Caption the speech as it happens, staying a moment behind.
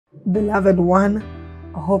Beloved one,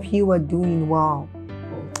 I hope you are doing well.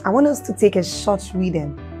 I want us to take a short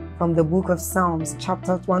reading from the book of Psalms,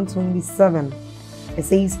 chapter 127. It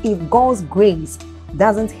says, if God's grace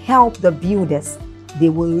doesn't help the builders, they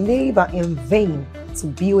will labor in vain to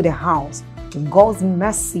build a house. If God's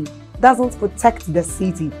mercy doesn't protect the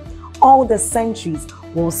city, all the centuries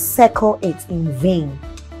will circle it in vain.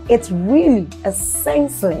 It's really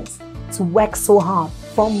senseless to work so hard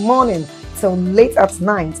from morning till late at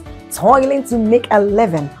night, toiling to make a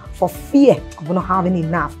living for fear of not having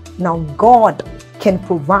enough. Now God can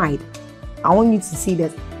provide. I want you to see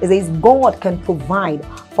this. It says God can provide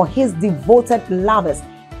for his devoted lovers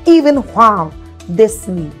even while they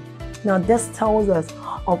sleep. Now this tells us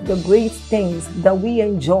of the great things that we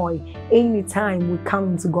enjoy anytime we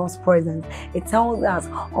come into God's presence. It tells us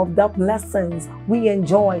of the blessings we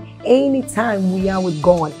enjoy anytime we are with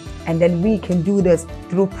God. And then we can do this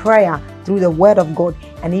through prayer, through the word of God,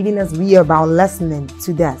 and even as we are about listening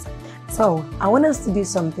to that. So I want us to do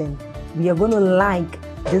something. We are going to like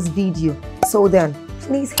this video. So then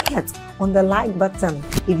please hit on the like button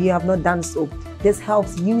if you have not done so. This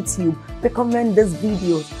helps YouTube recommend these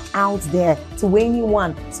videos out there to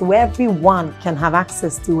anyone, so everyone can have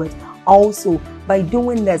access to it. Also, by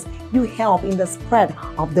doing this, you help in the spread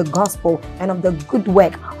of the gospel and of the good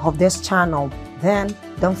work of this channel. Then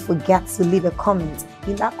don't forget to leave a comment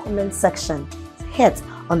in that comment section. Hit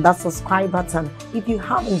on that subscribe button if you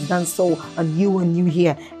haven't done so and you are new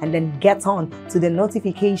here, and then get on to the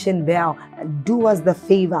notification bell and do us the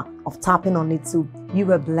favor of tapping on it too.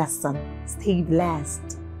 You are blessed. Stay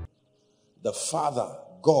blessed. The Father,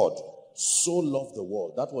 God, so loved the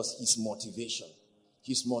world. That was his motivation.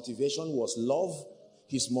 His motivation was love.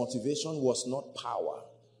 His motivation was not power.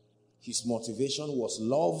 His motivation was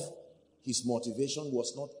love. His motivation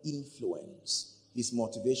was not influence. His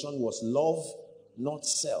motivation was love, not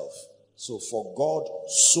self. So for God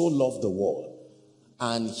so loved the world,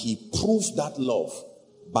 and he proved that love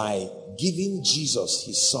by giving Jesus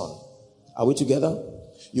his son. Are we together?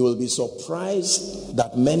 You will be surprised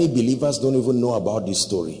that many believers don't even know about this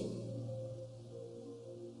story.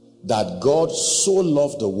 That God so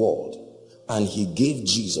loved the world and he gave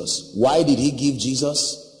Jesus. Why did he give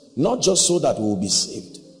Jesus? Not just so that we will be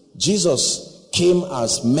saved. Jesus came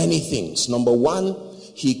as many things. Number one,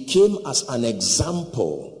 he came as an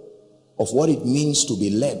example of what it means to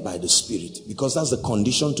be led by the Spirit, because that's the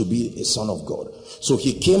condition to be a son of God. So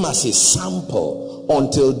he came as a sample.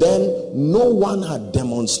 Until then, no one had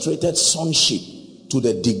demonstrated sonship to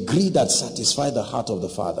the degree that satisfied the heart of the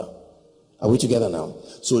Father. Are we together now?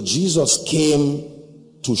 So Jesus came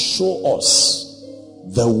to show us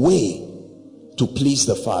the way to please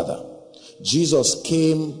the Father. Jesus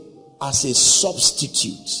came as a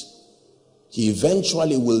substitute. He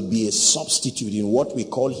eventually will be a substitute in what we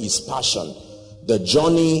call his passion. The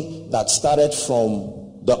journey that started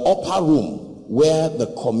from the upper room where the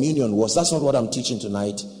communion was. That's not what I'm teaching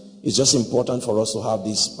tonight. It's just important for us to have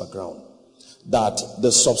this background. That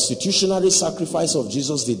the substitutionary sacrifice of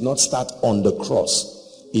Jesus did not start on the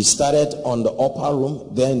cross. It started on the upper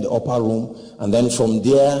room, then the upper room, and then from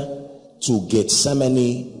there to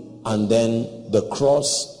Gethsemane, and then the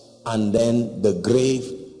cross, and then the grave,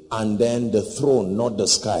 and then the throne, not the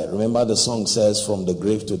sky. Remember the song says from the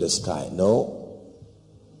grave to the sky. No.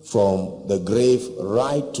 From the grave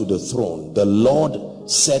right to the throne. The Lord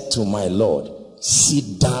said to my Lord,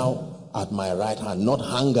 sit down at my right hand, not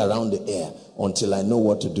hang around the air until I know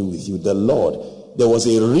what to do with you. The Lord, there was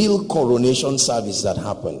a real coronation service that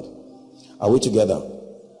happened. Are we together?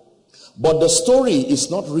 But the story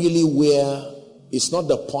is not really where, it's not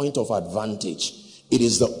the point of advantage. It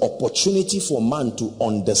is the opportunity for man to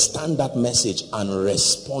understand that message and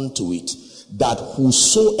respond to it. That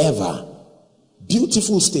whosoever,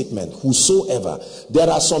 beautiful statement, whosoever. There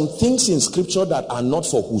are some things in scripture that are not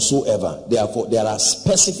for whosoever. Therefore, there are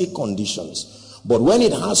specific conditions. But when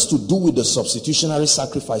it has to do with the substitutionary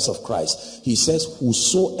sacrifice of Christ, he says,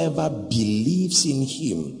 whosoever believes in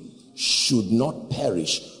him should not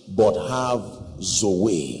perish, but have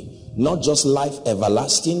Zoe. Not just life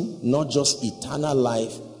everlasting, not just eternal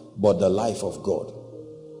life, but the life of God.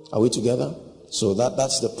 Are we together? So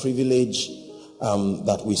that's the privilege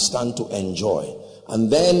that we stand to enjoy. And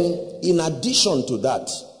then in addition to that,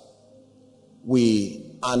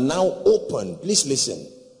 we are now open. Please listen.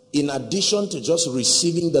 In addition to just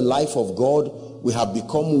receiving the life of God, we have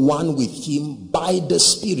become one with him by the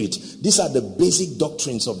Spirit. These are the basic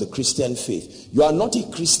doctrines of the Christian faith. You are not a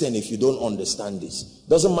Christian if you don't understand this.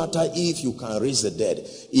 Doesn't matter if you can raise the dead.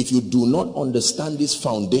 If you do not understand these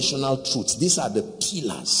foundational truths, these are the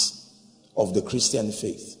pillars of the Christian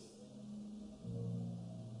faith.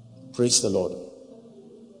 Praise the Lord.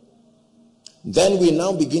 Then we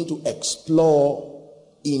now begin to explore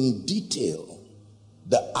in detail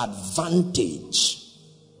the advantage.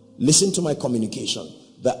 Listen to my communication.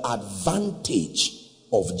 The advantage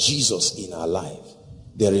of Jesus in our life.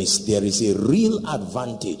 There is a real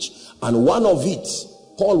advantage. And one of it,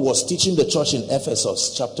 Paul was teaching the church in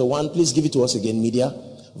Ephesus, chapter 1. Please give it to us again, media.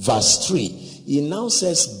 Verse 3. He now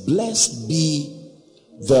says, blessed be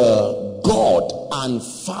the God and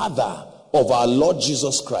Father of our Lord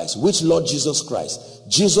Jesus Christ. Which Lord Jesus Christ?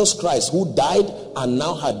 Jesus Christ, who died and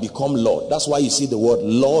now had become Lord. That's why you see the word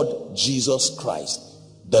Lord Jesus Christ.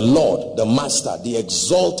 The Lord, the Master, the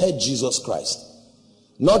exalted Jesus Christ.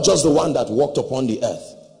 Not just the one that walked upon the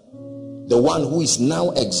earth. The one who is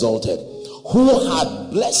now exalted. Who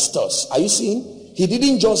had blessed us. Are you seeing? He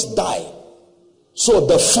didn't just die. So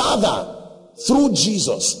the Father, through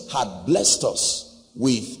Jesus, had blessed us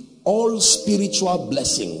with all spiritual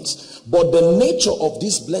blessings. But the nature of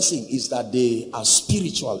this blessing is that they are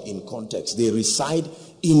spiritual in context. They reside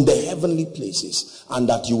in the heavenly places, and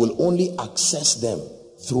that you will only access them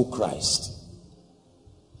through Christ.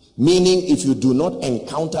 Meaning, if you do not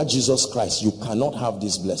encounter Jesus Christ, you cannot have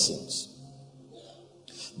these blessings.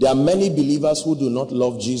 There are many believers who do not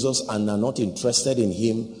love Jesus and are not interested in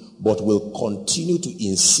him, but will continue to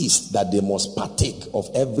insist that they must partake of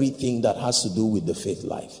everything that has to do with the faith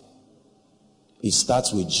life. It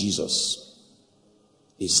starts with Jesus.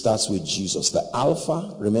 It starts with Jesus. The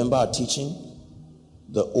Alpha, remember our teaching?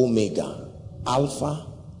 The Omega. Alpha,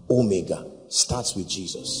 Omega. Starts with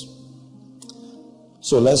Jesus.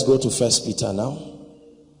 So let's go to 1 Peter now.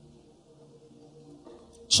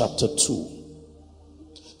 Chapter 2.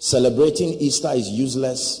 Celebrating Easter is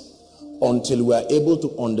useless until we are able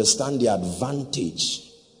to understand the advantage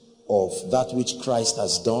of that which Christ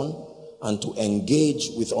has done, and to engage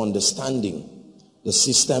with understanding the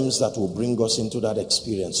systems that will bring us into that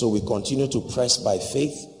experience. So we continue to press by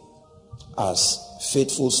faith as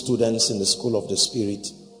faithful students in the school of the Spirit,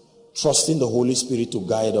 trusting the Holy Spirit to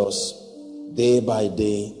guide us day by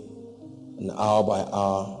day and hour by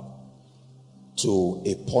hour to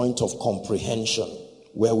a point of comprehension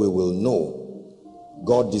where we will know.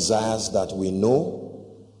 God desires that we know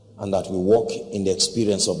and that we walk in the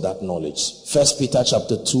experience of that knowledge. 1 Peter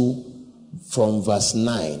chapter 2 from verse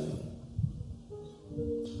 9.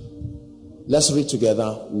 Let's read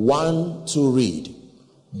together. 1, 2, read.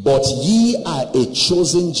 But ye are a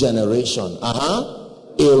chosen generation,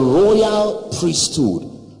 a royal priesthood,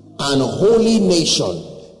 and holy nation,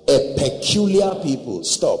 a peculiar people.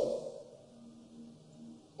 Stop.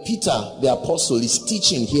 Peter the apostle is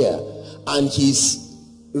teaching here, and he's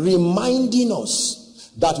reminding us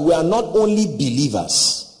that we are not only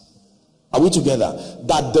believers. Are we together?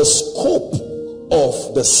 That the scope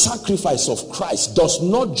of the sacrifice of Christ does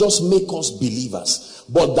not just make us believers,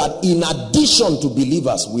 but that in addition to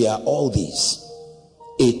believers, we are all these.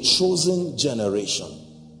 A chosen generation.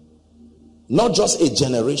 Not just a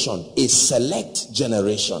generation, a select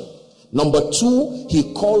generation. Number 2,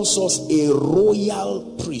 he calls us a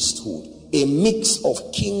royal priesthood, a mix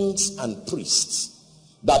of kings and priests.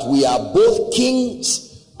 That we are both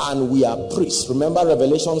kings and we are priests. Remember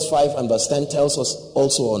Revelations 5 and verse 10 tells us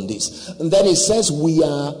also on this. And then it says we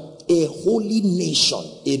are a holy nation,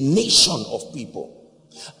 a nation of people.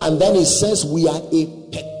 And then it says we are a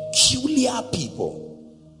peculiar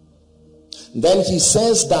people. Then he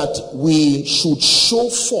says that we should show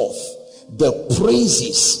forth the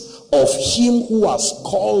praises of him who has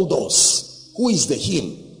called us. Who is the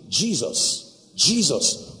him? Jesus.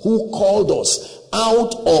 Jesus, who called us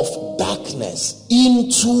out of darkness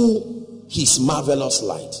into his marvelous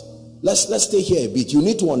light. Let's stay here a bit. You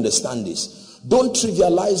need to understand this. Don't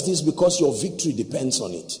trivialize this because your victory depends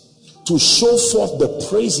on it. To show forth the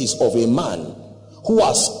praises of a man who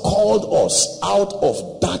has called us out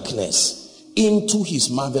of darkness into his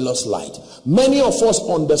marvelous light. Many of us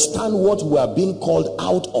understand what we are being called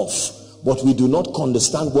out of, but we do not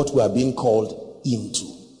understand what we are being called into.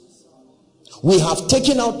 We have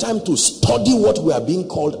taken our time to study what we are being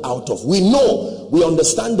called out of. We know, we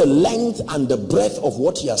understand the length and the breadth of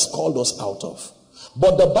what he has called us out of.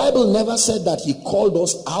 But the Bible never said that he called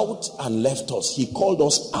us out and left us. He called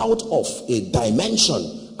us out of a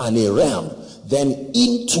dimension and a realm, then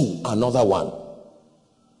into another one.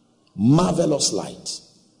 Marvelous light.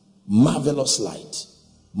 Marvelous light.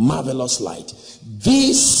 Marvelous light.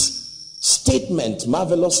 This statement,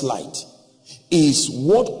 marvelous light, is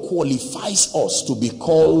what qualifies us to be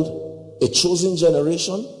called a chosen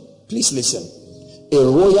generation. Please listen. A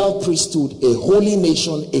royal priesthood, a holy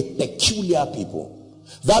nation, a peculiar people.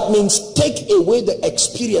 That means take away the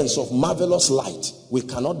experience of marvelous light. We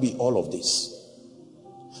cannot be all of this.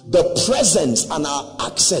 The presence and our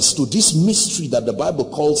access to this mystery that the Bible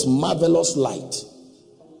calls marvelous light.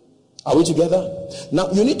 Are we together? Now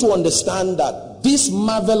you need to understand that this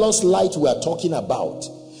marvelous light we are talking about,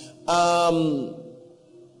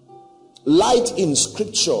 light in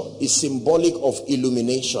scripture is symbolic of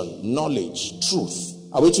illumination, knowledge, truth.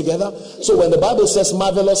 Are we together? So when the Bible says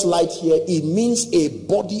marvelous light here, it means a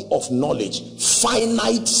body of knowledge,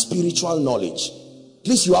 finite spiritual knowledge.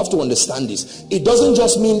 Please, you have to understand this. It doesn't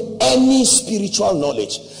just mean any spiritual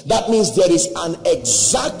knowledge. That means there is an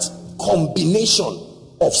exact combination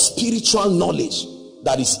of spiritual knowledge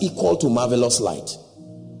that is equal to marvelous light.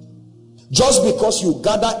 Just because you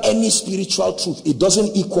gather any spiritual truth, it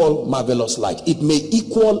doesn't equal marvelous light. It may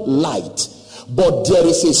equal light, but there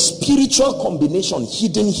is a spiritual combination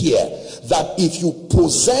hidden here that if you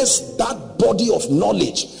possess that body of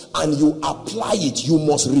knowledge and you apply it, you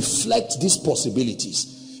must reflect these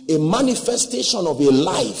possibilities. A manifestation of a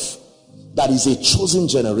life that is a chosen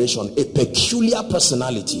generation, a peculiar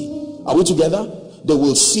personality. Are we together? They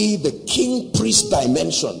will see the king-priest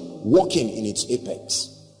dimension working in its apex.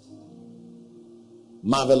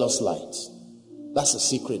 Marvelous light. That's the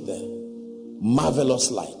secret there.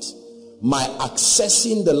 Marvelous light. My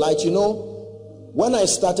accessing the light. You know, when I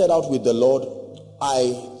started out with the Lord,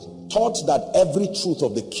 I thought that every truth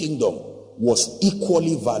of the kingdom was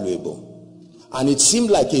equally valuable. And it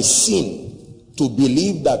seemed like a sin to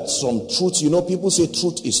believe that some truth, you know, people say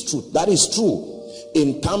truth is truth. That is true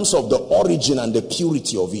in terms of the origin and the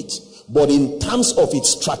purity of it. But in terms of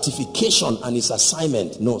its stratification and its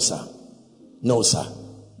assignment, no, sir. No, sir.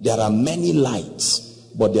 There are many lights,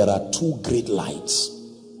 but there are two great lights.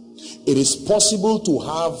 It is possible to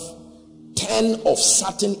have 10 of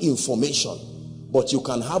certain information, but you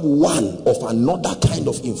can have one of another kind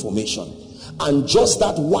of information. And just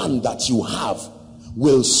that one that you have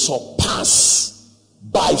will surpass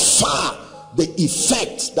by far the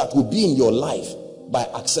effect that will be in your life by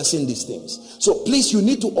accessing these things. So please, you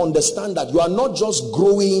need to understand that you are not just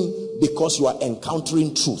growing because you are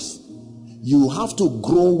encountering truth. You have to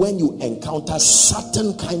grow when you encounter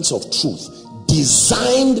certain kinds of truth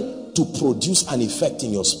designed to produce an effect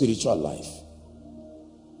in your spiritual life.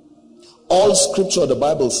 All scripture, the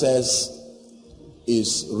Bible says,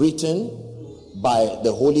 is written by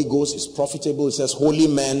the Holy Ghost, is profitable. It says holy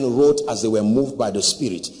men wrote as they were moved by the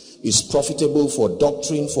Spirit. Is profitable for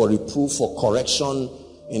doctrine, for reproof, for correction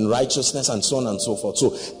in righteousness, and so on and so forth.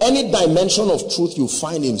 So any dimension of truth you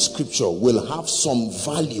find in scripture will have some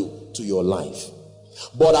value to your life.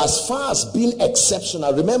 But as far as being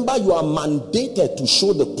exceptional, remember, you are mandated to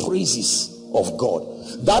show the praises of God.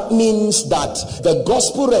 That means that the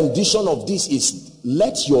gospel rendition of this is,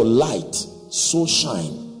 let your light so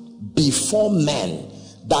shine before men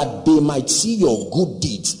that they might see your good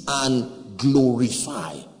deeds and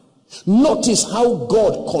glorify. Notice how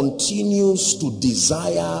God continues to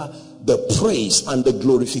desire the praise and the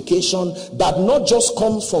glorification that not just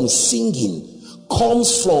comes from singing,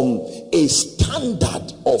 comes from a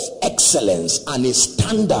standard of excellence and a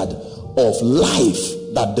standard of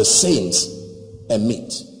life that the saints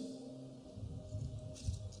emit.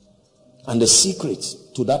 And the secret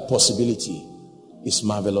to that possibility is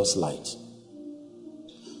marvelous light.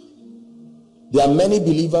 There are many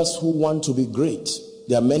believers who want to be great.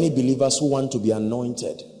 There are many believers who want to be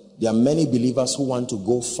anointed. There are many believers who want to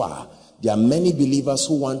go far. There are many believers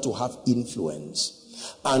who want to have influence.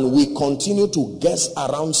 And we continue to guess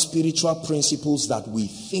around spiritual principles that we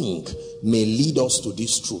think may lead us to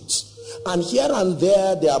these truths. And here and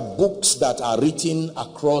there are books that are written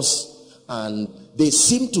across, and they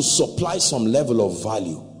seem to supply some level of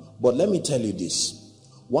value. But let me tell you this.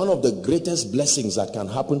 One of the greatest blessings that can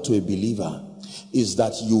happen to a believer is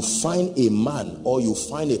that you find a man or you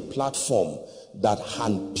find a platform that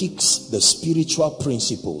handpicks the spiritual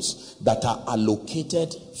principles that are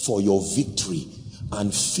allocated for your victory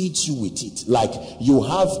and feeds you with it. Like you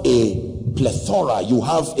have a plethora, you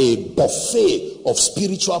have a buffet of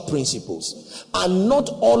spiritual principles, and not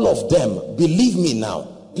all of them, believe me now,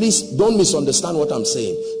 please don't misunderstand what I'm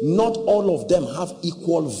saying, not all of them have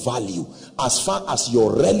equal value as far as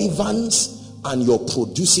your relevance and your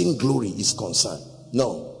producing glory is concerned.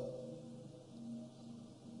 No.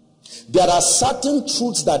 There are certain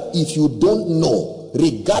truths that if you don't know,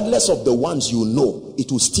 regardless of the ones you know,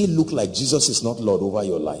 it will still look like Jesus is not Lord over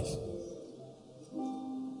your life.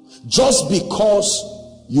 Just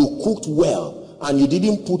because you cooked well and you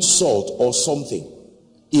didn't put salt or something,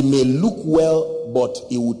 it may look well, but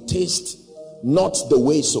it will taste not the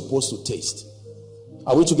way it's supposed to taste.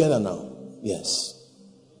 Are we together now? Yes.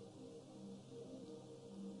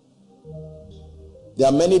 There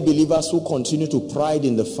are many believers who continue to pride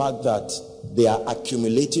in the fact that they are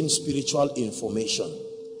accumulating spiritual information.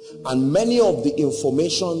 And many of the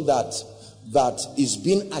information that is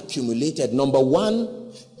being accumulated, number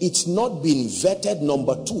one, it's not being vetted.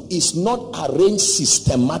 Number two, it's not arranged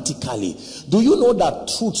systematically. Do you know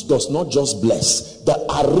that truth does not just bless? The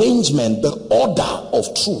arrangement, the order of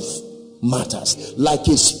truth matters. Like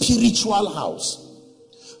a spiritual house.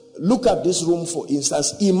 Look at this room, for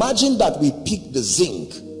instance. Imagine that we pick the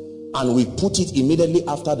zinc and we put it immediately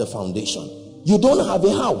after the foundation. You don't have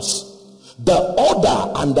a house. The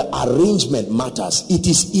order and the arrangement matters. It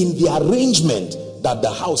is in the arrangement that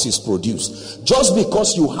the house is produced. Just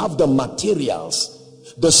because you have the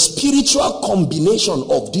materials, the spiritual combination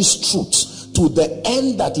of these truths to the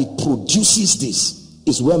end that it produces this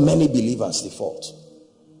is where many believers default.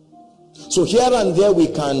 So here and there we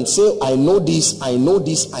can say, I know this, I know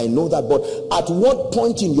this, I know that, but at what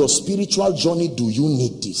point in your spiritual journey do you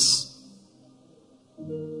need this?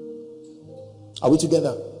 Are we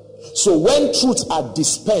together? So when truths are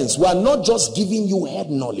dispensed, we are not just giving you head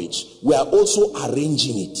knowledge, we are also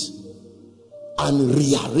arranging it and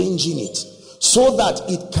rearranging it so that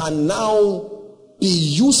it can now be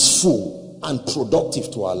useful and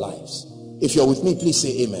productive to our lives. If you're with me, please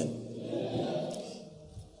say amen.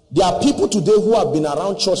 There are people today who have been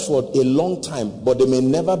around church for a long time, but they may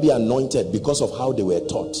never be anointed because of how they were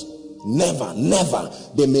taught. Never, never.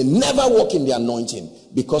 They may never walk in the anointing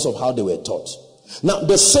because of how they were taught. Now,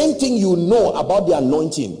 the same thing you know about the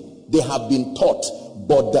anointing, they have been taught,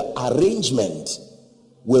 but the arrangement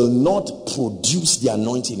will not produce the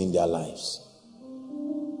anointing in their lives.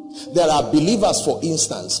 There are believers, for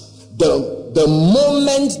instance, the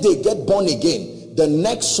moment they get born again, the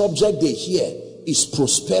next subject they hear is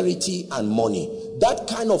prosperity and money. That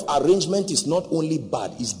kind of arrangement is not only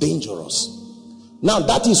bad, it's dangerous. Now,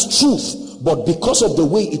 that is truth, but because of the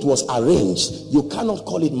way it was arranged, you cannot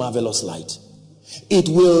call it marvelous light. It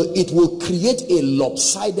will create a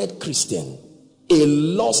lopsided Christian, a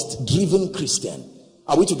lust-driven Christian.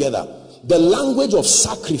 Are we together? The language of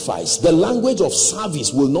sacrifice, the language of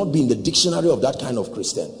service will not be in the dictionary of that kind of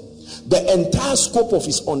Christian. The entire scope of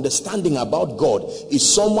his understanding about God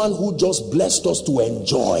is someone who just blessed us to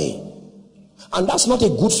enjoy. And that's not a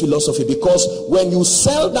good philosophy, because when you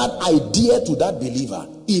sell that idea to that believer,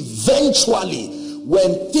 eventually,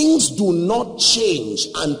 when things do not change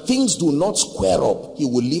and things do not square up, he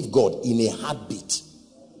will leave God in a heartbeat.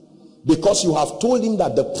 Because you have told him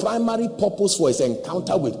that the primary purpose for his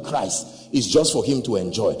encounter with Christ is just for him to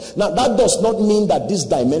enjoy. Now, that does not mean that this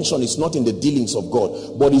dimension is not in the dealings of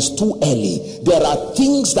God, but it's too early. There are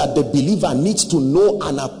things that the believer needs to know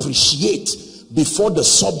and appreciate before the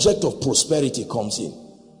subject of prosperity comes in.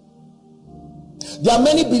 There are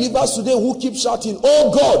many believers today who keep shouting,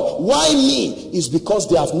 oh God, why me? Is because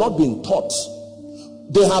they have not been taught.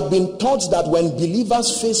 They have been taught that when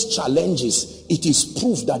believers face challenges, it is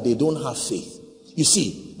proof that they don't have faith. You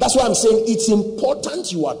see, that's why I'm saying it's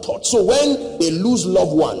important you are taught. So when they lose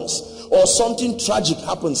loved ones or something tragic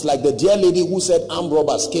happens, like the dear lady who said armed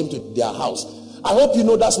robbers came to their house, I hope you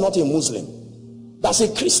know that's not a Muslim. That's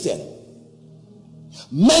a Christian.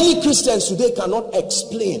 Many Christians today cannot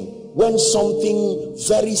explain when something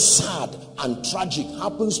very sad and tragic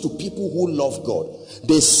happens to people who love God.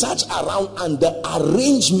 They search around, and the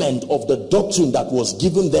arrangement of the doctrine that was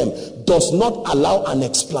given them does not allow an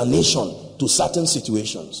explanation to certain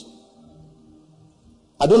situations.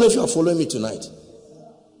 I don't know if you are following me tonight.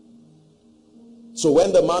 So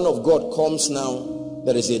when the man of God comes now,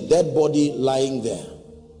 there is a dead body lying there,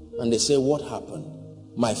 and they say, what happened?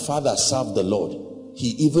 My father served the Lord. He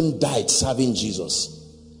even died serving Jesus.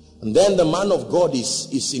 And then the man of God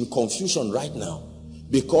is in confusion right now,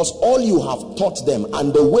 because all you have taught them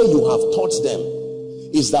and the way you have taught them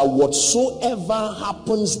is that whatsoever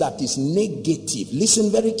happens that is negative,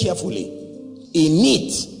 listen very carefully, in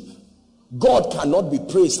it God cannot be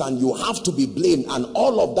praised and you have to be blamed, and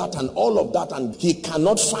all of that and all of that, and he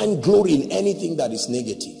cannot find glory in anything that is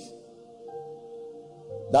negative.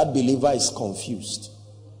 That believer is confused.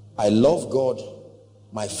 I love God,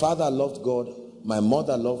 my father loved God, my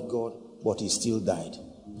mother loved God, but he still died.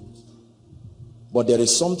 But there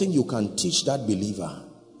is something you can teach that believer,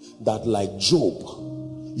 that like Job,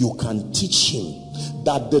 you can teach him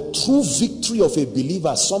that the true victory of a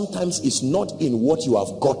believer sometimes is not in what you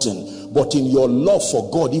have gotten, but in your love for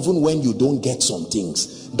God, even when you don't get some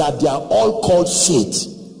things. That they are all called faith.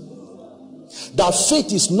 That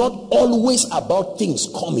faith is not always about things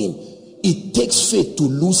coming. It takes faith to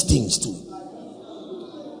lose things too.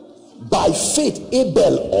 By faith,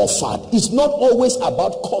 Abel offered. It's not always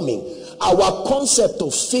about coming. Our concept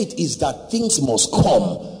of faith is that things must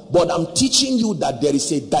come. But I'm teaching you that there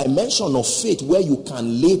is a dimension of faith where you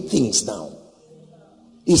can lay things down.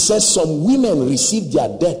 It says some women received their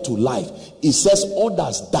death to life. It says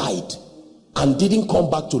others died and didn't come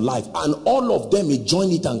back to life. And all of them, he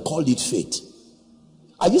joined it and called it faith.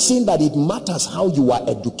 Are you saying that it matters how you are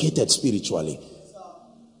educated spiritually?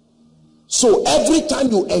 So every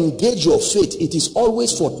time you engage your faith, it is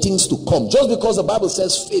always for things to come. Just because the Bible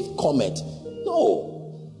says faith cometh. No.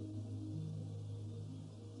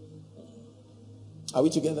 Are we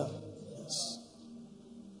together? Yes.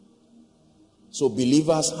 So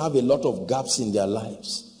believers have a lot of gaps in their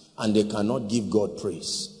lives and they cannot give God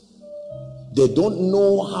praise. They don't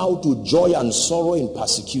know how to joy and sorrow in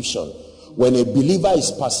persecution. When a believer is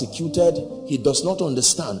persecuted, he does not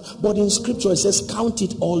understand. But in scripture it says, count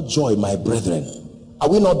it all joy, my brethren. Are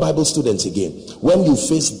we not Bible students again? When you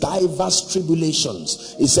face diverse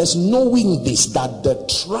tribulations, it says, knowing this, that the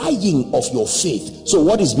trying of your faith. So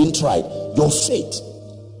what is being tried? Your faith.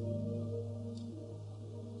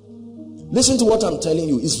 Listen to what I'm telling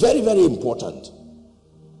you. It's very, very important.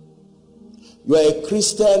 You are a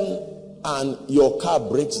Christian and your car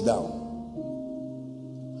breaks down.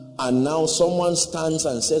 And now someone stands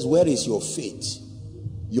and says, where is your faith?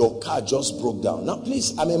 Your car just broke down. Now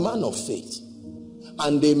please, I'm a man of faith.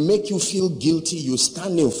 And they make you feel guilty. You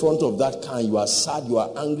stand in front of that car and you are sad, you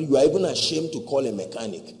are angry, you are even ashamed to call a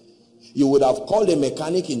mechanic. You would have called a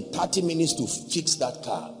mechanic in 30 minutes to fix that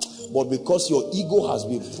car. But because your ego has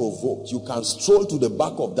been provoked, you can stroll to the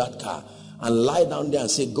back of that car and lie down there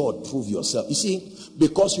and say, God, prove yourself. You see,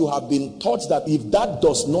 because you have been taught that if that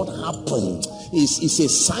does not happen, it's a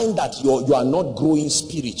sign that you are not growing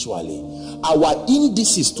spiritually. Our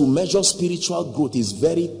indices to measure spiritual growth is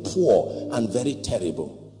very poor and very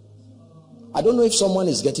terrible. I don't know if someone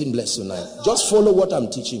is getting blessed tonight. Just follow what I'm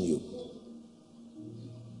teaching you.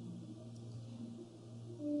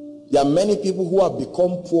 There are many people who have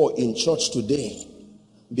become poor in church today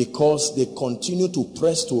because they continue to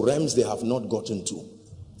press to realms they have not gotten to,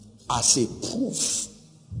 as a proof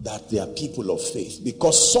that they are people of faith.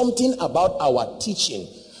 Because something about our teaching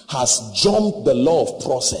has jumped the law of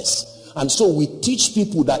process. And so we teach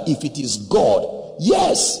people that if it is God,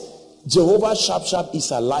 yes, Jehovah Sharp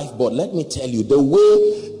is alive, but let me tell you, the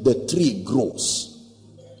way the tree grows,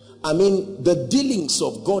 I mean, the dealings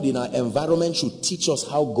of God in our environment should teach us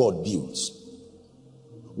how God builds.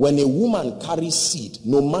 When a woman carries seed,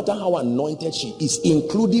 no matter how anointed she is,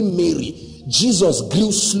 including Mary, Jesus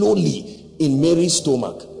grew slowly in Mary's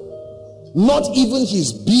stomach. Not even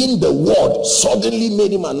his being the word suddenly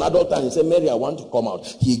made him an adult and he said, Mary, I want to come out.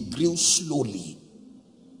 He grew slowly.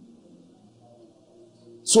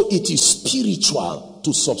 So it is spiritual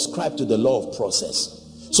to subscribe to the law of process.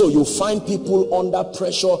 So you find people under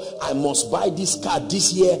pressure. I must buy this car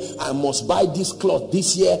this year. I must buy this cloth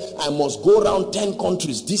this year. I must go around 10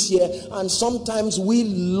 countries this year. And sometimes we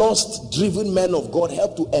lost driven men of God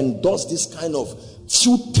help to endorse this kind of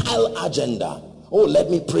futile agenda. Oh, let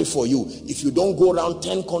me pray for you. If you don't go around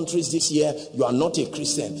 10 countries this year, you are not a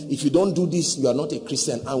Christian. If you don't do this, you are not a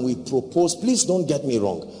Christian. And we propose, please don't get me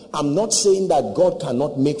wrong. I'm not saying that God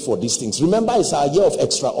cannot make for these things. Remember, it's our year of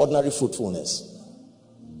extraordinary fruitfulness.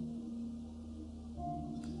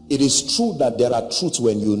 It is true that there are truths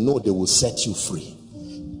when you know they will set you free.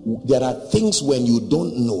 There are things when you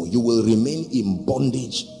don't know, you will remain in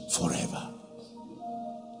bondage forever.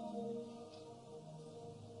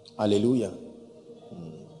 Hallelujah.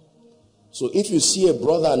 So if you see a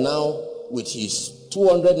brother now with his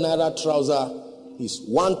 200 naira trouser, his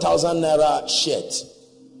 1,000 naira shirt,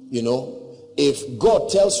 you know, if God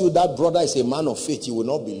tells you that brother is a man of faith, you will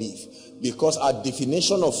not believe. Because our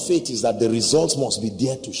definition of faith is that the results must be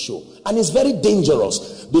there to show. And it's very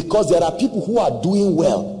dangerous because there are people who are doing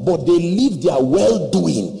well, but they leave their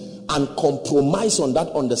well-doing and compromise on that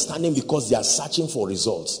understanding because they are searching for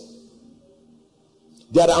results.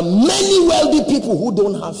 There are many wealthy people who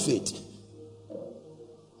don't have faith.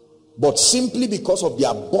 But simply because of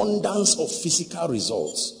the abundance of physical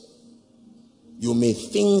results, you may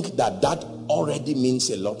think that that already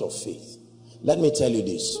means a lot of faith. Let me tell you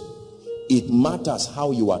this. It matters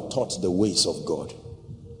how you are taught the ways of God.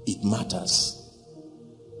 It matters.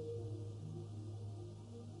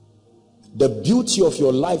 The beauty of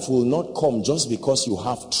your life will not come just because you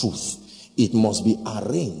have truth. It must be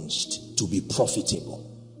arranged to be profitable.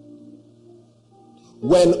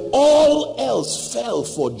 When all else fell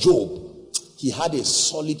for Job, he had a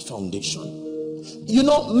solid foundation. You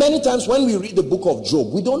know, many times when we read the book of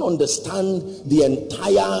Job, we don't understand the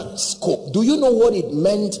entire scope. Do you know what it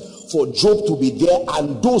meant for Job to be there,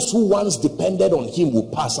 and those who once depended on him will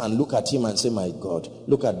pass and look at him and say, my God,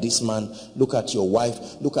 look at this man, look at your wife,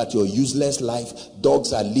 look at your useless life.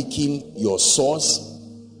 Dogs are licking your sores.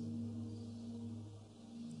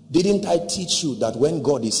 Didn't I teach you that when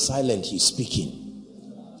God is silent, he's speaking,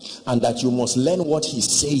 and that you must learn what he's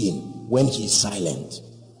saying when he's silent?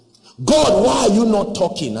 God, why are you not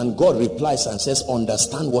talking? And God replies and says,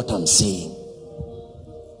 understand what I'm saying.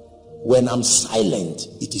 When I'm silent,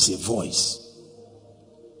 it is a voice.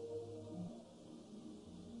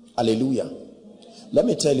 Hallelujah. Let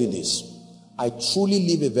me tell you this. I truly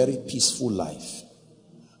live a very peaceful life,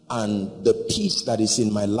 and the peace that is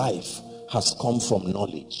in my life has come from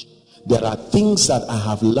knowledge. There are things that I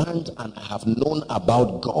have learned and I have known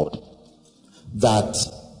about God that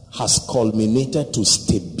has culminated to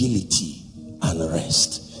stability and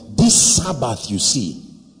rest. This Sabbath, you see,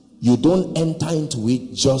 you don't enter into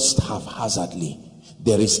it just haphazardly.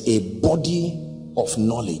 There is a body of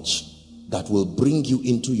knowledge that will bring you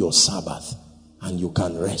into your Sabbath, and you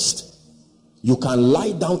can rest. You can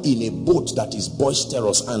lie down in a boat that is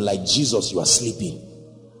boisterous, and like Jesus, you are sleeping.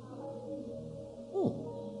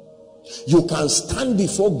 You can stand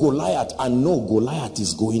before Goliath and know Goliath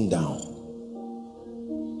is going down.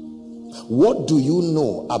 What do you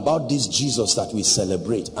know about this Jesus that we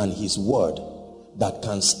celebrate and his word that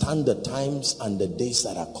can stand the times and the days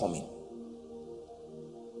that are coming?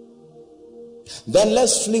 Then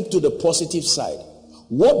let's flip to the positive side.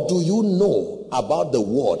 What do you know about the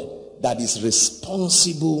word that is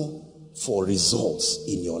responsible for results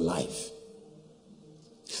in your life?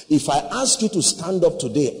 If I ask you to stand up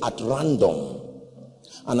today at random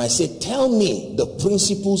and I say, tell me the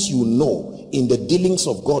principles you know in the dealings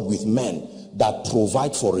of God with men that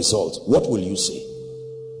provide for results, what will you say?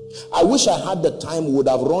 I wish I had the time, would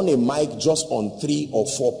have run a mic just on 3 or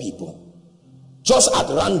 4 people, just at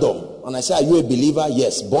random. And I say, are you a believer?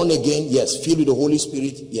 Yes. Born again? Yes. Filled with the Holy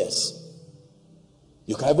Spirit? Yes.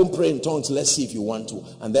 You can even pray in tongues. Let's see if you want to.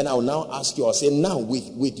 And then I'll now ask you, I'll say, now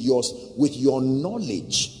with your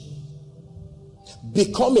knowledge,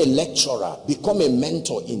 become a lecturer, become a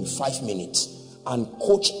mentor in 5 minutes and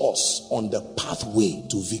coach us on the pathway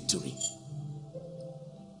to victory.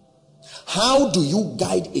 How do you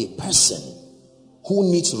guide a person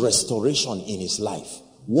who needs restoration in his life?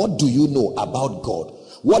 What do you know about God?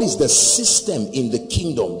 What is the system in the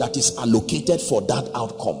kingdom that is allocated for that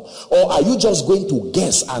outcome? Or are you just going to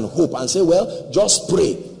guess and hope and say, well, just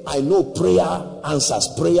pray. I know prayer answers.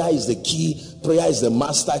 Prayer is the key. Prayer is the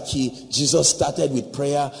master key. Jesus started with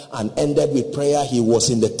prayer and ended with prayer. He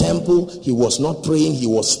was in the temple. He was not praying. He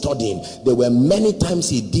was studying. There were many times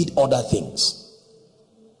he did other things.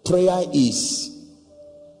 Prayer is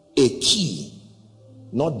a key,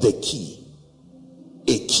 not the key.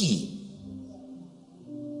 A key.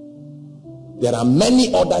 There are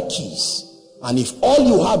many other keys, and if all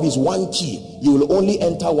you have is one key, you will only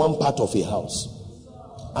enter one part of a house.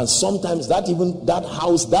 And sometimes that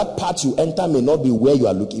house, that part you enter may not be where you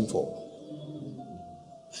are looking for.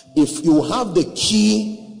 If you have the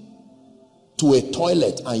key to a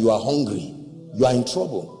toilet and you are hungry, you are in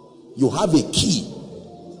trouble. You have a key,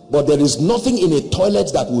 but there is nothing in a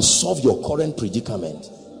toilet that will solve your current predicament.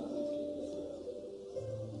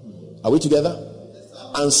 Are we together?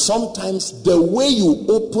 And sometimes the way you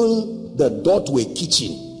open the door to a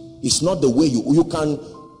kitchen is not the way you can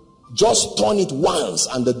just turn it once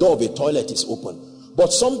and the door of a toilet is open.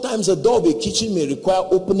 But sometimes the door of a kitchen may require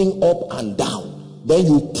opening up and down. Then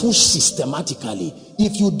you push systematically.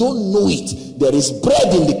 If you don't know it, there is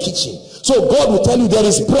bread in the kitchen. So God will tell you there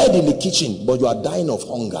is bread in the kitchen, but you are dying of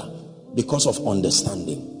hunger because of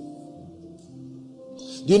understanding.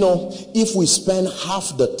 Do you know, if we spend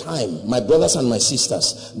half the time, my brothers and my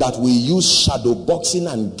sisters, that we use shadow boxing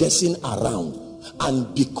and guessing around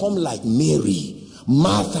and become like Mary,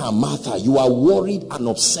 Martha, you are worried and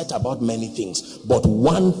upset about many things, but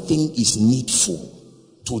one thing is needful: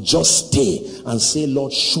 to just stay and say,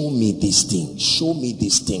 Lord, show me this thing, show me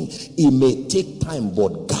this thing. It may take time,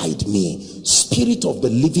 but guide me. Spirit of the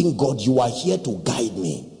living God, you are here to guide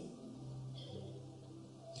me.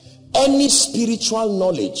 Any spiritual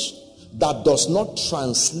knowledge that does not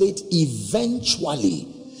translate eventually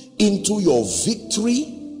into your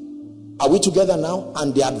victory, are we together now?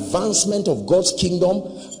 And the advancement of God's kingdom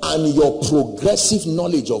and your progressive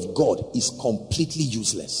knowledge of God is completely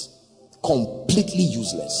useless. Completely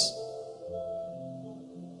useless.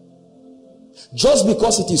 Just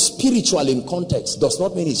because it is spiritual in context does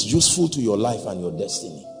not mean it's useful to your life and your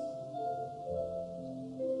destiny.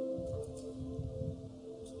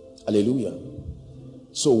 Hallelujah.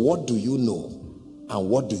 So what do you know and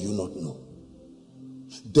what do you not know?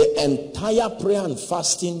 The entire prayer and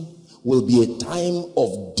fasting will be a time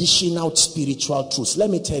of dishing out spiritual truths. Let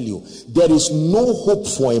me tell you, there is no hope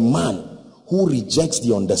for a man who rejects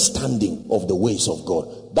the understanding of the ways of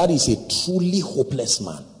God. That is a truly hopeless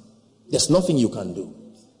man. There's nothing you can do.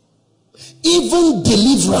 Even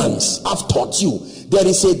deliverance, I've taught you, there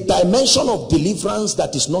is a dimension of deliverance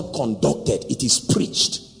that is not conducted, it is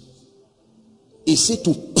preached. He said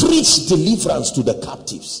to preach deliverance to the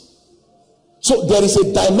captives. So there is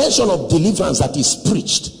a dimension of deliverance that is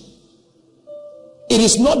preached. It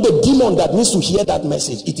is not the demon that needs to hear that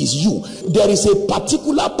message, it is you. There is a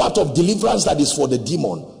particular part of deliverance that is for the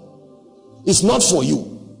demon. It's not for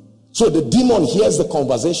you. So the demon hears the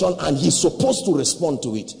conversation and he's supposed to respond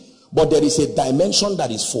to it. But there is a dimension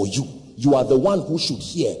that is for you. You are the one who should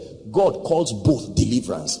hear. God calls both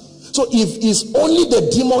deliverance. So if it's only the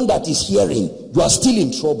demon that is hearing, you are still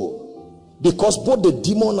in trouble. Because both the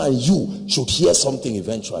demon and you should hear something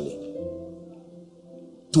eventually.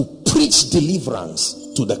 To preach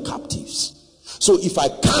deliverance to the captives. So if I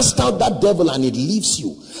cast out that devil and it leaves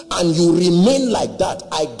you, and you remain like that,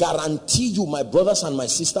 I guarantee you, my brothers and my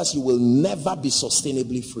sisters, you will never be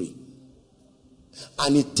sustainably free.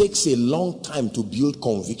 And it takes a long time to build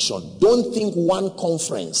conviction. Don't think one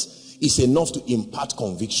conference is enough to impart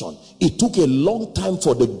conviction. It took a long time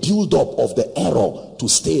for the build-up of the error to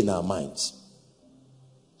stay in our minds.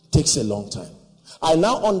 It takes a long time. I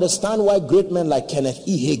now understand why great men like Kenneth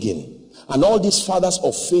E. Hagin and all these fathers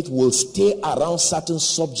of faith will stay around certain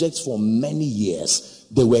subjects for many years.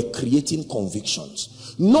 They were creating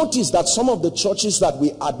convictions. Notice that some of the churches that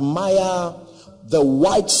we admire the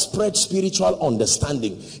widespread spiritual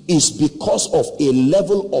understanding is because of a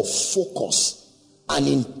level of focus and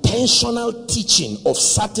intentional teaching of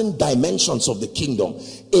certain dimensions of the kingdom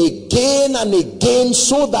again and again,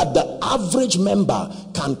 so that the average member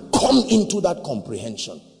can come into that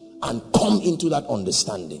comprehension and come into that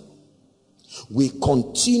understanding. We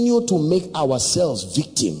continue to make ourselves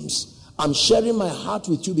victims. I'm sharing my heart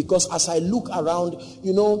with you because as I look around,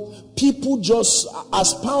 you know, people just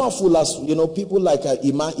as powerful as, you know, people like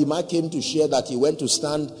Ima came to share that he went to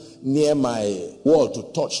stand near my wall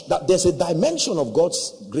to touch. That there's a dimension of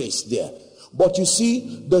God's grace there. But you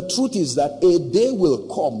see, the truth is that a day will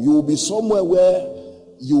come. You will be somewhere where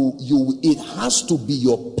it has to be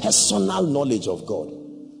your personal knowledge of God.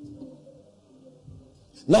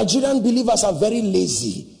 Nigerian believers are very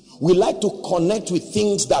lazy. We like to connect with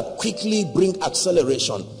things that quickly bring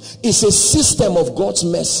acceleration. It's a system of God's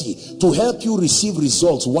mercy to help you receive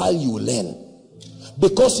results while you learn.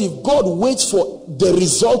 Because if God waits for the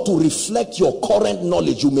result to reflect your current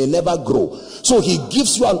knowledge, you may never grow. So he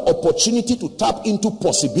gives you an opportunity to tap into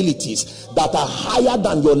possibilities that are higher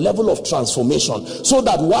than your level of transformation, so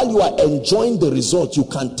that while you are enjoying the result, you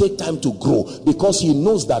can take time to grow, because he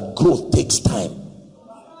knows that growth takes time.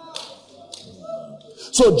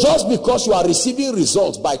 So just because you are receiving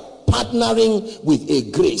results by partnering with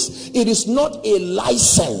a grace, it is not a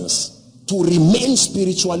license to remain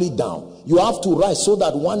spiritually down. You have to rise, so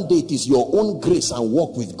that one day it is your own grace and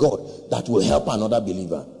walk with God that will help another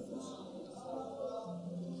believer.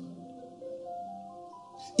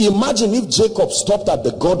 Imagine if Jacob stopped at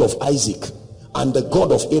the God of Isaac and the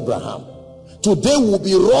God of Abraham. Today we'll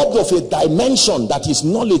be robbed of a dimension that his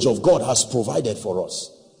knowledge of God has provided for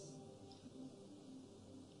us.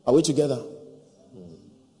 Are we together?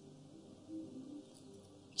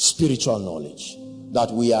 Spiritual knowledge.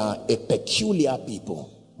 That we are a peculiar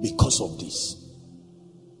people because of this.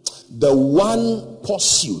 The one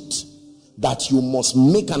pursuit that you must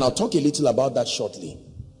make, and I'll talk a little about that shortly,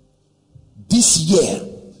 this year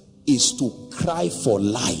is to cry for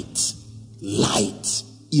light, light,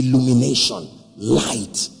 illumination,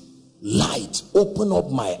 light, light. Open up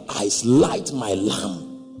my eyes, light my lamp.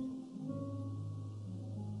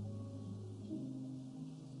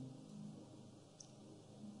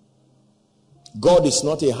 God is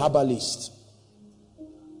not a herbalist.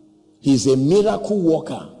 He's a miracle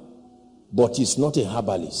worker, but he's not a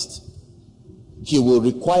herbalist. He will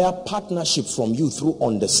require partnership from you through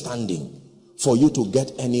understanding for you to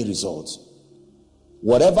get any results.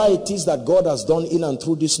 Whatever it is that God has done in and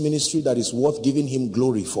through this ministry that is worth giving him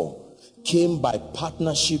glory for, came by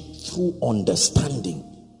partnership through understanding.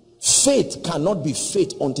 Faith cannot be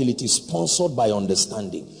faith until it is sponsored by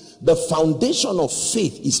understanding. The foundation of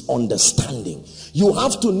faith is understanding. You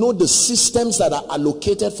have to know the systems that are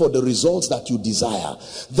allocated for the results that you desire.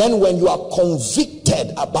 Then when you are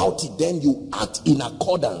convicted about it, then you act in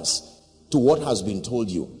accordance to what has been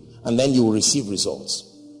told you. And then you will receive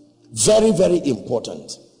results. Very, very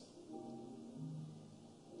important.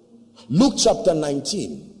 Luke chapter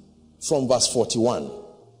 19 from verse 41.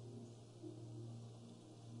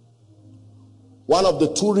 One of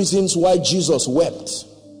the two reasons why Jesus wept.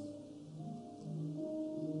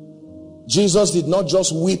 Jesus did not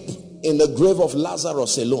just weep in the grave of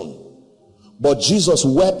Lazarus alone, but Jesus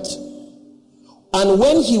wept. And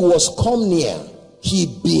when he was come near, he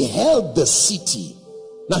beheld the city.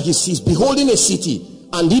 Now he's beholding a city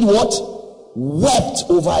and did what? Wept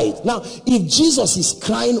over it. Now, if Jesus is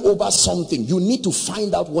crying over something, you need to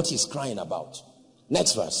find out what he's crying about.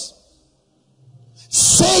 Next verse.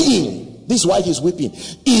 Saying, this is why he's weeping,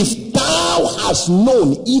 if thou hast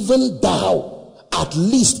known, even thou, at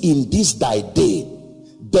least in this thy day,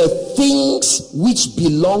 the things which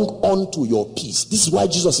belong unto your peace. This is why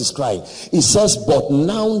Jesus is crying. He says, but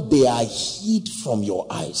now they are hid from your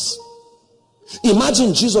eyes.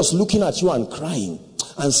 Imagine Jesus looking at you and crying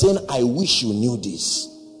and saying, I wish you knew this.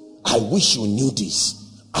 I wish you knew this.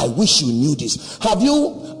 I wish you knew this. Have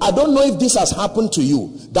you, I don't know if this has happened to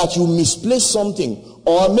you, that you misplaced something,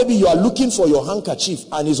 or maybe you are looking for your handkerchief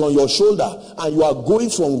and it's on your shoulder and you are going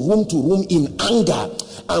from room to room in anger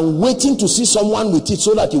and waiting to see someone with it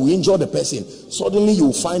so that you will injure the person. Suddenly you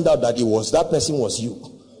will find out that that person was you.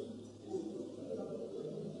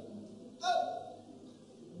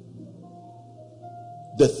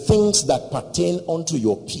 The things that pertain unto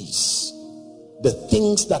your peace. The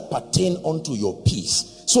things that pertain unto your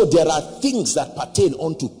peace. So there are things that pertain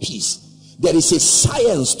unto peace. There is a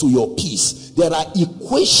science to your peace. There are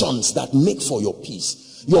equations that make for your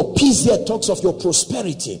peace. Your peace there talks of your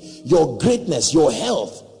prosperity, your greatness, your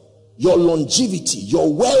health, your longevity,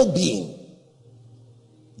 your well-being.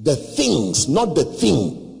 The things, not the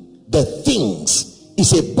thing. The things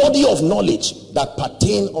is a body of knowledge that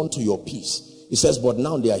pertain unto your peace. It says, but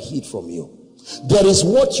now they are hid from you. There is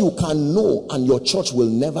what you can know, and your church will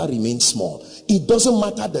never remain small. It doesn't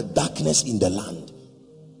matter the darkness in the land.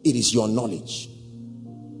 It is your knowledge.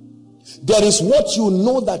 There is what you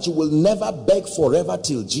know that you will never beg forever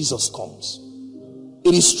till Jesus comes.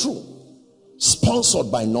 It is true.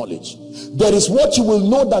 Sponsored by knowledge. There is what you will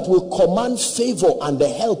know that will command favor and the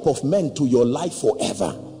help of men to your life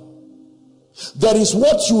forever. There is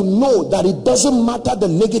what you know that it doesn't matter the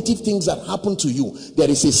negative things that happen to you. There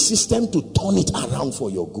is a system to turn it around for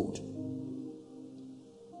your good.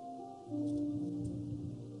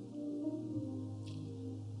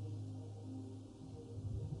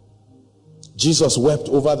 Jesus wept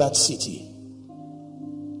over that city.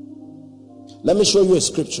 Let me show you a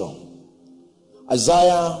scripture.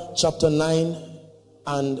 Isaiah chapter 9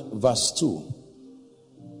 and verse 2.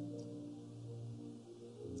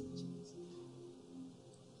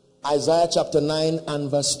 Isaiah chapter 9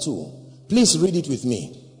 and verse 2. Please read it with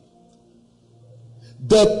me.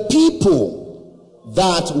 The people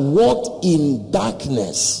that walked in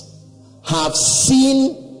darkness have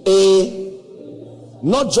seen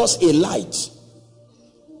not just a light.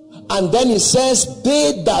 And then it says,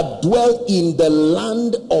 they that dwell in the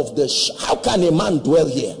land of the how can a man dwell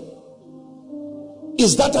here?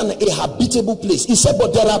 Is that a habitable place? He said,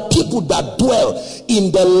 but there are people that dwell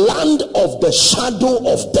in the land of the shadow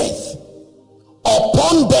of death.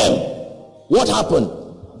 Upon them, what happened?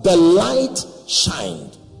 The light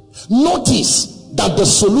shined. Notice that the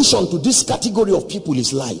solution to this category of people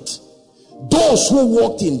is light. Those who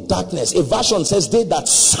walked in darkness, a version says they that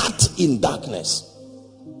sat in darkness.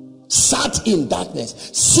 Sat in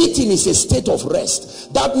darkness. Sitting is a state of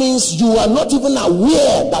rest. That means you are not even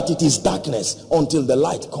aware that it is darkness until the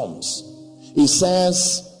light comes. He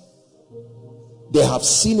says they have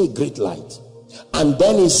seen a great light. And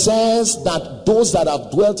then he says that those that have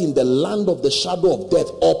dwelt in the land of the shadow of death,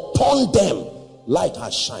 upon them light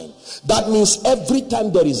has shined. That means every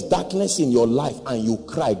time there is darkness in your life and you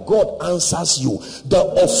cry, God answers you. The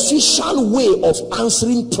official way of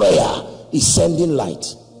answering prayer is sending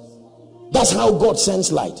light. That's how God sends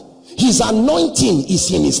light. His anointing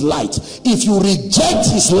is in his light. If you reject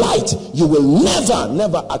his light, you will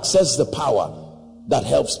never access the power that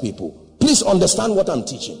helps people. Please understand what I'm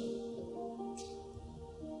teaching.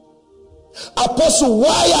 Apostle,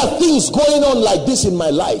 why are things going on like this in my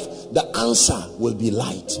life? The answer will be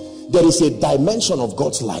light. There is a dimension of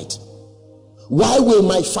God's light. Why will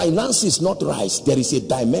my finances not rise? There is a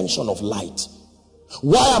dimension of light.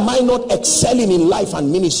 Why am I not excelling in life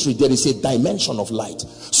and ministry? There is a dimension of light.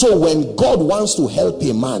 So when God wants to help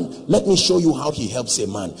a man, let me show you how he helps a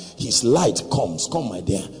man. His light comes, come my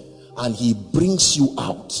dear, and he brings you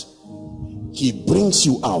out. He brings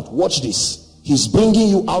you out. Watch this. He's bringing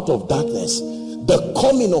you out of darkness. The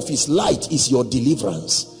coming of his light is your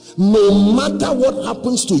deliverance. No matter what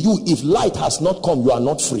happens to you, if light has not come, you are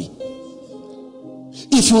not free.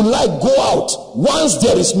 If you like, go out. Once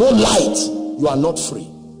there is no light, you are not free.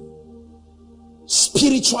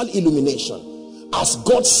 Spiritual illumination. as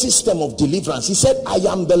God's system of deliverance. He said, I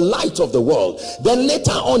am the light of the world. Then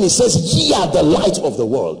later on he says, ye are the light of the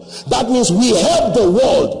world. That means we help the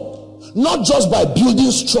world, not just by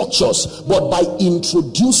building structures, but by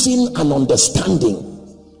introducing an understanding.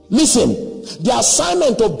 Listen, the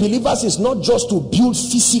assignment of believers is not just to build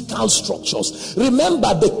physical structures.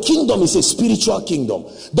 Remember, the kingdom is a spiritual kingdom.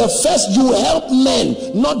 The first, you help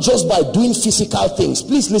men not just by doing physical things.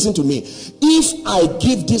 Please listen to me. If I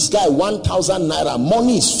give this guy 1,000 naira,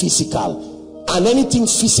 money is physical, and anything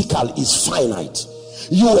physical is finite.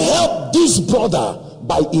 You help this brother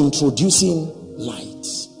by introducing light.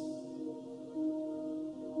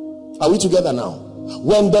 Are we together now?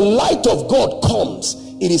 When the light of God comes,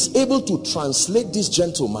 it is able to translate this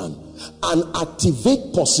gentleman and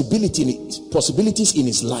activate possibilities in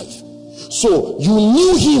his life. So you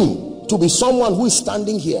knew him to be someone who is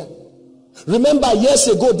standing here. Remember, years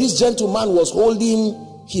ago this gentleman was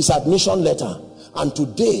holding his admission letter, and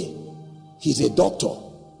today he's a doctor,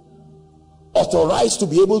 authorized to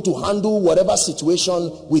be able to handle whatever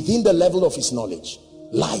situation within the level of his knowledge.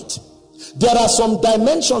 Light. There are some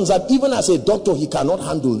dimensions that even as a doctor he cannot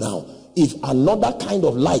handle now. If another kind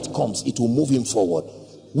of light comes, it will move him forward.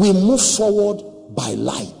 We move forward by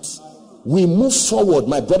light. We move forward,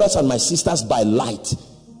 my brothers and my sisters, by light.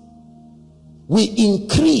 We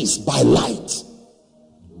increase by light.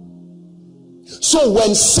 So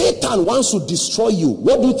when Satan wants to destroy you,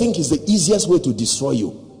 what do you think is the easiest way to destroy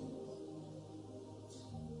you?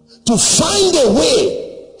 To find a way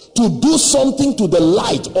to do something to the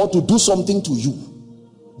light or to do something to you.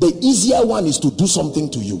 The easier one is to do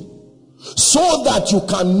something to you, so that you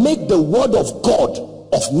can make the word of God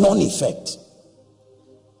of none effect.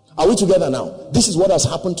 Are we together now? This is what has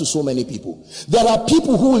happened to so many people. There are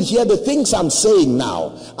people who will hear the things I'm saying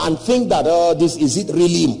now and think that, oh, this is it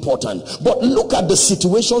really important? But look at the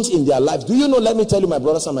situations in their lives. Do you know, let me tell you, my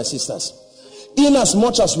brothers and my sisters, in as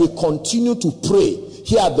much as we continue to pray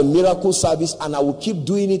here at the miracle service, and I will keep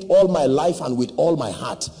doing it all my life and with all my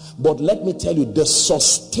heart, but let me tell you, the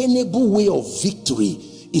sustainable way of victory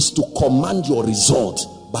is to command your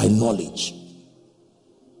result by knowledge.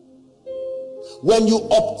 When you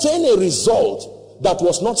obtain a result that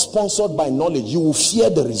was not sponsored by knowledge, you will fear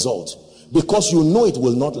the result because you know it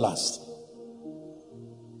will not last.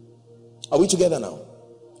 Are we together now?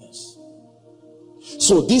 Yes.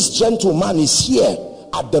 So this gentleman is here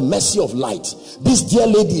at the mercy of light. This dear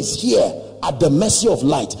lady is here at the mercy of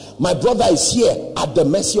light. My brother is here at the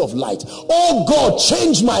mercy of light. Oh God,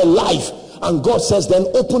 change my life. And God says, then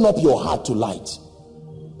open up your heart to light.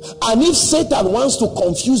 And if Satan wants to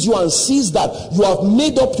confuse you and sees that you have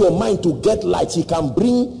made up your mind to get light, he can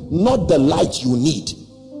bring not the light you need.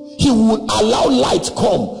 He will allow light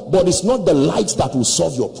come, but it's not the light that will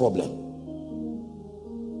solve your problem.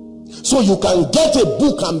 So you can get a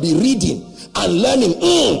book and be reading and learning.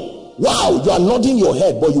 Wow, you are nodding your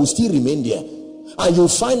head, but you will still remain there. And you'll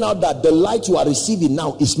find out that the light you are receiving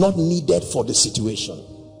now is not needed for the situation.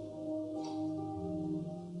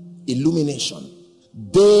 Illumination.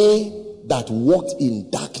 They that walked in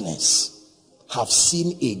darkness have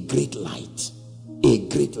seen a great light. A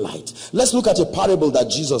great light. Let's look at a parable that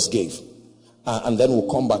Jesus gave, and then we'll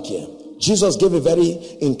come back here. Jesus gave a very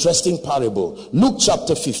interesting parable. Luke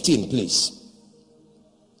chapter 15, please.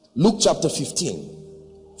 Luke chapter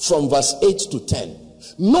 15, from verse 8 to 10.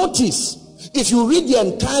 Notice, if you read the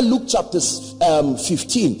entire Luke chapter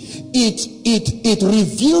 15, it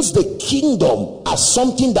reveals the kingdom as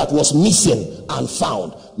something that was missing and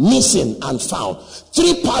found. Missing and found.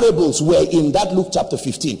 3 parables were in that Luke chapter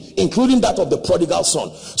 15, including that of the prodigal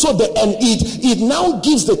son. So it now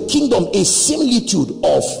gives the kingdom a similitude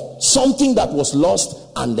of something that was lost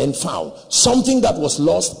and then found. Something that was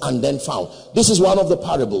lost and then found. This is one of the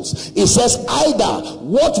parables. It says, either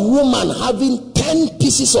what woman having 10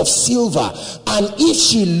 pieces of silver, and if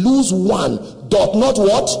she lose one, doth not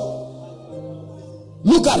what?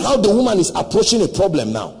 Look at how the woman is approaching a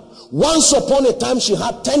problem now. Once upon a time she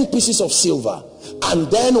had 10 pieces of silver, and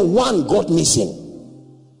then one got missing.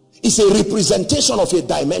 It's a representation of a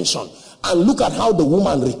dimension. And look at how the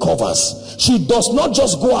woman recovers. She does not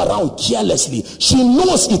just go around carelessly. She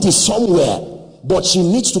knows it is somewhere, but she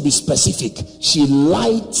needs to be specific. She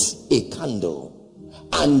lights a candle,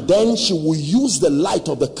 and then she will use the light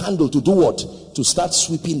of the candle to do what? To start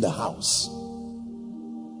sweeping the house.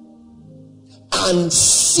 And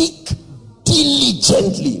seek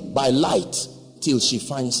diligently by light till she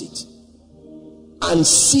finds it. And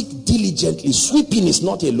seek diligently. Sweeping is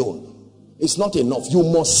not alone. It's not enough. You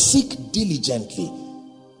must seek diligently,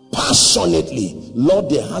 passionately. Lord,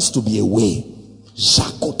 there has to be a way.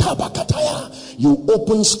 You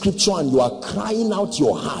open scripture and you are crying out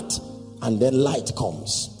your heart, and then light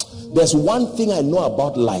comes. There's one thing I know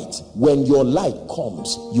about light. When your light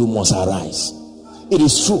comes, you must arise. It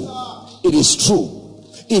is true. It is true.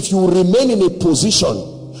 If you remain in a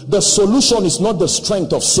position, the solution is not the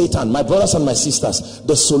strength of Satan. My brothers and my sisters,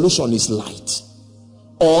 the solution is light,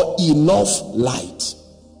 or enough light.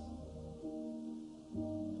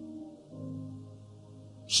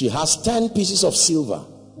 She has 10 pieces of silver.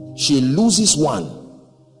 She loses one.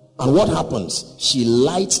 And what happens? She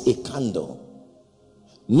lights a candle.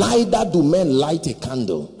 Neither do men light a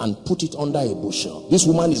candle and put it under a bushel. This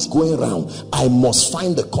woman is going around. I must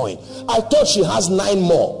find the coin. I thought she has 9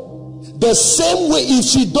 more. The same way, if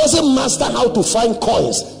she doesn't master how to find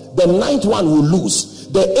coins, the 9th one will lose.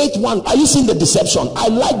 The 8th one, are you seeing the deception? I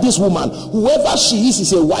like this woman. Whoever she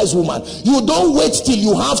is a wise woman. You don't wait till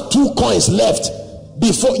you have 2 coins left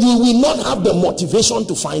before you will not have the motivation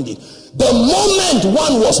to find it. The moment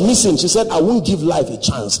one was missing, she said, I won't give life a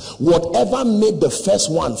chance. Whatever made the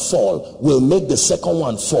first one fall will make the second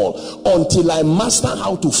one fall until I master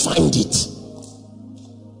how to find it.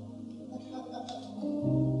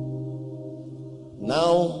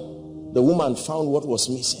 Now the woman found what was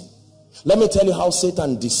missing. Let me tell you how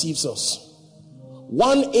Satan deceives us.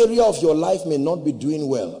 One area of your life may not be doing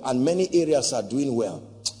well, and many areas are doing well,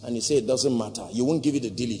 and you say it doesn't matter. You won't give it the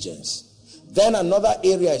diligence. Then another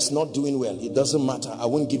area is not doing well. It doesn't matter. I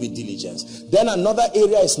won't give it diligence. Then another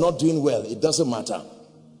area is not doing well. It doesn't matter.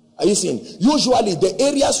 Are you seeing? Usually the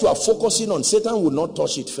areas you are focusing on, Satan will not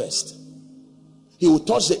touch it first. He will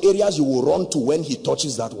touch the areas you will run to when he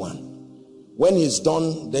touches that one. When he's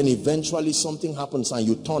done, then eventually something happens and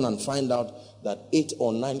you turn and find out that 8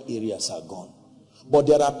 or 9 areas are gone. But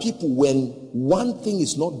there are people, when one thing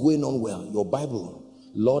is not going on well, your Bible,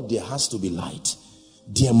 Lord, there has to be light.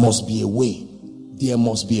 There must be a way. There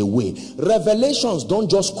must be a way. Revelations don't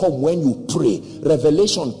just come when you pray.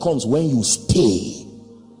 Revelation comes when you stay.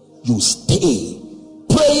 You stay.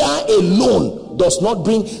 Prayer alone does not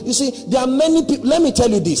bring. You see, there are many people. Let me tell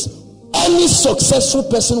you this. Any successful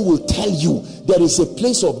person will tell you there is a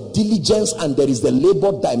place of diligence and there is the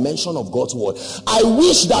labor dimension of God's word. I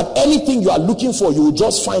wish that anything you are looking for, you will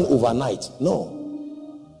just find overnight. No.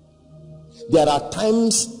 There are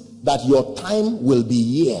times that your time will be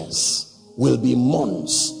years, will be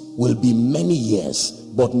months, will be many years,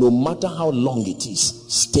 but no matter how long it is,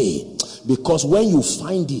 stay. Because when you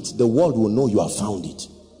find it, the world will know you have found it.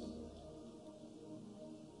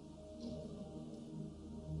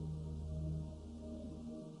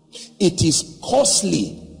 It is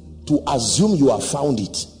costly to assume you have found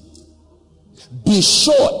it. Be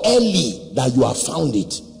sure early that you have found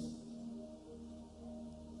it.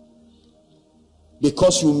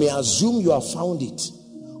 Because you may assume you have found it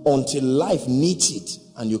until life needs it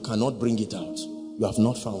and you cannot bring it out. You have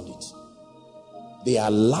not found it. They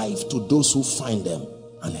are life to those who find them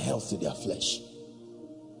and health to their flesh.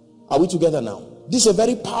 Are we together now? This is a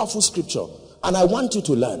very powerful scripture. And I want you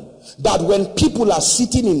to learn that when people are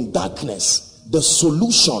sitting in darkness, the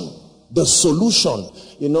solution,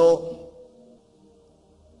 you know,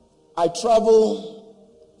 I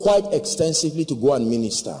travel quite extensively to go and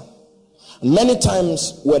minister. Many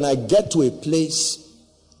times when I get to a place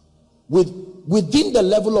within the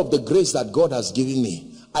level of the grace that God has given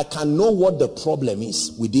me, I can know what the problem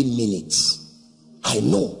is within minutes. I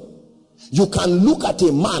know. You can look at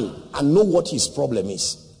a man and know what his problem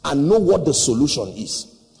is and know what the solution is.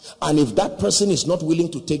 And if that person is not willing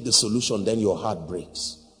to take the solution, then your heart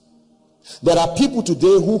breaks. There are people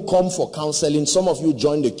today who come for counseling. Some of you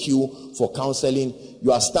join the queue for counseling.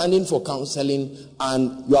 You are standing for counseling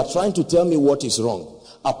and you are trying to tell me what is wrong.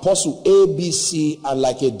 Apostle A, B, C, and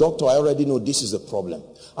like a doctor, I already know this is the problem.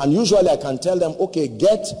 And usually I can tell them, okay,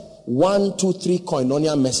 get 1, 2, 3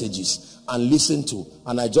 koinonia messages and listen to.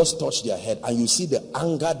 And I just touch their head. And you see the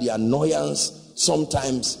anger, the annoyance.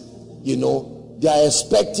 Sometimes, you know, they are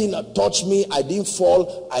expecting, touch me, I didn't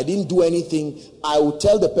fall, I didn't do anything. I will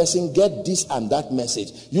tell the person, get this and that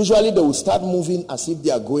message. Usually they will start moving as if they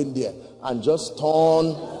are going there and just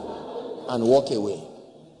turn and walk away.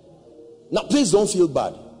 Now please don't feel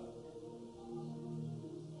bad.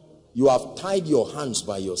 You have tied your hands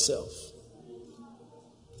by yourself.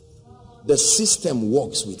 The system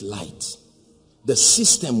works with light. The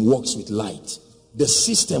system works with light. The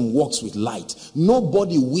system works with light.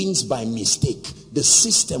 Nobody wins by mistake. The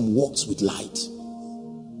system works with light.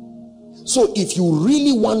 So if you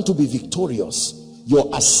really want to be victorious, your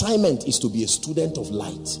assignment is to be a student of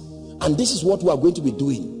light. And this is what we are going to be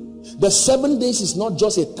doing. The 7 days is not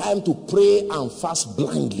just a time to pray and fast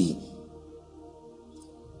blindly.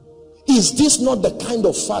 Is this not the kind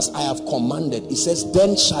of fast I have commanded? It says,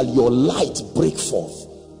 then shall your light break forth.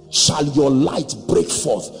 Shall your light break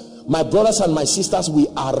forth. My brothers and my sisters, we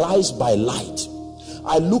arise by light.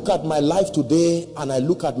 I look at my life today and I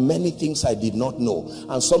look at many things I did not know,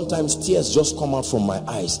 and sometimes tears just come out from my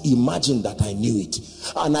eyes. Imagine that I knew it,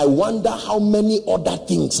 and I wonder how many other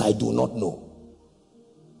things I do not know.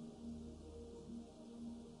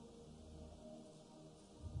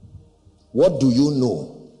 What do you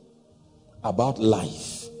know about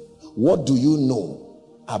life? What do you know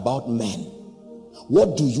about men?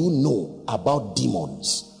 What do you know about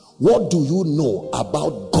demons? What do you know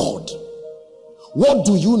about God? What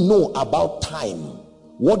do you know about time?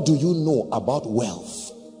 What do you know about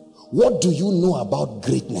wealth? What do you know about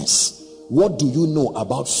greatness? What do you know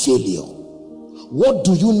about failure? What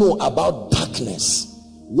do you know about darkness?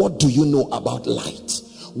 What do you know about light?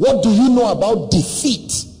 What do you know about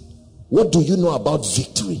defeat? What do you know about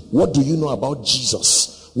victory? What do you know about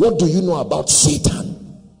Jesus? What do you know about Satan?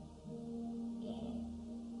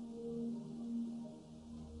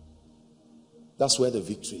 That's where the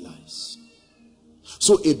victory lies.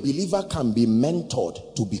 So a believer can be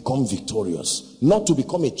mentored to become victorious, not to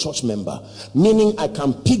become a church member. Meaning I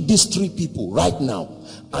can pick these three people right now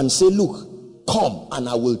and say, look, come and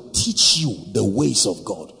I will teach you the ways of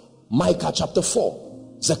God. Micah chapter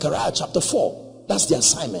 4, Zechariah chapter 4. That's the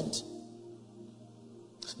assignment.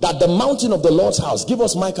 That the mountain of the Lord's house, give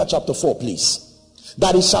us Micah chapter 4 please.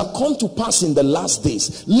 That it shall come to pass in the last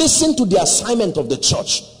days. Listen to the assignment of the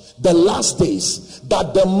church. The last days,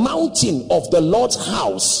 that the mountain of the Lord's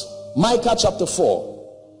house, Micah chapter 4,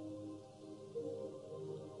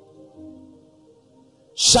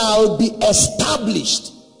 shall be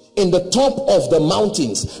established in the top of the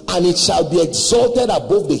mountains, and it shall be exalted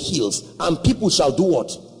above the hills, and people shall do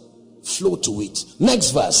what? Flow to it.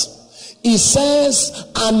 Next verse, it says,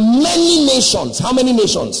 and many nations, how many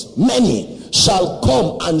nations? Many shall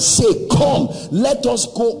come and say, come, let us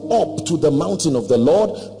go up to the mountain of the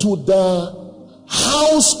Lord, to the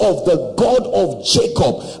house of the God of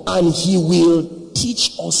Jacob, and he will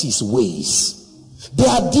teach us his ways. They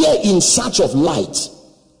are there in search of light.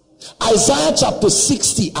 Isaiah chapter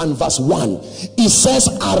 60 and verse 1, it says,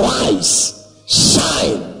 arise,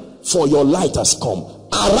 shine, for your light has come.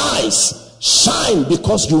 Arise, shine,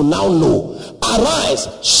 because you now know. Arise,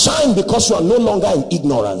 shine, because you are no longer in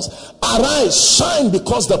ignorance. Arise, shine,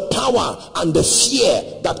 because the power and the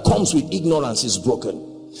fear that comes with ignorance is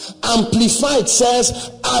broken. Amplified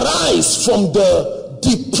says, arise from the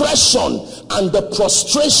depression and the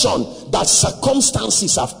prostration that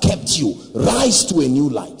circumstances have kept you. Rise to a new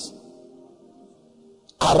light.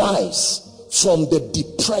 Arise from the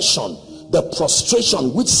depression, the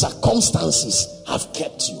prostration which circumstances have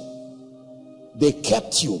kept you. They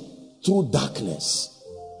kept you through darkness.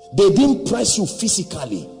 They didn't press you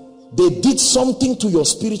physically. They did something to your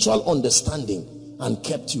spiritual understanding and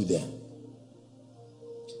kept you there.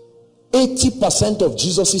 80% of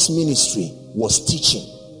Jesus's ministry was teaching.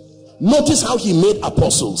 Notice how he made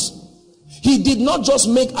apostles. He did not just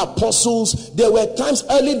make apostles. There were times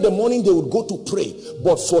early in the morning they would go to pray,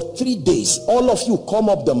 but for 3 days all of you come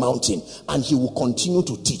up the mountain and he will continue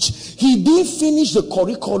to teach. He didn't finish the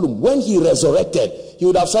curriculum. When he resurrected, he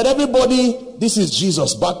would have said, everybody, this is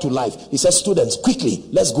Jesus back to life. He said, students, quickly,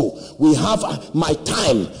 let's go. We have my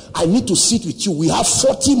time. I need to sit with you. We have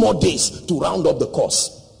 40 more days to round up the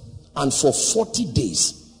course. And for 40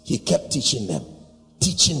 days he kept teaching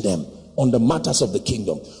them on the matters of the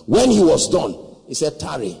kingdom. When he was done, he said,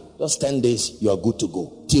 tarry, just 10 days, you are good to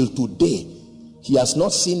go. Till today, he has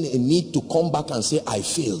not seen a need to come back and say, I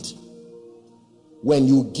failed. When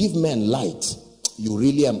you give men light, you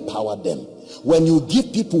really empower them. When you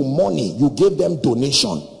give people money, you give them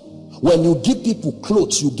donation. When you give people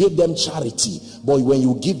clothes, you give them charity. But when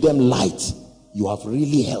you give them light, you have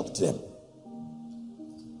really helped them.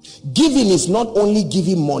 Giving is not only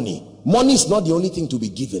giving money. Money is not the only thing to be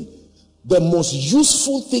given. The most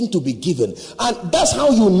useful thing to be given, and that's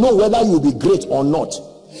how you know whether you'll be great or not.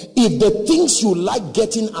 If the things you like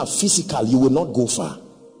getting are physical, you will not go far.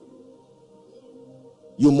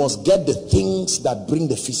 You must get the things that bring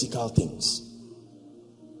the physical things.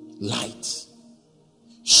 Light.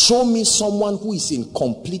 Show me someone who is in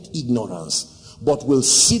complete ignorance, but will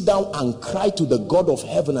sit down and cry to the God of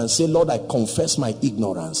heaven and say, Lord, I confess my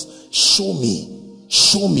ignorance. Show me.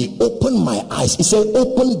 Show me, open my eyes. He said,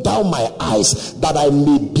 open thou my eyes that I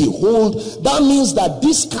may behold. That means that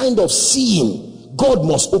this kind of seeing, God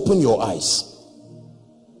must open your eyes.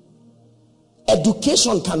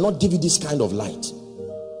 Education cannot give you this kind of light.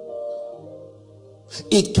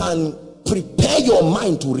 It can prepare your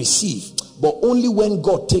mind to receive, but only when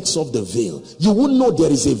God takes off the veil. You won't know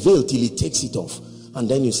there is a veil till he takes it off. And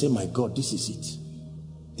then you say, my God, this is it.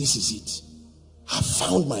 This is it. I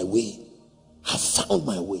found my way. I found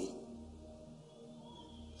my way.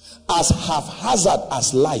 As haphazard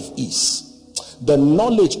as life is, the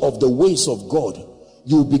knowledge of the ways of God,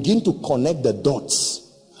 you begin to connect the dots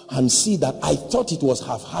and see that I thought it was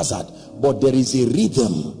haphazard, but there is a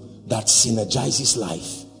rhythm that synergizes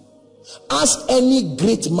life. Ask any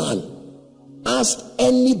great man, ask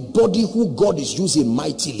anybody who God is using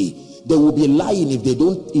mightily, they will be lying if they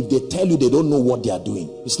tell you they don't know what they are doing.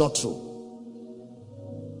 It's not true.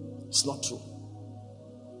 It's not true.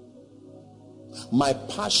 My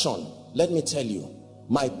passion, let me tell you,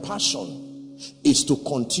 my passion is to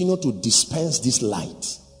continue to dispense this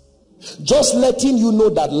light. Just letting you know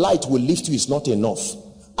that light will lift you is not enough.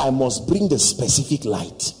 I must bring the specific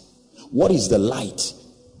light. What is the light?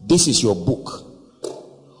 This is your book.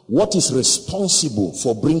 What is responsible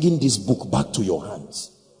for bringing this book back to your hands?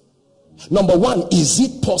 Number one, is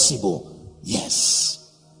it possible? Yes.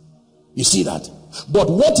 You see that? But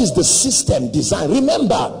what is the system designed?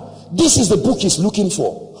 Remember, this is the book he's looking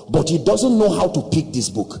for, but he doesn't know how to pick this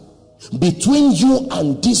book. Between you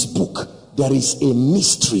and this book, there is a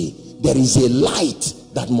mystery. There is a light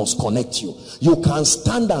that must connect you. You can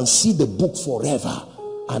stand and see the book forever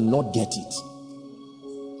and not get it.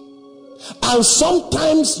 And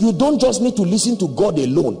sometimes you don't just need to listen to God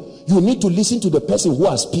alone. You need to listen to the person who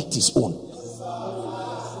has picked his own.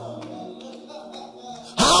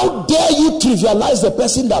 How dare you trivialize the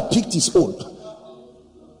person that picked his own?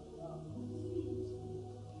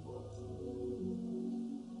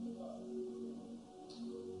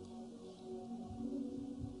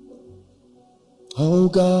 Oh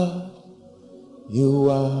God, you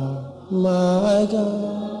are my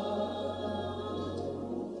God,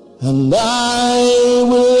 and I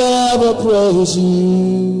will ever praise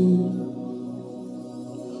you.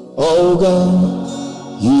 Oh God,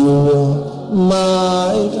 you are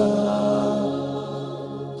my God,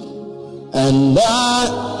 and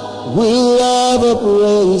I will ever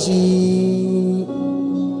praise you.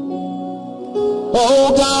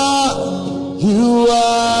 Oh God, you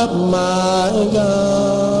are my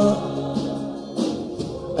God,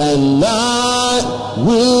 and I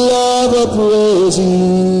will ever praise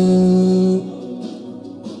you.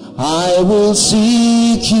 I will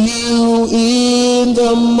seek you in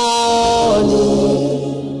the morning.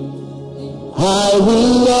 I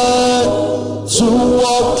will learn to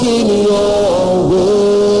walk in your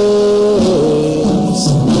ways,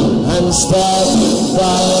 and step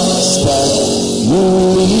by step you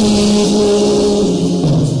lead me,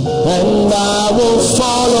 and I will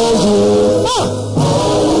follow you.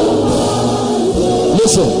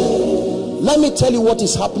 Listen, let me tell you what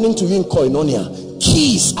is happening to you in Koinonia.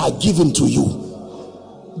 Keys are given to you.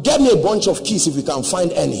 Get me a bunch of keys if you can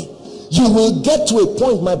find any. You will get to a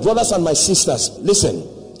point, my brothers and my sisters, listen,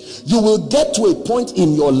 you will get to a point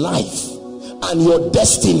in your life and your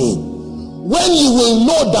destiny when you will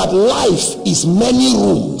know that life is many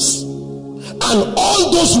rooms, and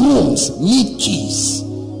all those rooms need keys.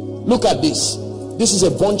 Look at this. This is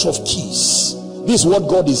a bunch of keys. This is what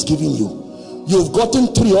God is giving you. You've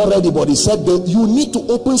gotten 3 already, but he said that you need to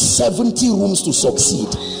open 70 rooms to succeed.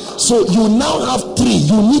 So you now have 3.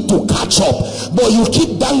 You need to catch up, but you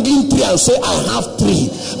keep dangling 3 and say, I have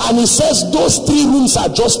 3. And he says those 3 rooms are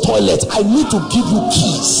just toilets. I need to give you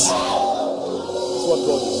keys. That's what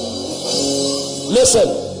God is.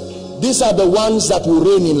 Listen, these are the ones that will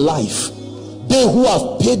reign in life. They who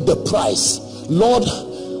have paid the price. Lord,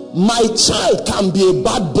 my child can be a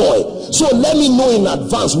bad boy, so let me know in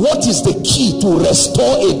advance what is the key to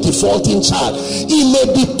restore a defaulting child. It may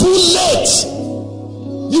be too late.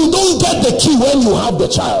 You don't get the key when you have the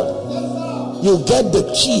child. You get the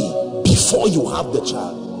key before you have the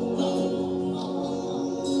child.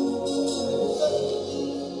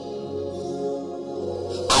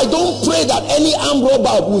 I don't pray that any armed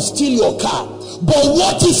robber will steal your car, but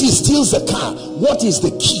what if he steals the car? What is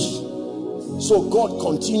the key? So God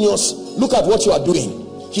continues. Look at what you are doing.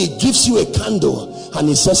 He gives you a candle and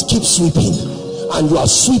he says keep sweeping, and you are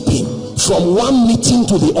sweeping from one meeting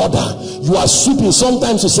to the other. You are sweeping.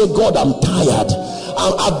 Sometimes you say, God, I'm tired.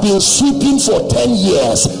 I've been sweeping for 10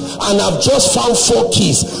 years and I've just found 4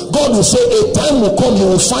 keys. God will say a time will come, you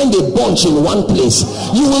will find a bunch in one place.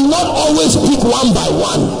 You will not always pick one by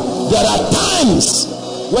one. There are times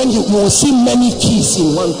when you will see many keys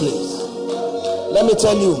in one place. Let me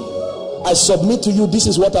tell you, I submit to you, this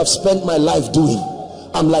is what I've spent my life doing.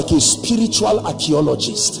 I'm like a spiritual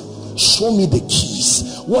archaeologist. show me the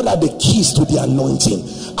keys. What are the keys to the anointing?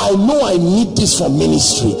 I know I need this for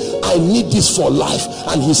ministry, I need this for life.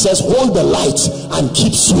 And he says, hold the light and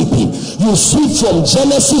keep sweeping. You sweep from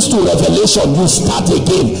Genesis to Revelation, you start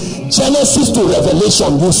again. Genesis to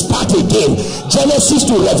Revelation, you start again. Genesis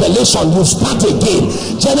to Revelation, you start again.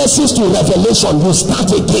 Genesis to Revelation, you start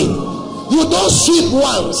again. You don't sweep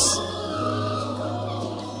once.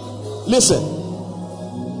 Listen.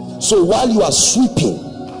 So while you are sweeping,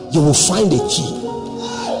 you will find a key.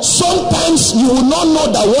 Sometimes you will not know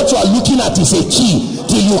that what you are looking at is a key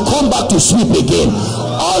till you come back to sweep again.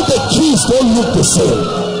 All the keys don't look the same.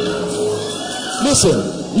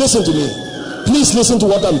 Listen to me. Please listen to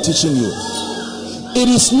what I'm teaching you. It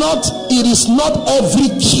is not every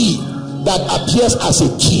key that appears as a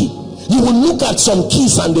key. You will look at some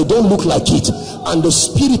keys and they don't look like it, and the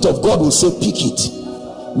Spirit of God will say, pick it.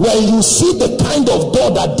 When you see the kind of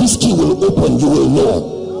door that this key will open, you will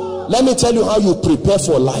know. Let me tell you how you prepare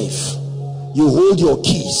for life. You hold your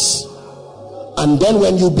keys, and then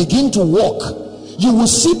when you begin to walk, you will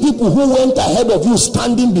see people who went ahead of you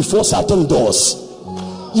standing before certain doors.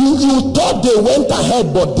 You thought they went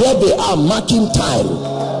ahead, but there they are marking time.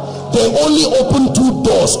 They only opened 2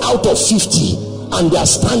 doors out of 50, and they are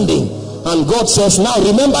standing. And God says, now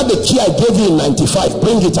remember the key I gave you in 95,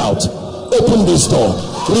 bring it out, open this door.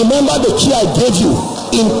 Remember the key I gave you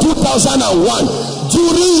in 2001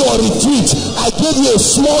 during your retreat. I gave you a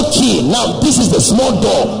small key. Now this is the small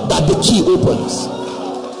door that the key opens.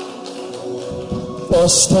 For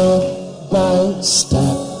step by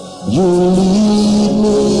step you lead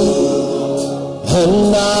me,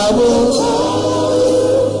 and I will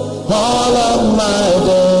all of my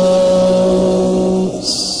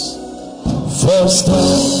days. For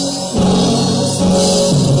step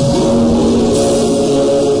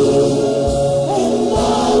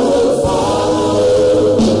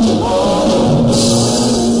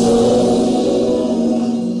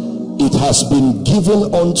has been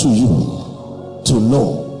given unto you to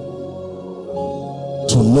know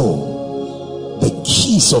the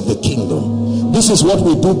keys of the kingdom. This is what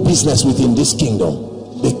we do business with in this kingdom,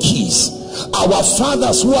 the keys. Our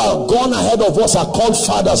fathers who are gone ahead of us are called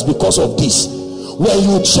fathers because of this. When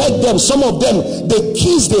you check them, some of them, the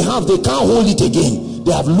keys they have, they can't hold it again.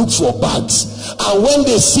 They have looked for bags, and when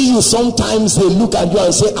they see you, sometimes they look at you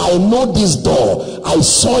and say, I know this door, I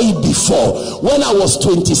saw it before. When I was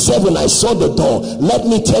 27, I saw the door. Let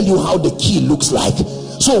me tell you how the key looks like.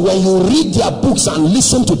 So when you read their books and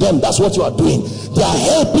listen to them, that's what you are doing. They are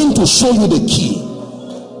helping to show you the key.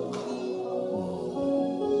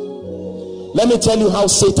 Let me tell you how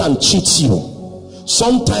Satan cheats you.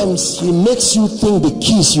 Sometimes he makes you think the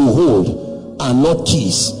keys you hold are not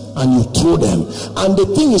keys, and you throw them. And the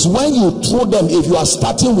thing is, when you throw them, if you are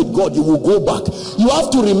starting with God, you will go back. You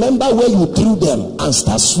have to remember where you threw them and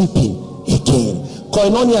start sweeping again.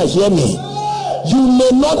 Koinonia, hear me. You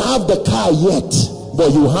may not have the car yet,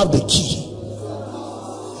 but you have the key.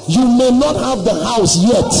 You may not have the house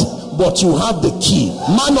yet, but you have the key.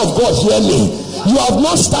 Man of God, hear me. You have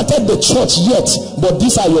not started the church yet, but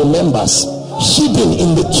these are your members, hidden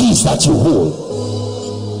in the keys that you hold.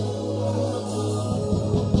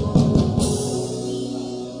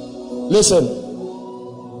 Listen,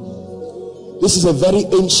 this is a very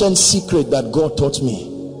ancient secret that God taught me.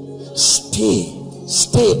 Stay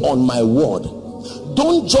on my word.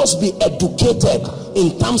 Don't just be educated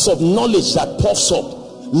in terms of knowledge that puffs up.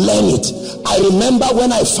 Learn it. I remember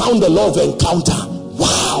when I found the law of encounter.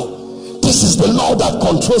 Wow, this is the law that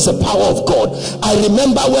controls the power of God. I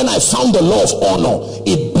remember when I found the law of honor.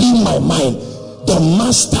 It blew my mind. The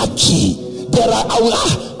master key.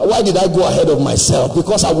 Why did I go ahead of myself?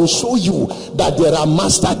 Because I will show you that there are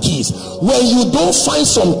master keys. When you don't find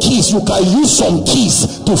some keys, you can use some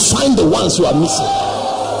keys to find the ones you are missing.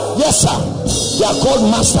 Yes, sir. They are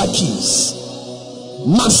called master keys.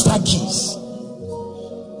 Master keys.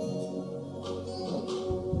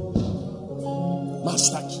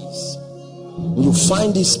 Master keys. You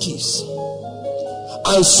find these keys,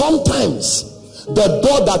 and sometimes the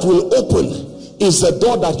door that will open is the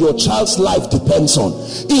door that your child's life depends on.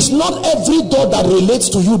 It's not every door that relates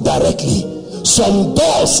to you directly. Some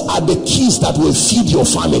doors are the keys that will feed your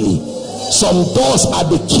family. Some doors are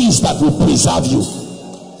the keys that will preserve you.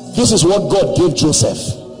 This is what God gave Joseph.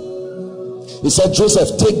 He said,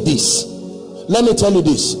 Joseph, take this. Let me tell you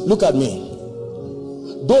this. Look at me.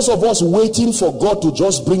 Those of us waiting for God to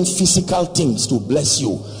just bring physical things to bless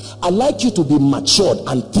you, I'd like you to be matured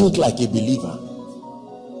and think like a believer.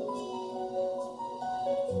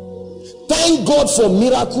 Thank God for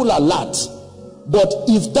miracle alert, but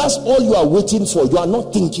if that's all you are waiting for, you are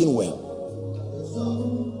not thinking well.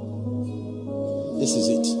 This is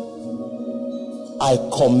it. I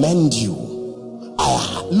commend you.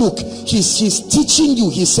 Look, he's teaching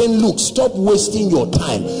you. He's saying, look, stop wasting your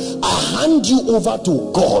time. I hand you over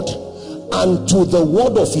to God and to the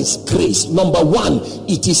word of his grace. Number one,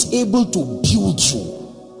 it is able to build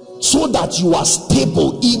you so that you are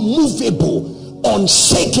stable, immovable,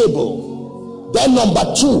 unshakable. Then number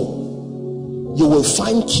two, you will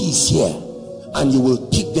find keys here and you will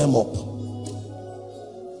pick them up.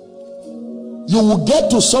 You will get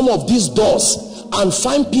to some of these doors and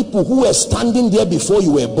find people who were standing there before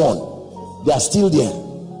you were born. They are still there,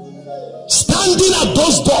 standing at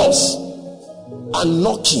those doors and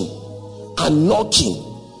knocking and knocking,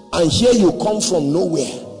 and here you come from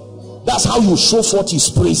nowhere. That's how you show forth his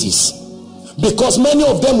praises, because many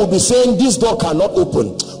of them will be saying, this door cannot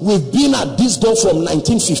open. We've been at this door from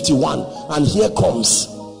 1951, and here comes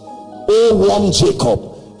oh warm Jacob,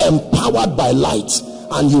 empowered by light,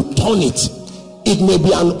 and you turn it. It may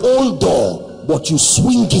be an old door, but you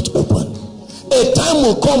swing it open. A time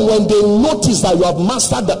will come when they notice that you have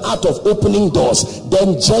mastered the art of opening doors.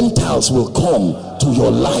 Then Gentiles will come to your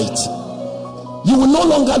light. You will no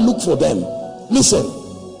longer look for them. Listen,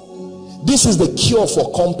 this is the cure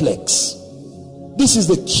for complex. This is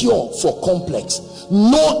the cure for complex.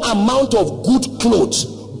 No amount of good clothes,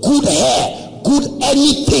 good hair, good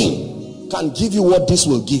anything can give you what this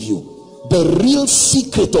will give you. The real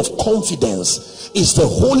secret of confidence is the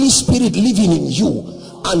Holy Spirit living in you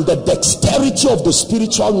and the dexterity of the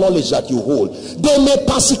spiritual knowledge that you hold. They may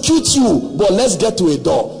persecute you, but let's get to a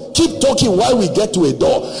door. Keep talking while we get to a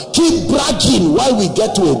door. Keep bragging while we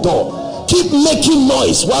get to a door. Keep making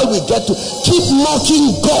noise while we get to. Keep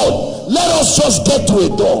mocking God. Let us just get to a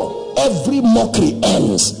door. Every mockery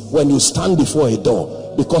ends when you stand before a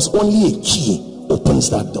door, because only a key opens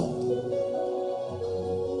that door.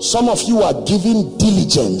 Some of you are giving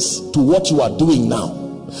diligence to what you are doing now,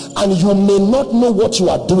 and you may not know what you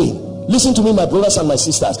are doing. Listen to me, my brothers and my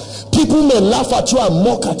sisters. People may laugh at you and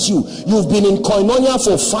mock at you. You've been in koinonia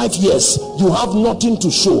for 5 years. You have nothing to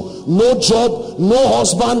show. No job, no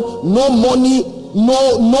husband, no money,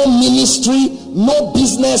 no ministry, no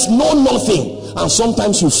business, no nothing. And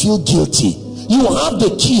sometimes you feel guilty. You have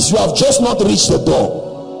the keys, you have just not reached the door.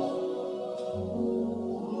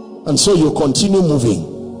 And so you continue moving.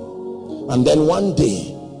 And then one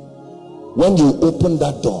day, when you open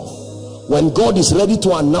that door, when God is ready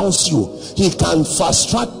to announce you, he can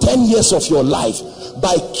fast track 10 years of your life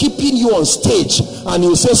by keeping you on stage, and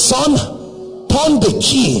you say, son, turn the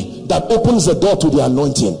key that opens the door to the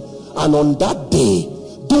anointing. And on that day,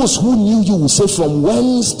 those who knew you will say, from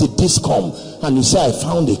whence did this come? And you say, I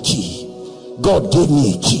found a key. God gave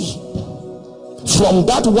me a key. From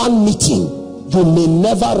that one meeting, you may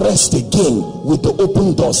never rest again with the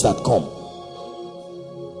open doors that come.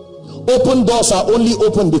 Open doors are only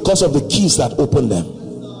open because of the keys that open them.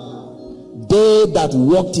 They that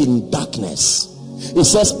walked in darkness, it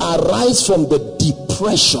says, arise from the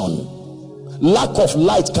depression. Lack of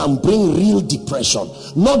light can bring real depression,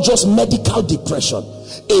 not just medical depression,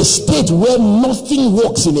 a state where nothing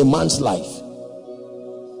works in a man's life.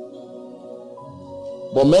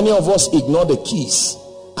 But many of us ignore the keys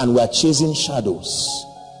and we are chasing shadows.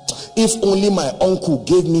 If only my uncle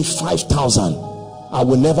gave me 5,000, I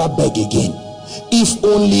will never beg again. If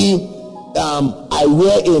only I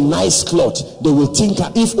wear a nice cloth, they will think,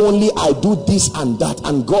 if only I do this and that.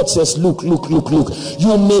 And God says, look, look, look, look.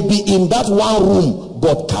 You may be in that one room,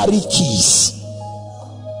 but carry keys.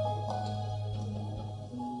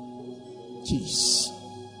 Keys.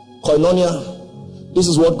 Koinonia, this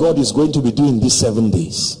is what God is going to be doing these 7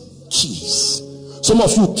 days. Keys. Some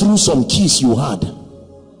of you threw some keys you had,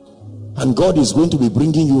 and God is going to be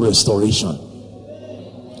bringing you restoration.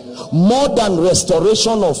 More than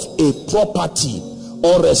restoration of a property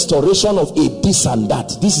or restoration of a this and that.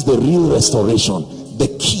 This is the real restoration, the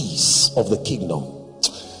keys of the kingdom.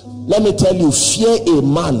 Let me tell you, fear a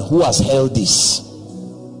man who has held this.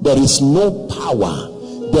 There is no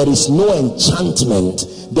power, there is no enchantment,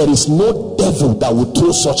 there is no devil that will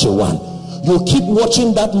throw such a one. You keep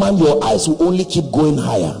watching that man, your eyes will only keep going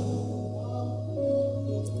higher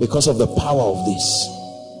because of the power of this.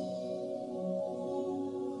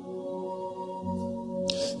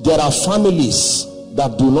 There are families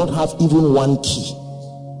that do not have even one key.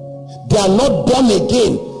 They are not born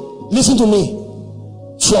again. Listen to me.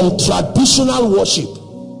 From traditional worship,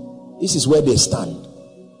 this is where they stand.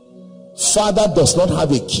 Father does not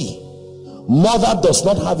have a key. Mother does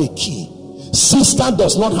not have a key. Sister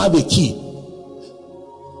does not have a key.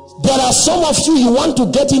 There are some of you, you want to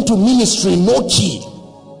get into ministry, no key.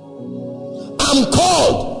 I'm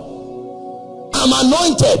called, I'm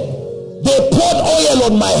anointed, They poured oil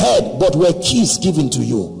on my head, but were keys given to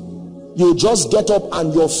you. You just get up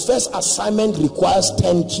and your first assignment requires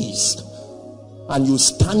 10 keys. And you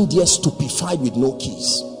stand there stupefied with no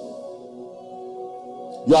keys.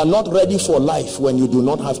 You are not ready for life when you do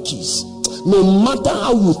not have keys. No matter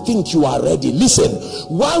how you think you are ready. Listen,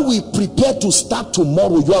 while we prepare to start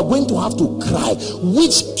tomorrow, you are going to have to cry,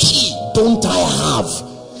 which key don't I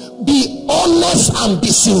have? Be honest and be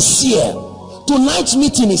sincere. Tonight's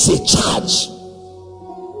meeting is a charge.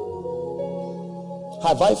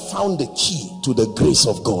 Have I found the key to the grace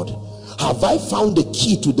of God? Have I found the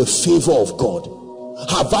key to the favor of God?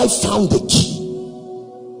 Have I found the key?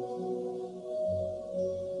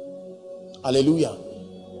 Hallelujah.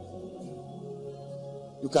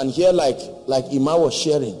 You can hear like Ima was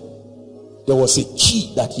sharing. There was a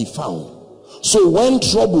key that he found. So when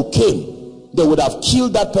trouble came, they would have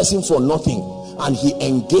killed that person for nothing, and he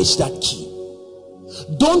engaged that key.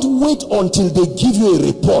 Don't wait until they give you a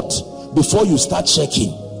report before you start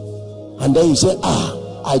checking, and then you say,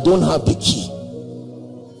 I don't have the key.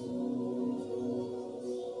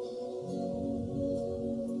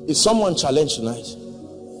 Is someone challenged tonight?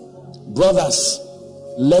 Brothers,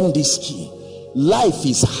 learn this key. Life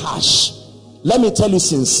is harsh. Let me tell you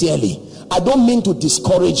sincerely, I don't mean to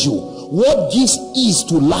discourage you. What gives ease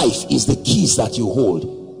to life is the keys that you hold.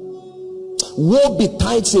 Woe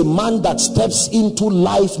betides a man that steps into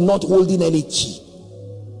life not holding any key.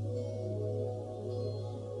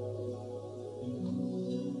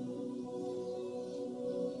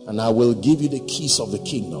 And I will give you the keys of the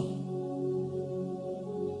kingdom.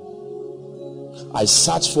 I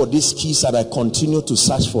search for these keys and I continue to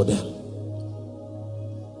search for them.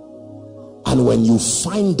 And when you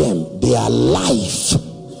find them, they are life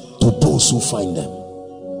to those who find them.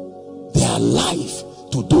 They are life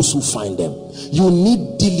to those who find them. You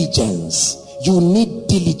need diligence. You need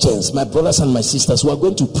diligence, my brothers and my sisters. We are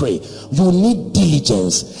going to pray. You need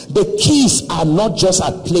diligence. The keys are not just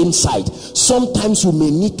at plain sight. Sometimes you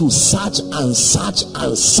may need to search and search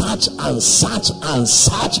and search and search and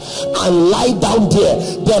search and lie down there.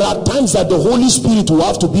 There are times that the Holy Spirit will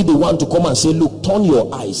have to be the one to come and say, look, turn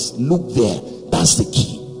your eyes, look there. That's the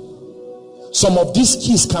key. Some of these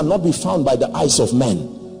keys cannot be found by the eyes of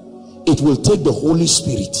men. It will take the Holy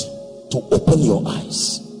Spirit to open your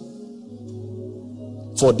eyes.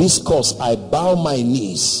 For this cause I bow my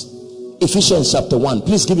knees. Ephesians chapter 1,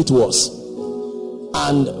 please give it to us.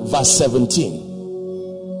 And verse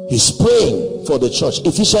 17. He's praying for the church.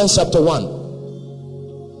 Ephesians chapter 1.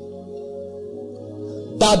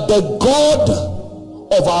 That the God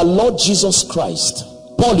of our Lord Jesus Christ,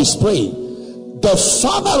 Paul is praying, the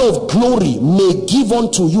Father of glory may give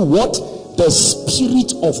unto you what? The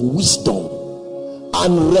spirit of wisdom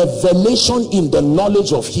and revelation in the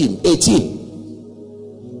knowledge of him. 18.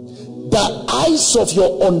 The eyes of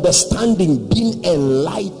your understanding being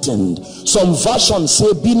enlightened. Some versions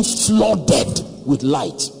say being flooded with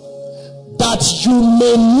light. That you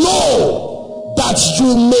may know, that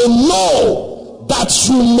you may know, that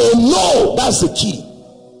you may know. That's the key.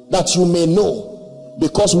 That you may know.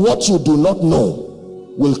 Because what you do not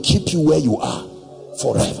know will keep you where you are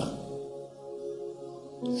forever.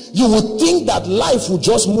 You would think that life will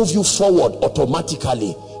just move you forward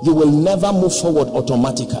automatically. You will never move forward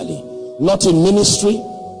automatically. Not in ministry,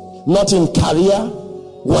 not in career,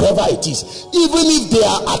 whatever it is. Even if there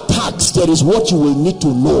are attacks, there is what you will need to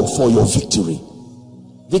know for your victory.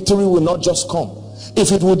 Victory will not just come.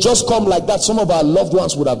 If it would just come like that, some of our loved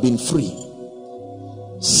ones would have been free.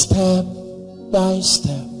 Step by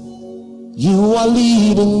step, you are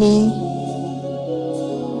leading me,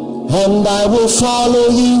 and I will follow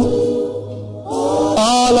you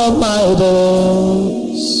all of my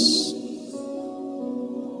days.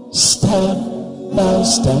 Step by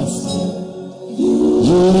step, you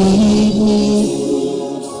lead me,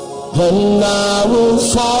 and I will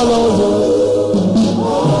follow you.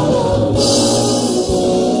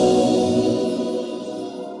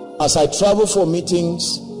 As I travel for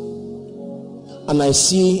meetings and I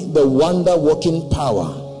see the wonder-working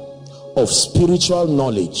power of spiritual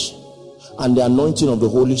knowledge and the anointing of the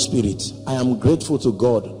Holy Spirit, I am grateful to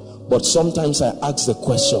God. But sometimes I ask the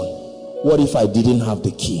question, what if I didn't have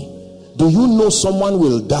the key? Do you know someone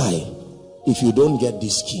will die if you don't get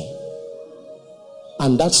this key?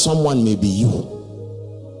 And that someone may be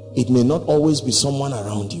you. It may not always be someone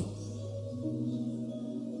around you.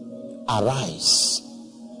 Arise,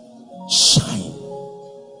 shine.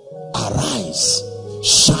 Arise,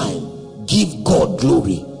 shine. Give God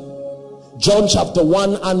glory. John chapter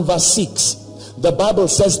 1 and verse 6. The Bible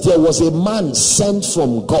says there was a man sent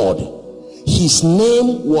from God. His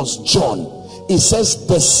name was John. it says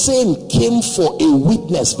the same came for a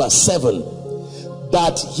witness, verse 7,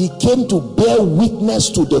 that he came to bear witness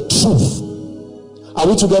to the truth. Are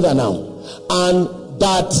we together now? And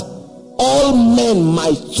that all men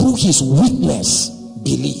might through his witness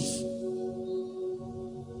believe.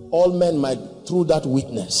 All men might through that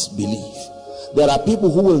witness believe. There are people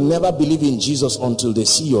who will never believe in Jesus until they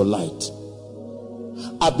see your light.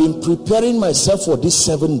 I've been preparing myself for these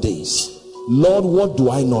 7 days. Lord, what do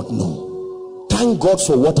I not know? Thank God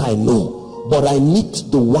for what I know, but I need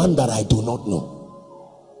the one that I do not know.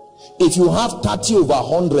 If you have 30 over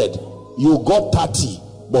 100, you got 30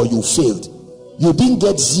 but you failed. You didn't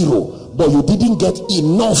get 0 but you didn't get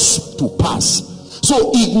enough to pass.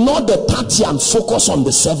 So ignore the 30 and focus on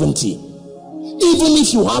the 70. Even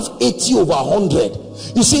if you have 80 over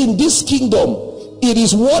 100, you see, in this kingdom it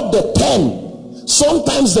is worth the 10.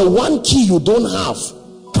 Sometimes the one key you don't have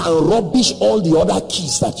can rubbish all the other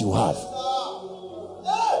keys that you have.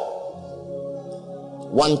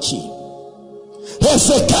 One key.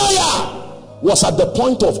 Hezekiah was at the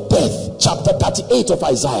point of death. Chapter 38 of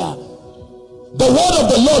Isaiah. The word of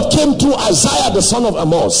the Lord came through Isaiah the son of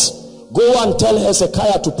Amos. Go and tell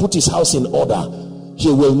Hezekiah to put his house in order. He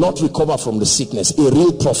will not recover from the sickness. A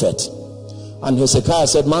real prophet. And Hezekiah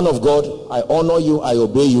said, man of God, I honor you, I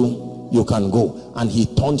obey you, you can go. And he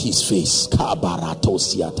turned his face.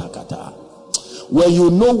 When you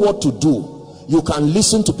know what to do, you can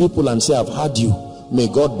listen to people and say, I've heard you, may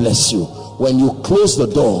God bless you. When you close the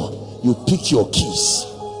door, you pick your keys.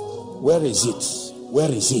 Where is it?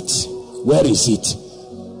 Where is it? Where is it?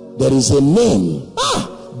 There is a name.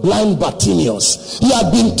 Blind Bartimaeus. He had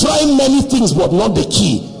been trying many things but not the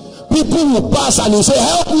key. People will pass and he say,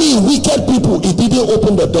 help me, wicked people. He didn't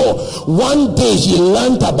open the door. One day he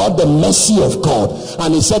learned about the mercy of God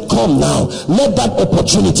and he said, come now, let that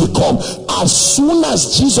opportunity come. As soon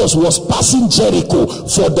as Jesus was passing Jericho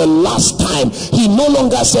for the last time, he no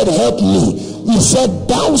longer said, help me. He said,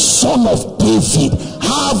 thou son of David,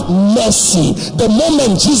 have mercy. The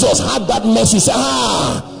moment Jesus had that mercy, he said,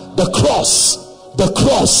 the cross,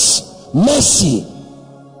 mercy.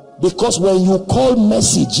 Because when you call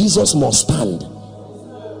mercy, Jesus must stand.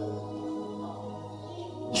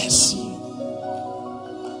 Mercy.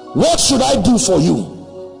 What should I do for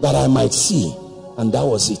you that I might see? And that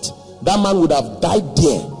was it. That man would have died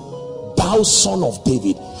there. Thou son of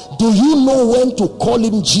David. Do you know when to call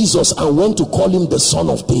him Jesus and when to call him the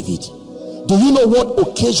son of David? Do you know what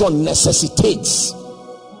occasion necessitates?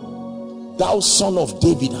 Thou son of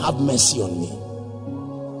David, have mercy on me.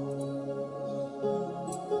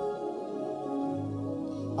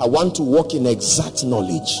 I want to walk in exact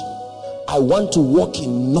knowledge. I want to walk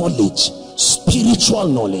in knowledge, spiritual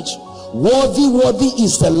knowledge. Worthy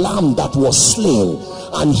is the lamb that was slain,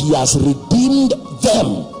 and he has redeemed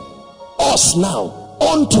them, us now,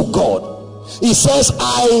 unto God. He says,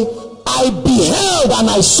 I beheld and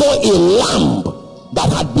I saw a lamb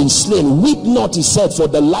that had been slain. Weep not, he said, for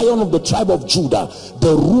the Lion of the tribe of Judah,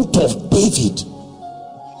 the root of David,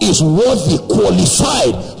 is worthy,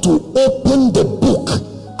 qualified to open the book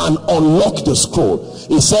and unlock the scroll.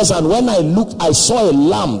 It says, and when I looked, I saw a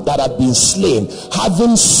lamb that had been slain,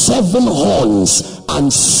 having 7 horns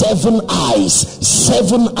and 7 eyes.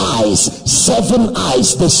 7 eyes, 7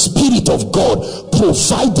 eyes. The Spirit of God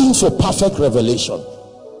providing for perfect revelation.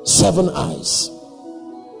 7 eyes.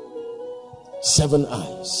 7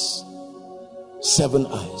 eyes. 7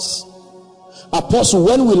 eyes. Apostle,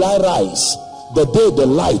 when will I rise? The day the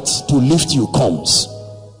light to lift you comes.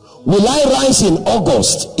 Will I rise in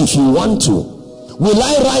August if you want to? Will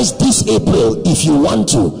I rise this April if you want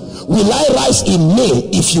to? Will I rise in May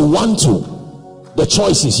if you want to? The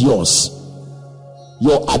choice is yours.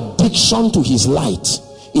 Your addiction to his light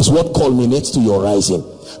is what culminates to your rising.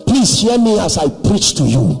 Please hear me as I preach to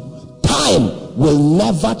you. Time will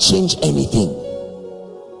never change anything.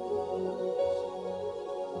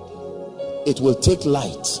 It will take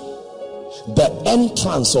light. The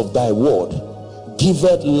entrance of thy word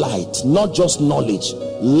giveth light, not just knowledge,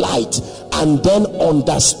 light, and then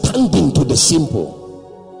understanding to the simple.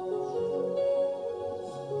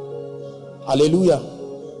 Hallelujah.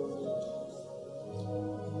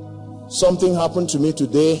 Something happened to me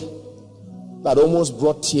today that almost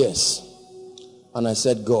brought tears, and I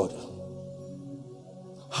said, God,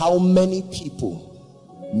 how many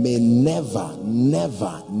people may never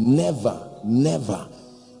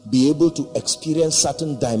be able to experience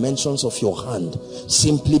certain dimensions of your hand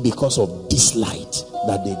simply because of this light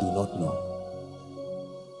that they do not know.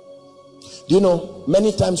 Do you know,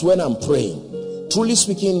 many times when I'm praying, truly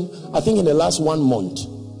speaking, I think in the last 1 month,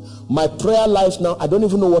 my prayer life now, I don't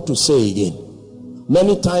even know what to say again.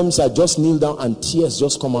 Many times I just kneel down and tears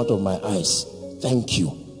just come out of my eyes. Thank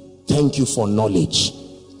you. Thank you for knowledge.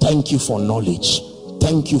 Thank you for knowledge.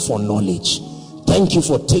 Thank you for knowledge. Thank you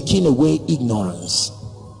for taking away ignorance.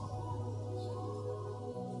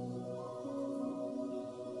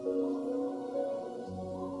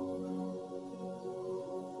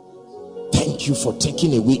 Thank you for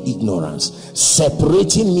taking away ignorance,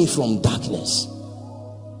 separating me from darkness.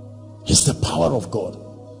 It's the power of God.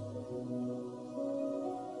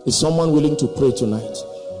 Is someone willing to pray tonight?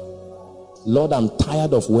 Lord, I'm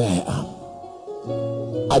tired of where I am.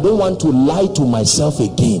 I don't want to lie to myself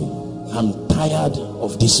again. I'm tired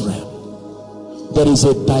of this realm. There is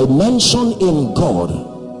a dimension in God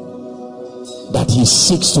that he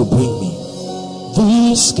seeks to bring me.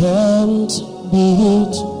 This can't be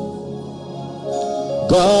it.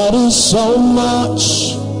 God is so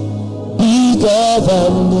much bigger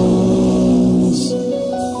than this.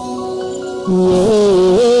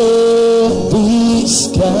 This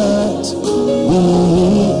can't be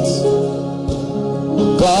it.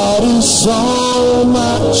 God is so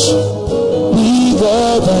much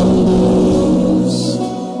bigger than this.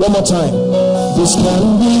 One more time. This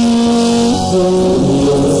can be it.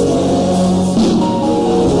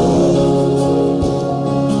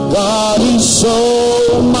 God is so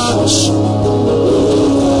much.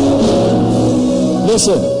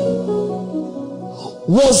 Listen,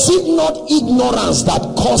 was it not ignorance that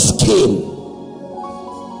caused Cain?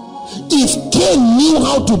 If Cain knew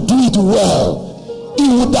how to do it well, he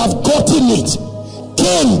would have gotten it.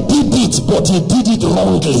 Cain did it, but he did it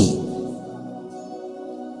wrongly.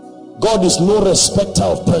 God is no respecter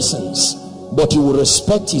of persons, but he will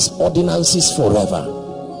respect his ordinances forever.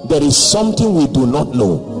 There is something we do not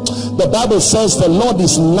know. The Bible says the Lord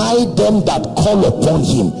is nigh them that call upon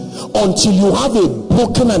him. Until you have a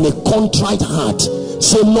broken and a contrite heart,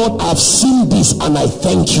 say, Lord, I've seen this and I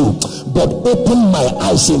thank you, but open my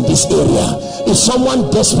eyes in this area. Is someone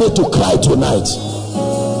desperate to cry tonight?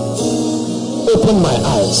 Open my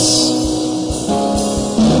eyes.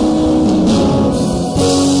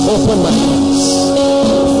 Open my eyes.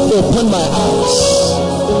 Open my eyes.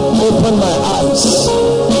 Open my eyes.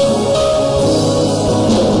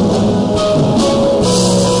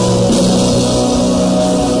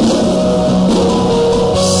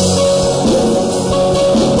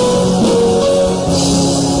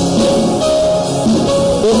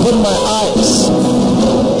 Open my eyes.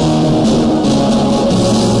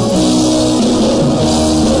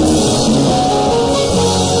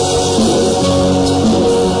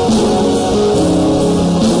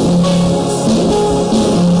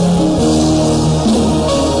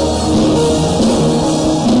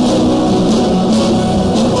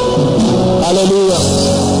 Hallelujah.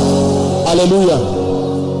 Hallelujah.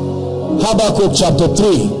 Habakkuk chapter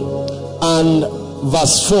 3 and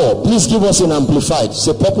verse 4. Please give us an amplified. It's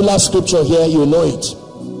a popular scripture here, you know it.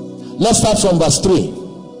 Let's start from verse 3.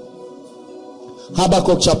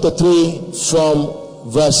 Habakkuk chapter 3 from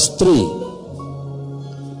verse 3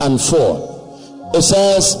 and 4. It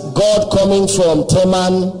says, God coming from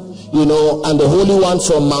Teman, you know, and the Holy One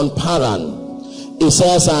from Mount Paran. It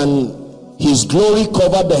says, and his glory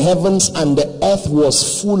covered the heavens, and the earth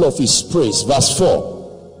was full of his praise. Verse 4.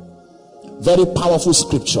 Very powerful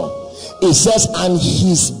scripture. It says, and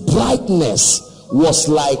his brightness was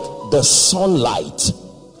like the sunlight.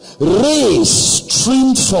 Rays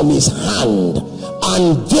streamed from his hand,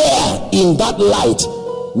 and there in that light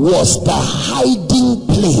was the hiding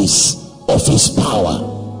place of his power.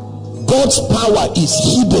 God's power is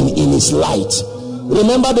hidden in his light.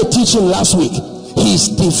 Remember the teaching last week? His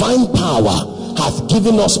divine power hath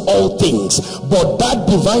given us all things, but that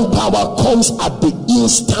divine power comes at the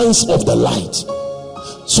instance of the light.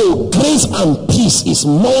 So grace and peace is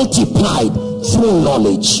multiplied through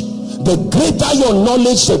knowledge. The greater your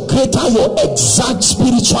knowledge, the greater your exact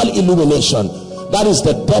spiritual illumination. That is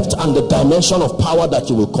the depth and the dimension of power that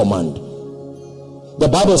you will command. The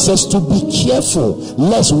Bible says to be careful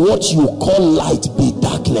lest what you call light be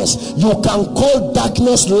darkness. You can call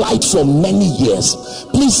darkness light for many years.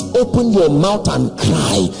 Please open your mouth and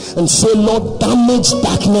cry and say, Lord, damage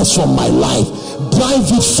darkness from my life. Drive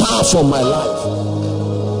it far from my life.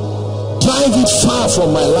 Drive it far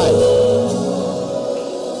from my life.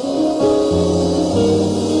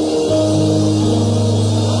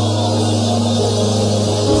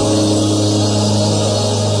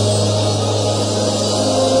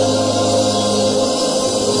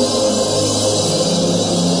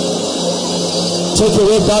 Take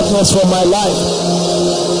away darkness from my life.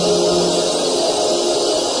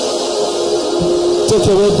 Take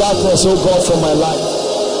away darkness, oh God, from my life.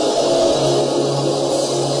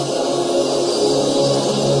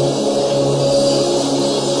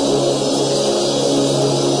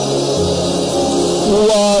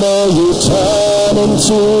 Water you turn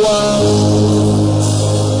into wine.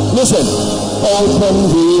 Listen, open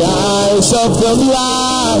the eyes of the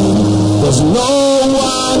blind. There's no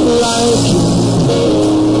one like you.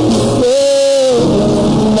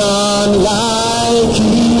 None like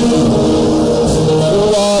you.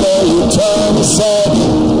 Water you turn, said,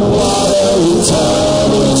 water you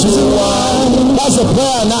turn into wine. That's a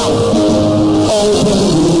prayer now. Open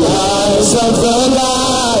the eyes of the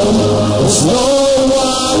blind. There's no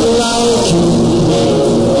one like you.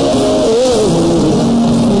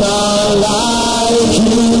 None like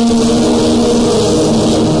you.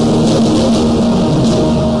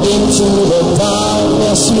 Into the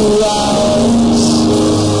darkness you rise,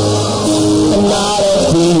 and out of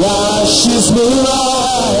the ashes we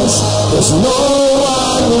rise. There's no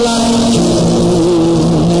one like you.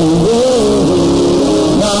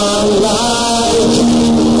 None like you.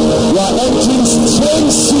 You are entering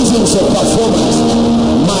strange seasons of performance.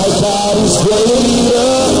 My God is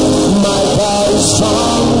greater, my God is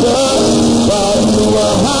stronger, but you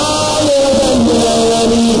are higher than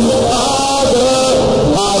any other.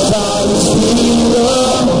 Our God is bigger,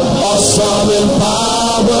 awesome in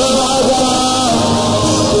power.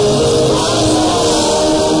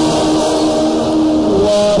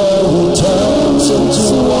 Water who turns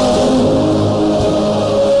into wine.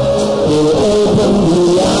 You open the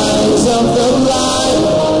eyes of the blind.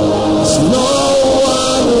 There's no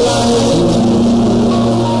one like you.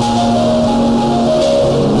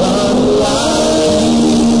 None like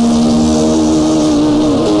you.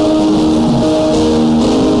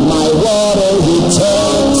 My water he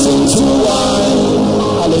turns into wine.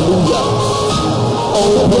 Hallelujah.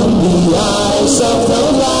 Open the eyes of the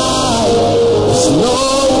blind. There's no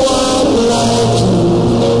one like you.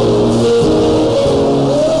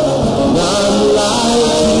 None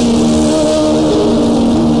like you.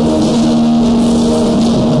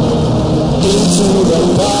 Into the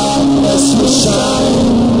darkness you shine.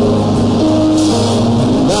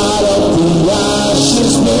 Out of the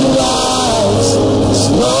ashes we rise. There's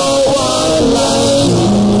no one like you.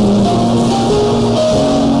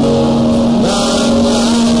 None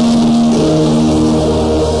like you.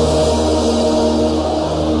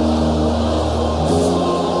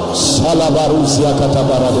 Salabaruzia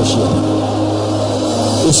katabaradoshia.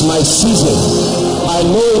 It's my season. I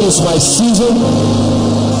know it is my season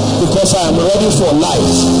because I am ready for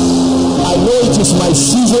light. I know it is my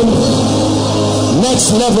season,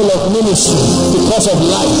 next level of ministry, because of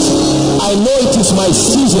light. I know it is my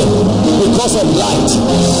season because of light.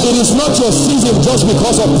 It is not your season just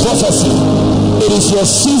because of prophecy. It is your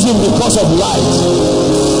season because of light.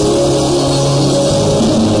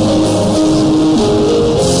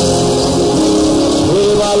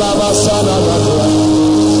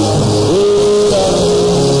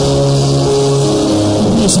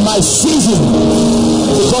 It's my season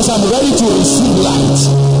because I'm ready to receive light.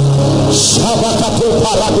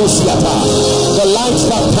 The light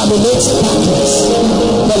that terminates darkness,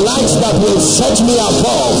 the light that will set me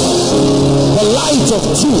above, the light of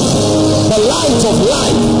truth, the light of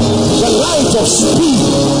life, the light of speed,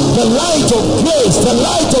 the light of grace, the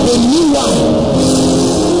light of a new one.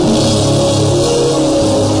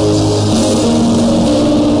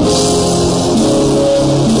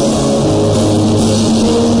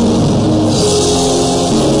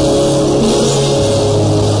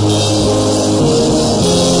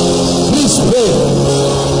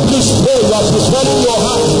 Preparing your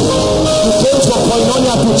heart. You came for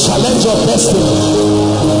koinonia to challenge your destiny.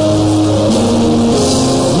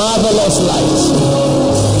 Marvelous light,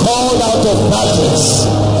 called out of darkness.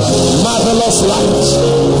 Marvelous light,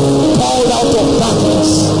 called out of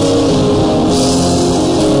darkness.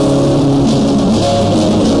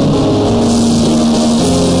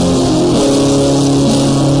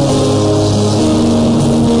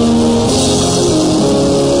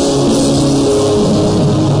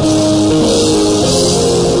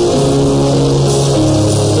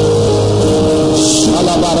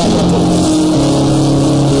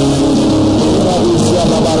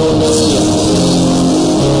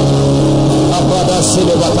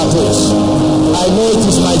 I know it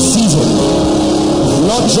is my season,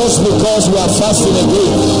 not just because we are fasting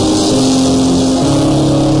again.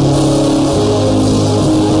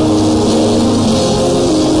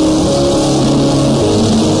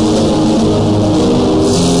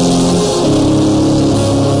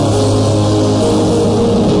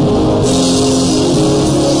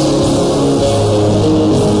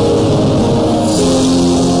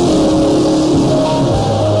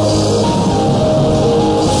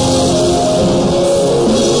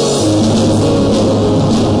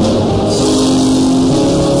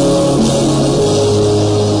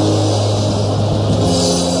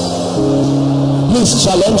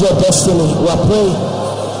 challenge your destiny. We are praying.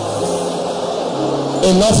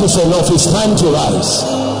 Enough is enough. It's time to rise.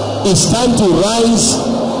 It's time to rise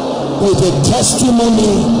with a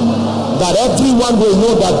testimony that everyone will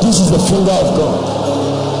know that this is the finger of God.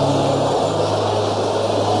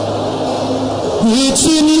 It's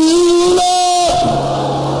in you, Lord.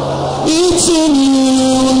 It's in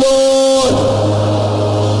you, Lord.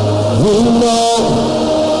 We know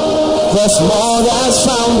there's more that's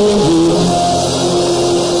found in you.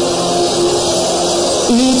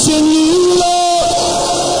 It's in you, Lord.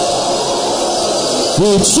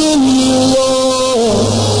 It's in you, Lord.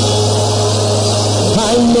 I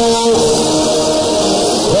know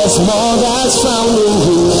there's more that's found in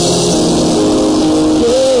you.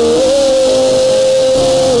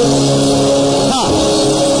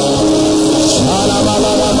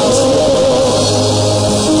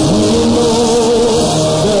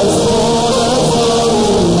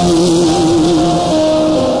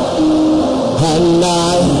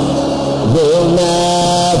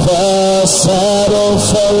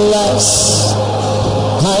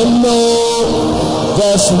 I know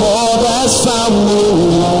there's more that's found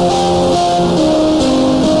in you,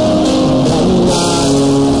 and I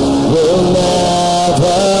will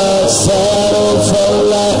never settle for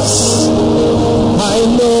less. I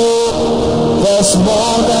know there's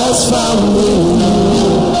more that's found in you,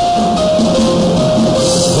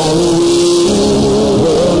 and we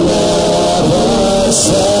will never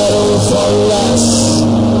settle for less.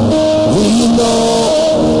 We know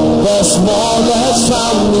there's more that's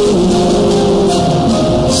found in you,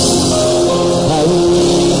 and we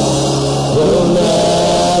will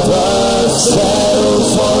never settle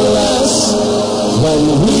for less. When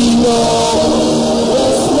we know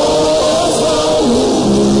there's more that's found in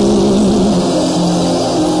you,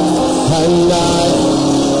 and I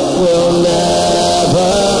will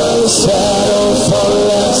never settle for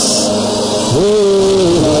less.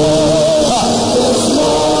 There's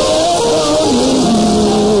more found in you.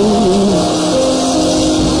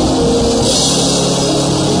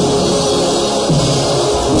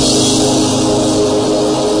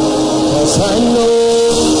 I know.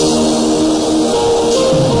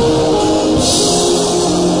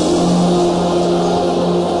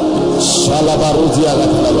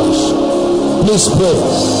 Please pray.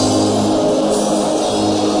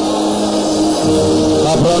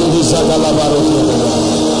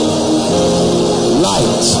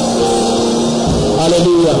 Light.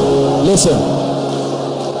 Hallelujah. Listen.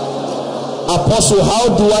 Apostle, how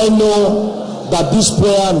do I know that this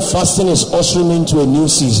prayer and fasting is ushering into a new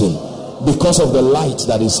season? Because of the light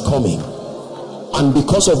that is coming, and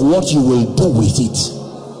because of what you will do with it.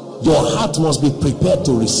 Your heart must be prepared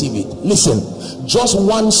to receive it. Listen, just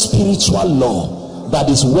one spiritual law that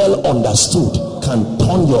is well understood can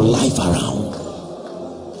turn your life around.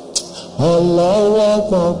 Allah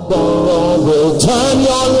will turn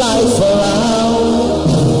your life around.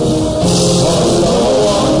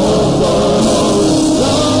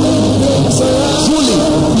 Truly,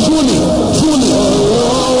 truly, truly.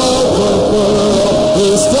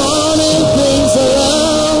 He's turning things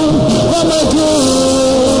around for my good.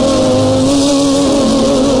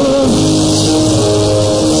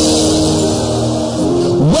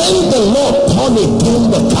 When the Lord turned again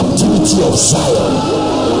the captivity of Zion,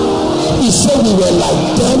 he said we were like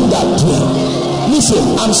them that dwell. Listen,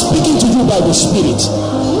 I'm speaking to you by the Spirit.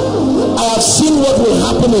 I have seen what will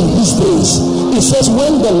happen in these days. It says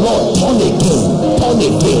when the Lord turn again, turn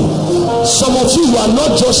again. Some of you are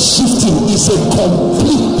not just shifting, it's a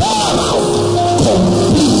complete turnaround.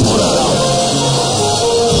 Complete turnaround.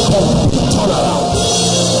 Complete turnaround.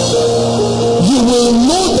 You will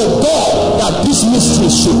know the door that this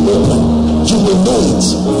mystery should open. You will know it.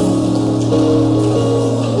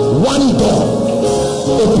 One door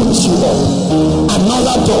opens you up,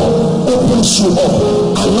 another door opens you up,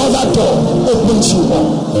 another door opens you up.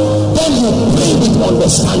 Then you pray with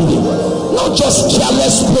understanding, not just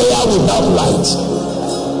careless prayer without light.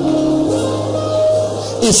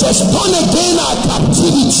 It says, turn again our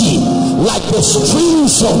captivity like the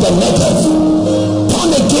streams of the Negev.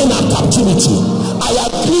 Turn again our captivity. I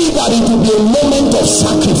agree that it will be a moment of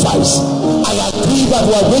sacrifice. I agree that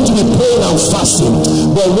we are going to be praying and fasting.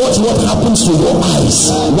 But what happens to your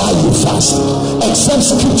eyes while you fast? Except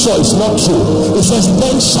scripture is not true. It says,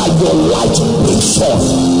 then shall your light break forth.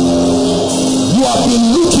 You have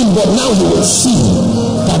been looking, but now you will see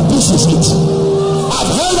that this is it.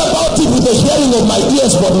 I've heard about it with the hearing of my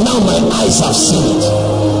ears, but now my eyes have seen it.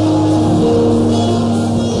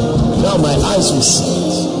 Now my eyes will see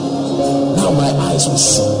it. Now my eyes will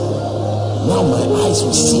see. Now my eyes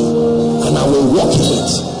will see, and I will walk in it.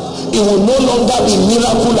 It will no longer be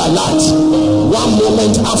miracle alert, one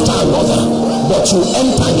moment after another, but you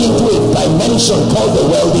enter into a dimension called the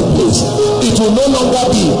wealthy place. It will no longer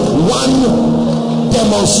be one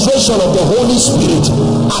demonstration of the Holy Spirit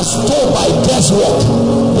as told by guesswork,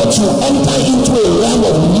 but you enter into a realm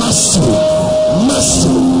of mastery.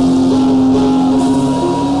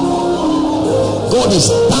 God is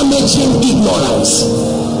damaging ignorance,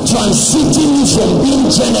 transiting you from being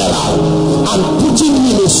general and putting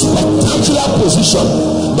you in a spectacular position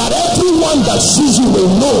that everyone that sees you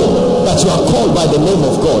will know that you are called by the name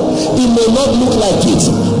of God. It may not look like it,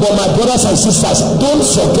 but my brothers and sisters, don't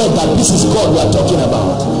forget that this is God we are talking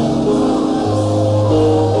about.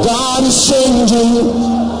 God is changing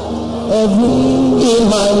everything in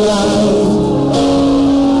my life.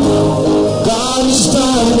 God is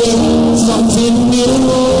starting something new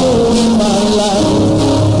in my life.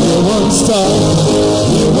 He won't stop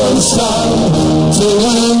till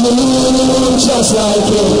I move just like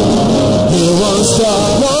Him. He won't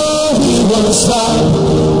stop, no, He won't stop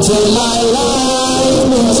till my life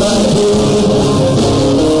moves like Him.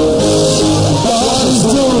 God is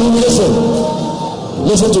doing,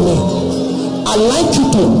 listen to me. I like you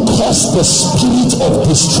to curse the spirit of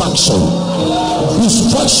distraction.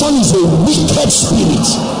 Distraction is a wicked spirit.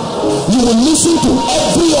 You will listen to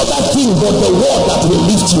every other thing but the word that will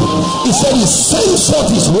lift you. He said He sends forth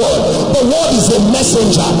His word. The word is a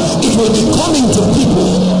messenger. It will be coming to people.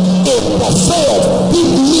 A buffet of big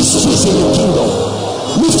mysteries in the kingdom.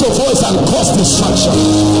 Lift your voice and cause distraction.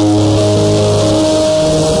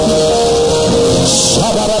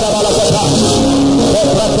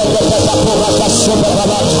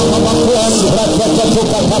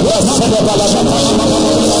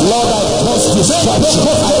 Lord, I cause distraction. I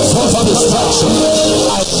cause distraction.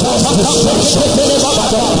 I cause distraction by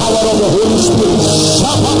the power of the Holy Spirit.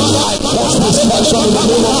 I cause distraction in the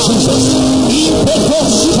name of Jesus.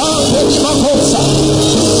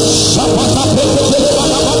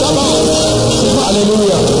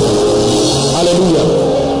 Hallelujah. Hallelujah.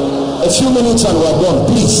 A few minutes and we are done.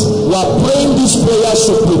 Please, we are praying these prayers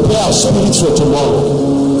to prepare our spirits for tomorrow.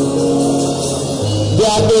 There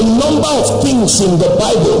are a number of things in the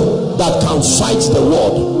Bible that can fight the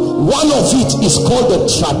word. One of it is called the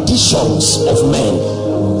traditions of men.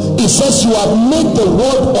 It says you have made the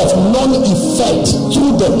word of none effect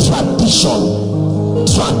through the tradition.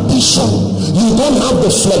 You don't have the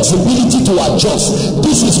flexibility to adjust.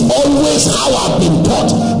 This is always how I've been taught.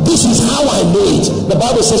 This is how I know it. The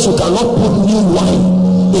Bible says you cannot put new wine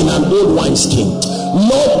in an old wineskin.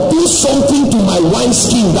 Lord, do something to my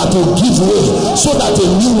wineskin that will give way so that a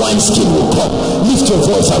new wineskin will come. Lift your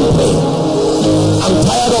voice and pray. I'm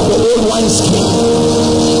tired of the old wineskin.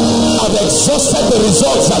 I've exhausted the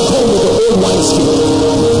results that come with the old wineskin.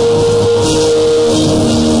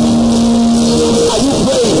 Are you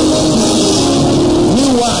praying?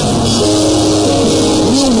 New wine.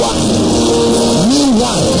 New wine. New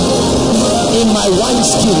wine. In my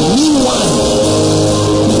wineskin. New wine.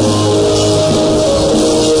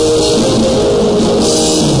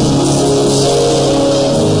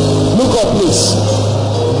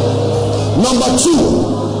 Number two,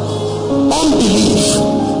 unbelief.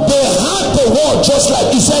 They had the word just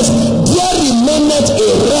like it says, there remaineth a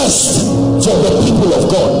rest for the people of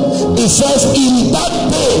God. It says, in that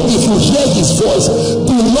day, if you hear His voice,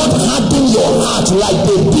 do not harden your heart like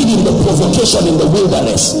they did in the provocation in the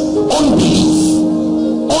wilderness. Unbelief.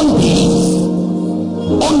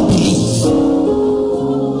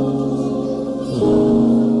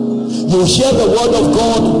 You hear the word of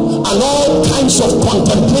God and all kinds of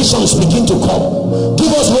contemplations begin to come.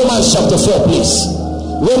 Give us Romans chapter 4, please.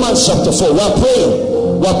 Romans chapter 4. We are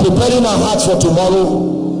praying. We are preparing our hearts for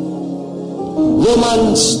tomorrow.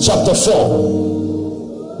 Romans chapter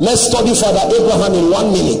 4. Let's study Father Abraham in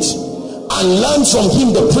 1 minute and learn from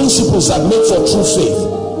him the principles that make for true faith.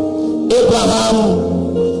 Abraham,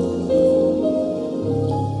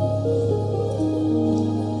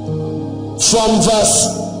 from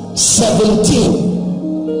verse 17,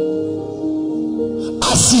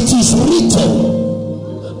 as it is written,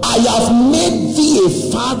 I have made thee a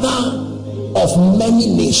father of many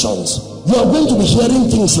nations. You are going to be hearing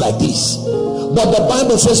things like this, but the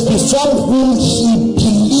Bible says, before whom he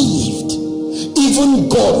believed, even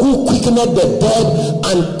God who quickeneth the dead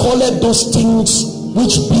and calleth those things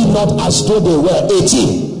which be not as though they were.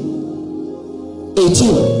 18.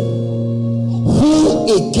 Who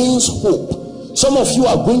against hope? Some of you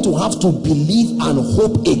are going to have to believe and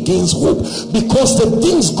hope against hope, because the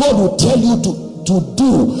things God will tell you to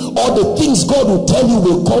do, or the things God will tell you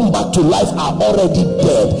will come back to life, are already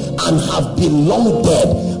dead and have been long dead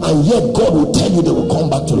and yet God will tell you they will come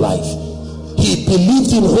back to life. He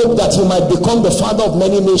believed in hope that he might become the father of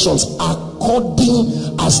many nations,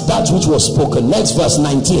 according as that which was spoken. Next verse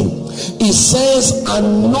 19. It says,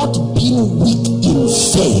 and not being weak in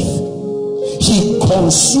faith, he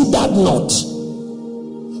considered not.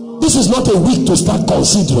 This is not a week to start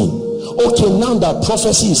considering. Okay, now that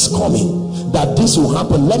prophecy is coming, that this will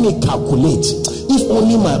happen, let me calculate. If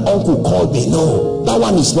only my uncle called me. No, that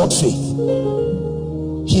one is not faith.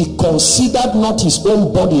 He considered not his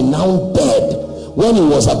own body now dead when he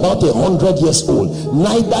was about 100 years old,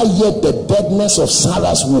 neither yet the deadness of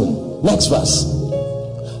Sarah's womb. Next verse.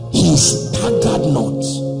 He staggered not.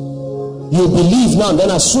 You believe now,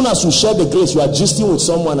 then as soon as you share the grace, you are gisting with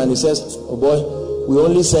someone and he says, oh boy, we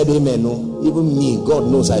only said amen. No, even me, God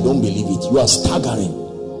knows I don't believe it. You are staggering.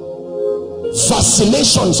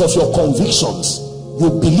 Vacillations of your convictions. You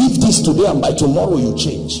believe this today and by tomorrow you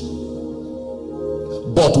change.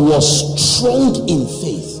 But was strong in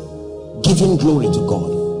faith, giving glory to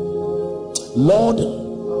God. Lord,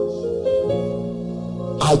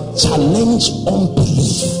 I challenge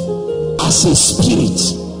unbelief as a spirit.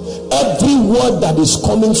 Every word that is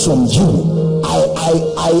coming from you, I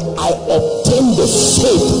obtain the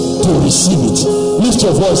faith to receive it. Lift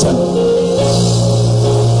your voice and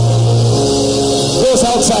those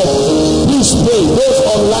outside, please pray. Those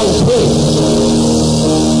online, pray.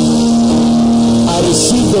 I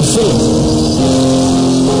receive the faith.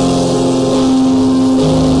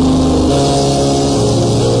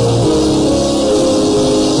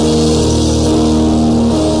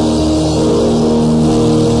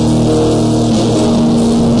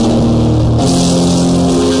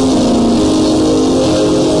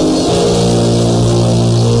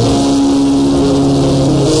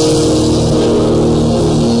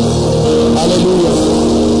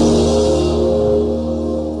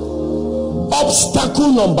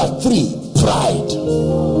 Obstacle number 3, pride.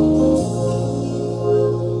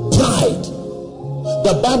 Pride.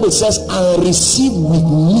 The Bible says, and receive with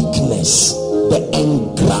meekness the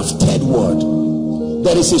engrafted word.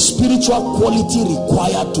 There is a spiritual quality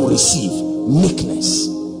required to receive meekness.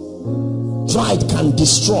 Pride can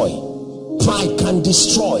destroy. Pride can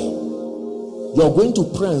destroy. You're going to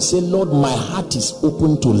pray and say, Lord, my heart is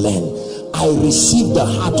open to learn. I receive the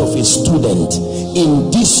heart of a student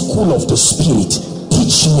in this school of the spirit.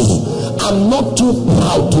 Teach me. I'm not too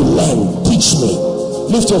proud to learn. Teach me.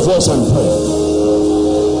 Lift your voice and pray.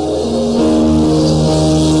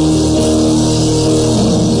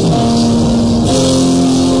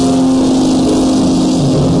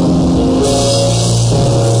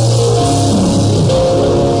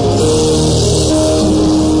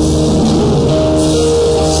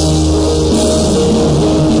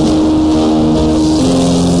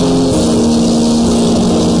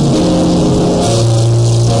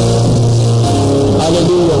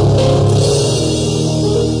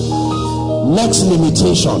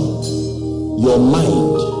 Limitation, your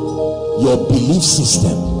mind, your belief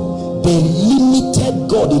system. They limited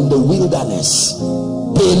God in the wilderness.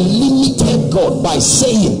 They limited God by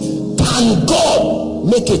saying, can God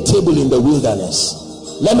make a table in the wilderness?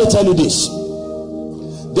 Let me tell you this.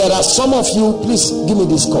 There are some of you, please give me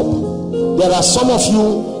this cup. There are some of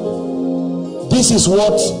you, this is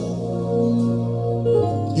what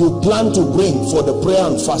you plan to bring for the prayer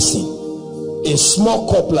and fasting. A small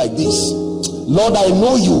cup like this. Lord, I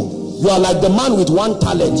know you. You are like the man with 1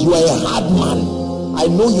 talent. You are a hard man. I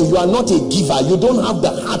know you. You are not a giver. You don't have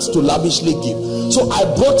the heart to lavishly give. So I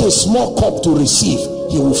brought a small cup to receive.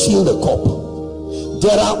 He will fill the cup.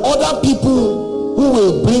 There are other people who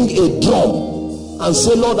will bring a drum and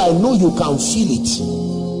say, Lord, I know you can feel it.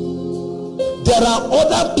 There are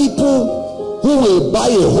other people who will buy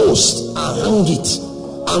a host and hang it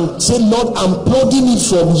and say, Lord, I'm plugging it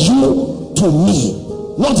from you to me.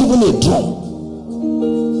 Not even a drum.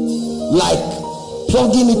 Like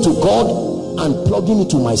plugging it to God and plugging it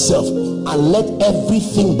to myself, and let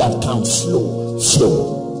everything that can flow.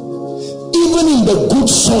 Even in the good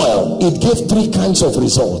soil, it gave 3 kinds of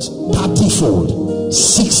results: 30-fold,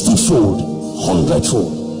 60-fold,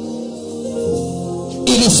 100-fold.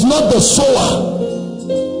 It is not the sower,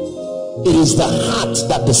 it is the heart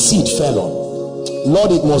that the seed fell on.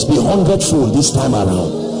 Lord, it must be 100-fold this time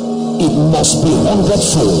around. It must be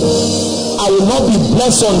 100-fold. I will not be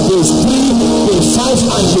blessed on days 3, day 5,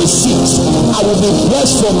 and day 6. I will be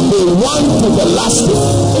blessed from day 1 to the last day.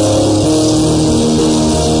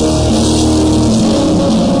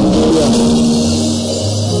 Yeah.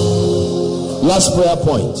 Last prayer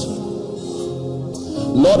point.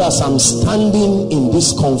 Lord, as I'm standing in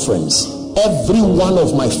this conference, every one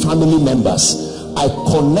of my family members, I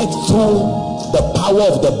connect through the power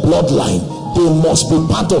of the bloodline, they must be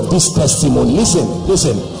part of this testimony. Listen,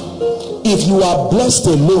 if you are blessed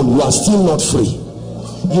alone, you are still not free.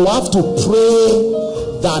 You have to pray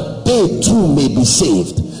that they too may be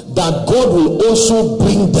saved, that God will also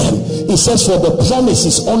bring them. It says, for the promise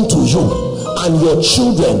is unto you and your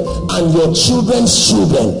children and your children's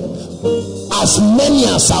children, as many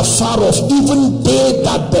as are far off, even they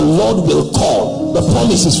that the Lord will call. The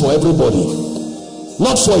promise is for everybody,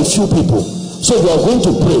 not for a few people. So we are going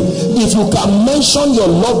to pray. If you can mention your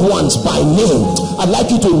loved ones by name, I'd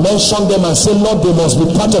like you to mention them and say, Lord, they must be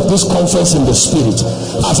part of this conference in the spirit.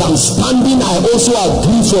 As I'm standing, I also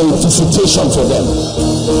agree for a visitation for them.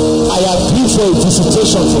 I agree for a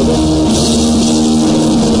visitation for them.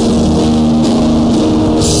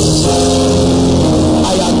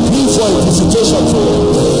 I agree for a visitation for them.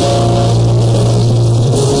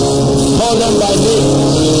 Call them by name.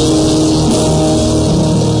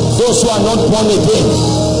 Those who are not born again,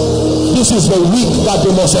 this is the week that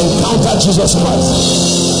they must encounter Jesus Christ.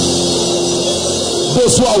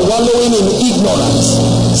 Those who are wallowing in ignorance,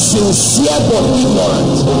 sincere but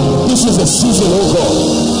ignorant, this is the season, oh God.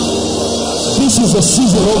 This is the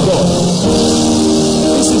season, oh God.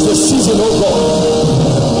 This is the season, oh God.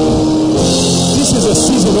 This is the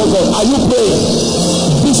season, oh God. Are you praying?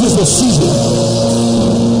 This is the season.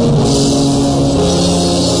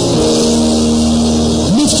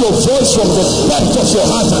 Your voice from the depth of your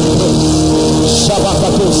heart and pray.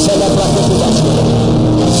 Shabakato celebrate.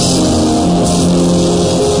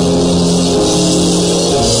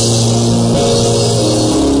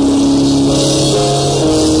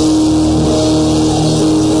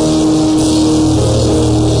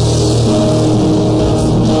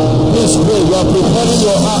 Please pray. You are preparing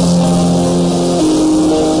your heart.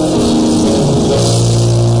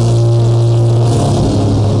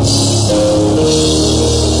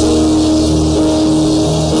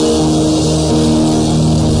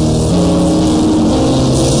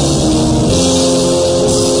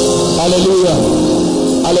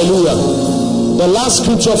 Hallelujah. The last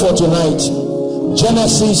scripture for tonight,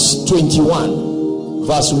 Genesis 21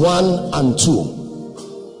 verse 1 and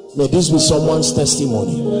 2. May this be someone's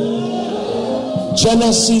testimony.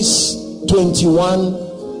 Genesis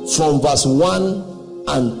 21 from verse 1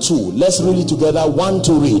 and 2. Let's read it together. 1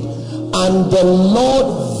 to read. And the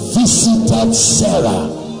Lord visited Sarah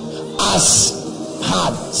as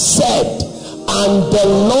had said, and the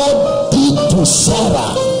Lord did to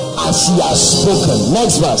Sarah as he has spoken.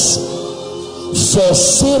 Next verse. For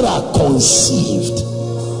Sarah conceived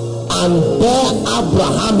and bare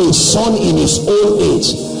Abraham a son in his old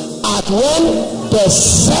age, and when the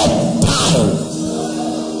set time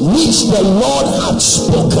which the Lord had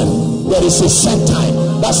spoken. There is a set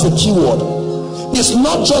time. That's the key word. It's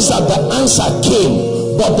not just that the answer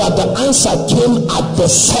came, but that the answer came at the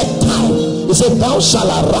set time. He said, thou shalt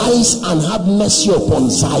arise and have mercy upon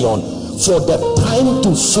Zion, for the time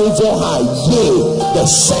to favor her, yea, the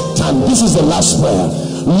set time. This is the last prayer.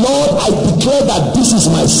 Lord, I declare that this is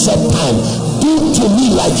my set time. Do to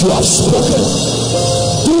me like you have spoken.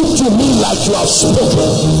 Do to me like you have spoken.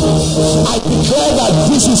 I declare that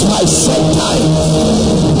this is my set time.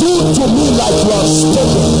 Do to me like you have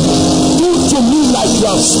spoken. Do to me like you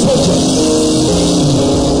have spoken.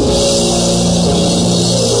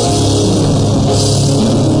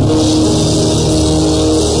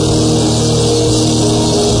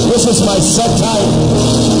 This is my set time.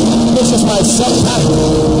 This is my set time.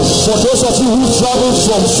 For those of you who travel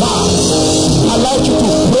from far, I'd like you to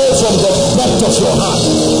pray from the depth of your heart.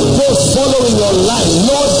 Those following your line,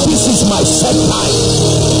 Lord, this is my set time.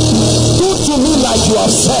 Do to me like you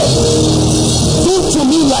have said. Do to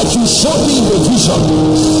me like you showed me in the vision.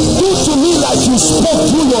 Do to me like you spoke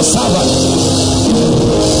through your servant.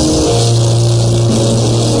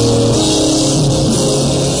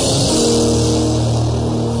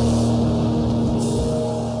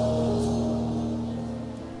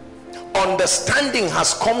 Understanding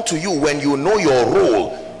has come to you when you know your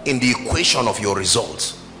role in the equation of your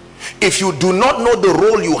results. If you do not know the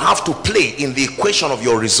role you have to play in the equation of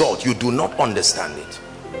your result, you do not understand it.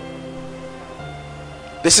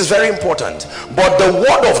 This is very important. But the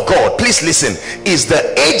word of God, please listen, is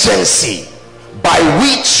the agency by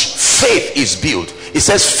which faith is built. It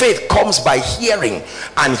says faith comes by hearing,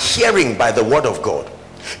 and hearing by the word of God.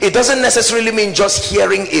 It doesn't necessarily mean just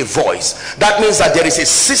hearing a voice. That means that there is a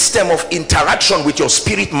system of interaction with your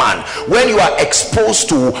spirit man when you are exposed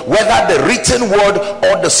to whether the written word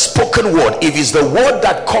or the spoken word. If it's the word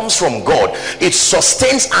that comes from God, it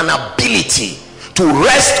sustains an ability to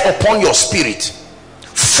rest upon your spirit,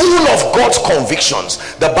 full of God's convictions.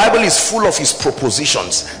 The Bible is full of his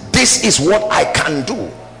propositions. this is what I can do.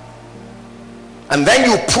 And then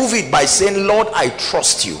you prove it by saying, Lord, I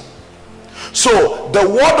trust you. So the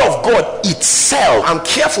word of God itself, I'm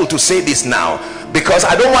careful to say this now, because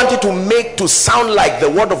I don't want it to sound like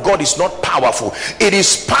the word of God is not powerful. It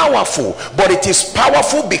is powerful, but it is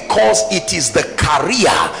powerful because it is the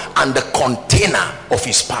carrier and the container of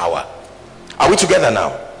his power. Are we together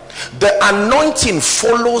now? The anointing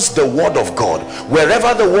follows the word of God.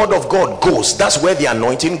 Wherever the word of God goes, that's where the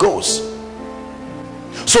anointing goes.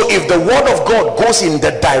 So if the word of God goes in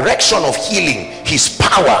the direction of healing, his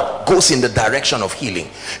power goes in the direction of healing.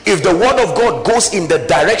 If the word of God goes in the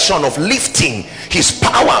direction of lifting, his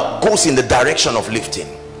power goes in the direction of lifting.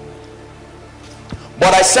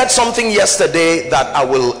 But I said something yesterday that I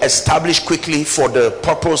will establish quickly for the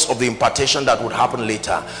purpose of the impartation that would happen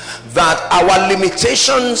later, that our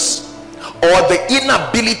limitations or the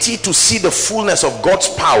inability to see the fullness of God's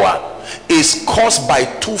power is caused by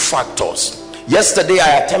two factors. Yesterday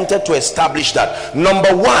I attempted to establish that.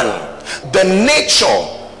 Number one, the nature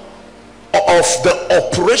of the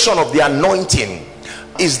operation of the anointing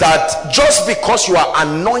is that just because you are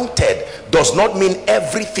anointed does not mean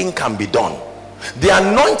everything can be done. The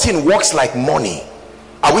anointing works like money.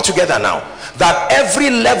 Are we together now? That every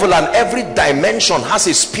level and every dimension has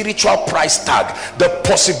a spiritual price tag. The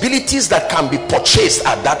possibilities that can be purchased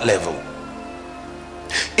at that level.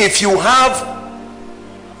 If you have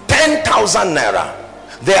 10,000 naira,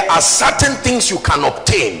 there are certain things you can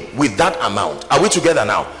obtain with that amount. Are we together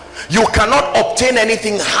now? You cannot obtain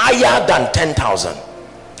anything higher than 10,000.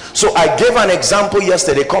 So I gave an example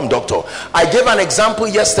yesterday. Come, doctor. I gave an example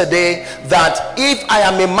yesterday that if I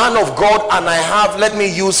am a man of God and I have, let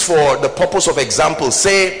me use for the purpose of example,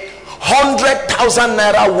 say 100,000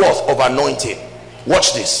 naira worth of anointing.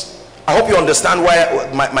 Watch this. I hope you understand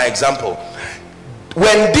why my example.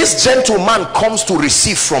 When this gentleman comes to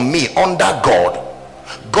receive from me under God,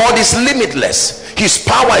 God is limitless. His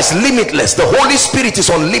power is limitless. The Holy Spirit is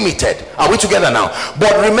unlimited. Are we together now?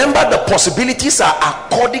 But remember, the possibilities are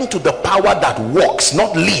according to the power that works,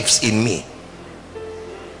 not lives in me.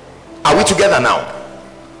 Are we together now?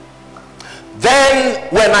 Then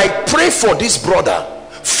when I pray for this brother,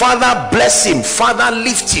 Father bless him, Father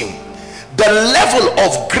lift him, the level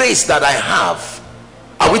of grace that I have,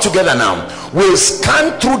 are we together now, will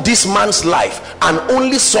scan through this man's life and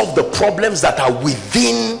only solve the problems that are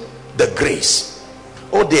within the grace.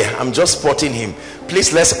 Oh dear, I'm just spotting him.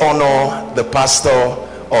 Please, let's honor the pastor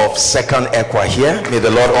of Second Equa here. May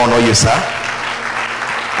the Lord honor you, sir.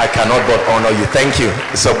 I cannot but honor you. Thank you.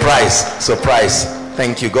 Surprise.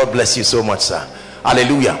 Thank you. God bless you so much, sir.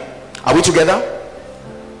 Hallelujah. Are we together?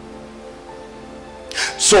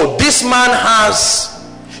 So this man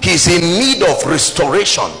he's in need of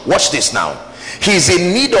restoration. Watch this now. He's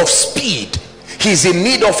in need of speed. He's in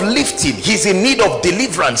need of lifting. He's in need of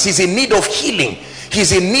deliverance. He's in need of healing.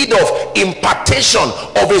 He's in need of impartation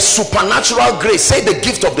of a supernatural grace. Say the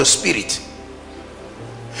gift of the Spirit.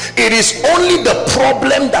 It is only the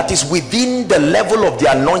problem that is within the level of the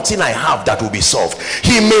anointing I have that will be solved.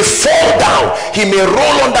 He may fall down, he may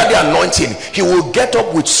roll under the anointing, he will get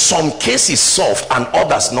up with some cases solved and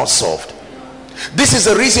others not solved. This is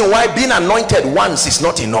the reason why being anointed once is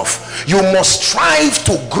not enough. You must strive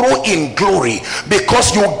to grow in glory,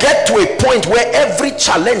 because you get to a point where every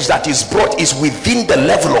challenge that is brought is within the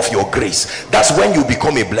level of your grace. That's when you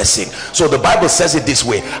become a blessing. So the Bible says it this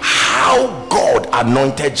way: how God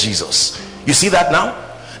anointed Jesus. You see that now?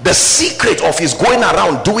 The secret of his going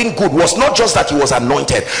around doing good was not just that he was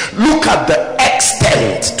anointed. Look at the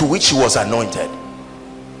extent to which he was anointed.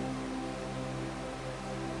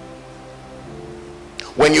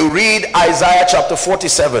 When you read Isaiah chapter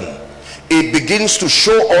 47, it begins to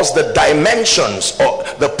show us the dimensions or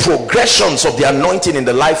the progressions of the anointing in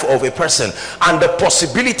the life of a person and the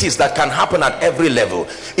possibilities that can happen at every level.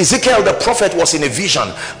 Ezekiel the prophet was in a vision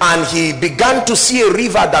and he began to see a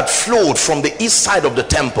river that flowed from the east side of the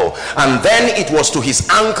temple, and then it was to his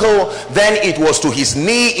ankle, then it was to his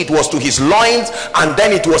knee, it was to his loins, and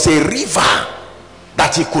then it was a river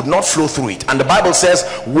that he could not flow through it. And the Bible says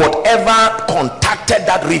whatever contacted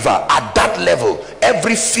that river at that level,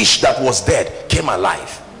 every fish that was dead came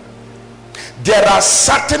alive. There are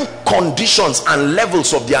certain conditions and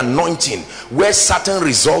levels of the anointing where certain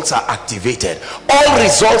results are activated. All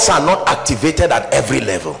results are not activated at every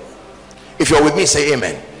level. If you're with me, say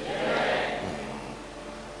amen.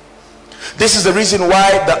 This is the reason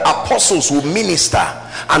why the apostles will minister,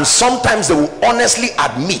 and sometimes they will honestly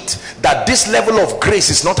admit that this level of grace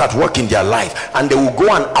is not at work in their life, and they will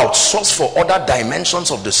go and outsource for other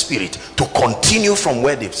dimensions of the Spirit to continue from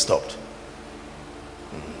where they've stopped.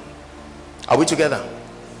 Are we together?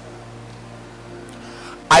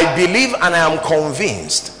 I believe and I am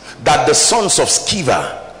convinced that the sons of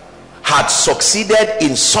Sceva had succeeded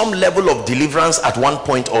in some level of deliverance at one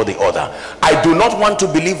point or the other. I do not want to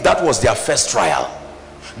believe that was their first trial.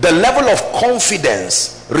 The level of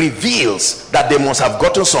confidence reveals that they must have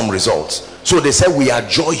gotten some results. So they said, we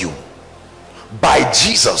adjure you by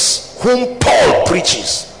Jesus whom Paul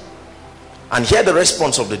preaches. And hear the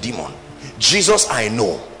response of the demon. Jesus I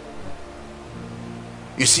know.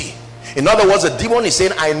 You see, in other words, the demon is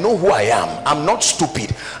saying, I know who I am. I'm not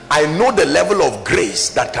stupid. I know the level of grace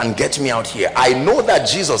that can get me out here. I know that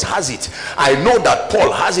Jesus has it. I know that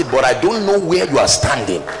Paul has it, but I don't know where you are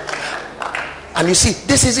standing. And you see,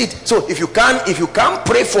 this is it. So if you can't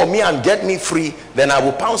pray for me and get me free, then I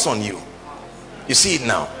will pounce on you. You see it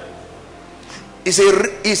now. It's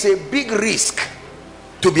a big risk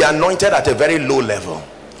to be anointed at a very low level,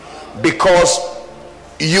 because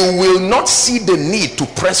you will not see the need to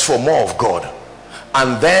press for more of God,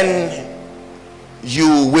 and then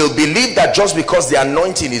you will believe that just because the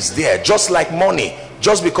anointing is there, just like money,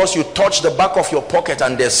 just because you touch the back of your pocket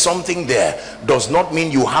and there's something there, does not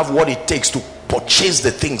mean you have what it takes to purchase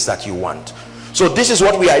the things that you want. So this is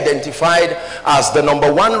what we identified as the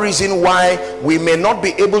number one reason why we may not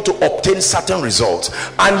be able to obtain certain results.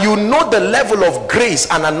 And you know the level of grace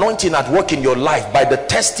and anointing at work in your life by the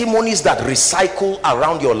testimonies that recycle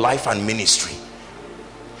around your life and ministry.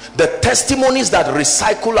 The testimonies that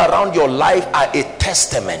recycle around your life are a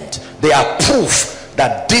testament. They are proof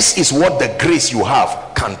that this is what the grace you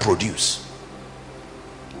have can produce.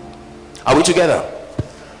 Are we together?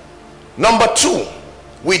 Number two,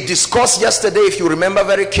 we discussed yesterday, if you remember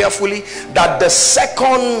very carefully, that the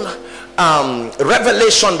second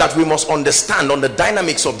revelation that we must understand on the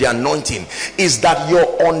dynamics of the anointing is that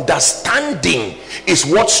your understanding is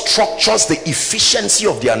what structures the efficiency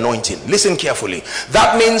of the anointing. Listen carefully.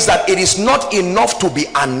 That means that it is not enough to be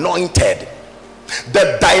anointed.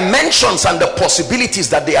 The dimensions and the possibilities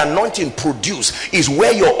that the anointing produce is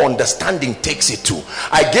where your understanding takes it to.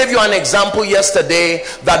 I gave you an example yesterday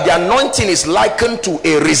that the anointing is likened to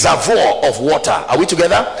a reservoir of water. Are we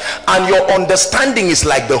together? And your understanding is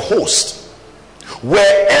like the host.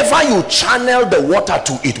 Wherever you channel the water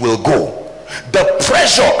to, it will go. The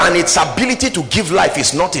pressure and its ability to give life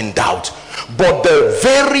is not in doubt, but the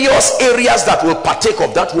various areas that will partake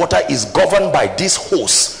of that water is governed by this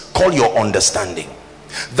host called your understanding.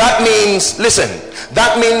 That means, listen,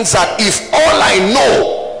 that means that if all I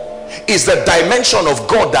know is the dimension of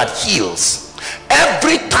God that heals,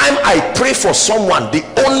 every time I pray for someone, the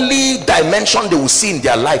only dimension they will see in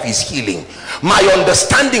their life is healing. My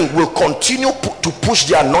understanding will continue to push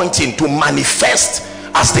the anointing to manifest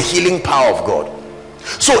as the healing power of God.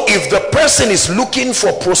 So if the person is looking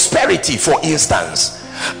for prosperity, for instance,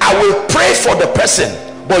 I will pray for the person,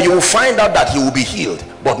 but you will find out that he will be healed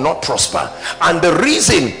but not prosper. And the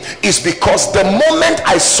reason is because the moment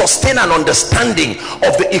I sustain an understanding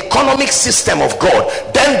of the economic system of God,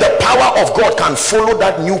 then the power of God can follow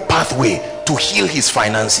that new pathway to heal his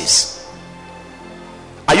finances.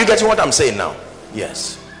 Are you getting what I'm saying now?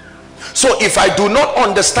 Yes. So if I do not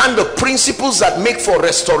understand the principles that make for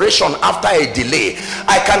restoration after a delay,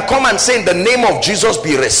 I can come and say in the name of Jesus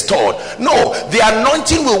be restored. No, the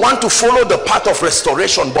anointing will want to follow the path of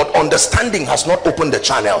restoration, but understanding has not opened the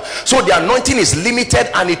channel. So the anointing is limited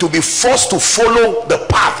and it will be forced to follow the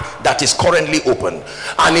path that is currently open.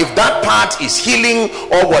 And if that path is healing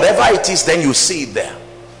or whatever it is, then you see it there.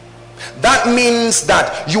 That means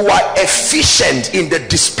that you are efficient in the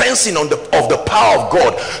dispensing of the power of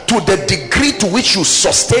God to the degree to which you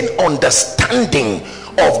sustain understanding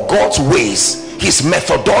of God's ways, his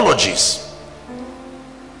methodologies.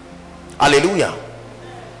 Hallelujah.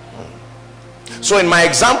 So in my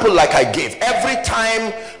example, like I gave, every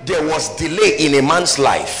time there was delay in a man's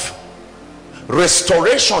life,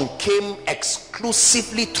 restoration came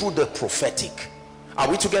exclusively through the prophetic. Are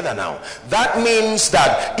we together now? That means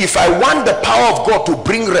that if I want the power of God to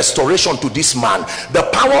bring restoration to this man, the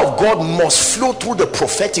power of God must flow through the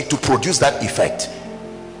prophetic to produce that effect.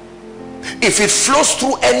 If it flows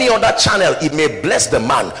through any other channel, it may bless the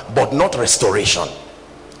man but not restoration.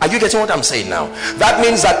 Are you getting what I'm saying now? That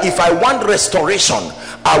means that if I want restoration,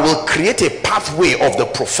 I will create a pathway of the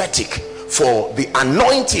prophetic for the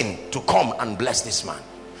anointing to come and bless this man.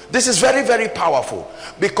 This is very, very powerful,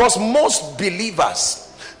 because most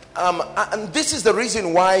believers, and this is the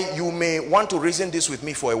reason why you may want to reason this with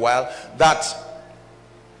me for a while, that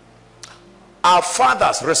our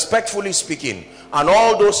fathers, respectfully speaking, and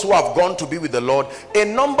all those who have gone to be with the Lord, a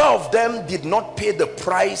number of them did not pay the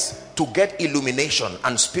price to get illumination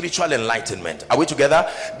and spiritual enlightenment. Are we together?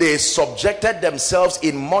 They subjected themselves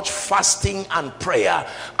in much fasting and prayer,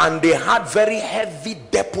 and they had very heavy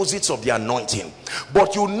deposits of the anointing.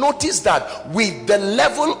 But you notice that with the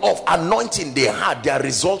level of anointing they had, their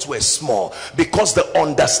results were small, because the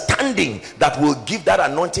understanding that will give that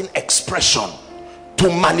anointing expression to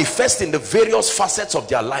manifest in the various facets of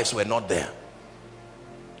their lives were not there.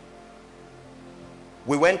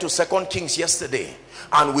 We went to 2 Kings yesterday,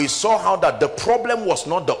 and we saw how that the problem was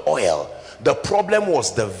not the oil, the problem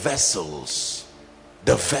was the vessels.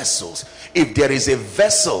 The vessels. If there is a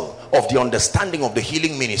vessel of the understanding of the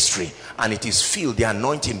healing ministry and it is filled, the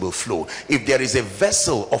anointing will flow. If there is a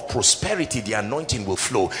vessel of prosperity, the anointing will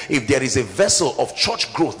flow. If there is a vessel of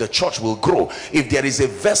church growth, the church will grow. If there is a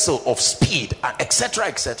vessel of speed, etc.,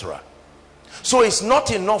 etc. So it's not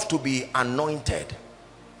enough to be anointed.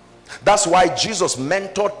 That's why Jesus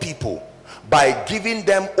mentored people by giving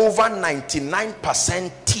them over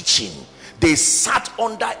 99% teaching. They sat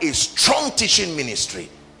under a strong teaching ministry,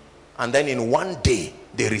 and then in one day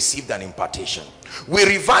they received an impartation. We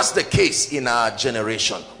reverse the case in our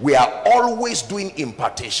generation. We are always doing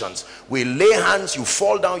impartations. We lay hands, you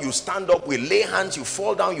fall down, you stand up. We lay hands, you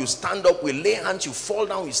fall down, you stand up. We lay hands, you fall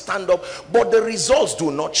down, you stand up. But the results do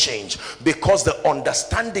not change, because the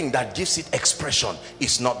understanding that gives it expression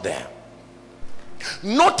is not there.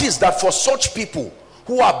 Notice that for such people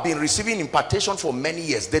who have been receiving impartation for many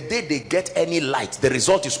years, the day they get any light, the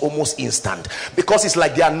result is almost instant, because it's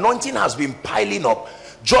like the anointing has been piling up,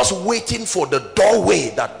 just waiting for the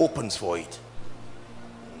doorway that opens for it.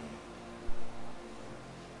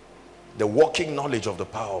 The walking knowledge of the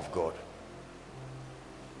power of God.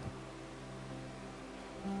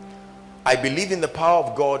 I believe in the power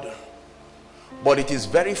of God, but it is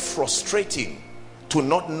very frustrating to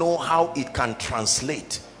not know how it can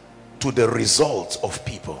translate to the results of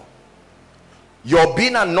people. Your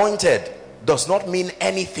being anointed does not mean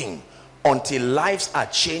anything until lives are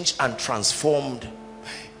changed and transformed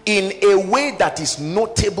in a way that is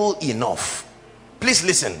notable enough. Please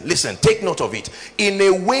listen, take note of it. In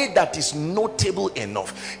a way that is notable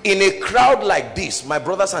enough. In a crowd like this, my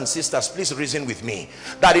brothers and sisters, please reason with me,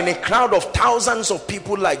 that in a crowd of thousands of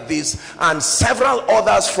people like this and several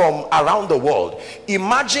others from around the world,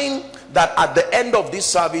 imagine that at the end of this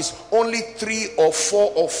service only 3 or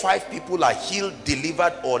 4 or 5 people are healed,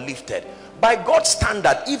 delivered, or lifted. By God's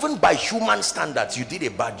standard, even by human standards, you did a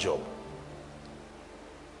bad job.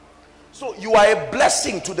 So you are a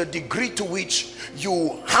blessing to the degree to which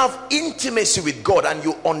you have intimacy with God and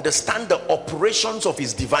you understand the operations of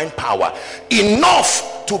his divine power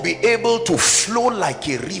enough to be able to flow like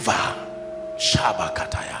a river.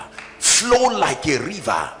 Shabakataya. Flow like a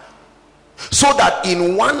river. So that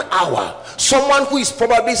in 1 hour, someone who is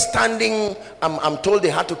probably standing, I'm told they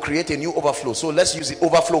had to create a new overflow. So let's use it,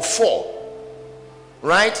 overflow 4.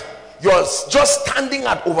 Right? You're just standing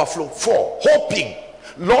at overflow 4, hoping,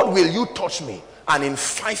 Lord, will you touch me? And in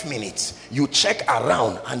 5 minutes, you check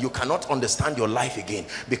around and you cannot understand your life again,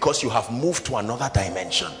 because you have moved to another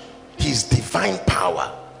dimension. His divine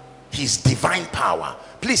power. His divine power.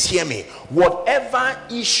 Please hear me. Whatever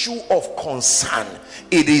issue of concern,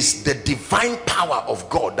 it is the divine power of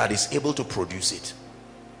God that is able to produce it.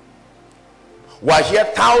 While here,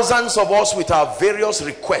 thousands of us with our various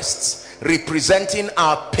requests, representing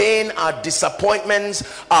our pain, our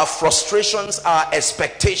disappointments, our frustrations, our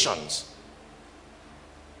expectations.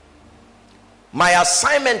 My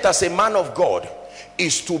assignment as a man of God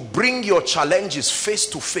is to bring your challenges face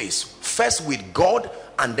to face, first with God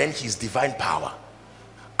and then his divine power.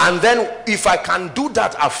 And then if I can do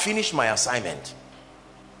that, I've finished my assignment.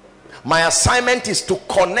 My assignment is to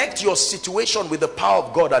connect your situation with the power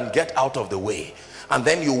of God and get out of the way. And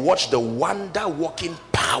then you watch the wonder working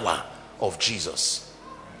power of Jesus.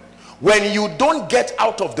 When you don't get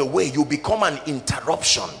out of the way, you become an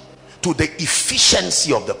interruption to the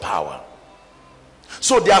efficiency of the power.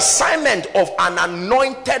 So the assignment of an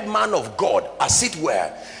anointed man of God, as it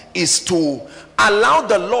were, is to allow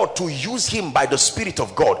the Lord to use him by the Spirit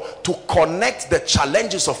of God to connect the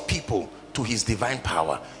challenges of people to his divine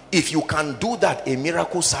power. If you can do that, a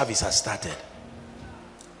miracle service has started.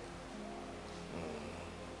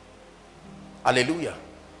 Hallelujah.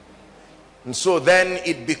 And so then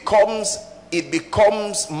it becomes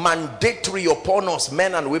mandatory upon us,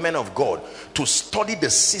 men and women of God, to study the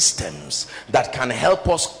systems that can help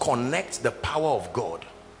us connect the power of God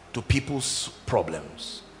to people's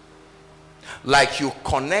problems. Like you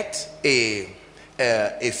connect a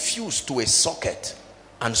fuse to a socket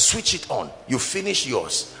and switch it on. You finish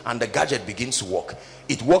yours and the gadget begins to work.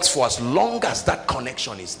 It works for as long as that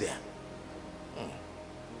connection is there.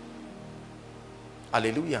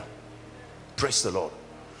 Hallelujah. Praise the Lord.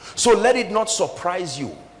 So let it not surprise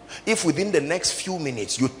you if within the next few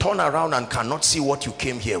minutes you turn around and cannot see what you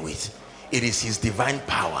came here with. It is his divine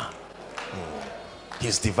power.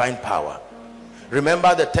 His divine power.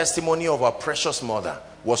 Remember the testimony of our precious mother.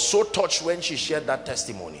 Was so touched when she shared that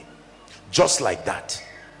testimony. Just like that,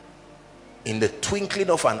 in the twinkling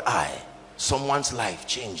of an eye, someone's life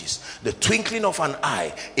changes. The twinkling of an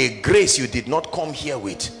eye, a grace you did not come here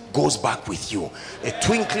with goes back with you. A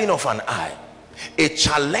twinkling of an eye, a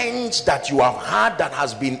challenge that you have had that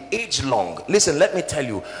has been age long. Listen, let me tell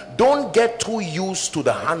you, don't get too used to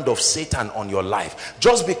the hand of Satan on your life.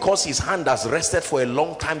 Just because his hand has rested for a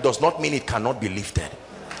long time does not mean it cannot be lifted.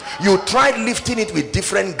 You tried lifting it with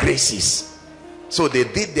different graces, so they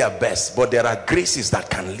did their best, but there are graces that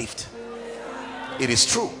can lift. It is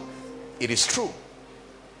true. It is true.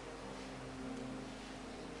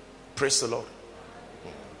 Praise the Lord.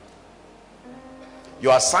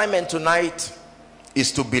 Your assignment tonight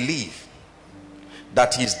is to believe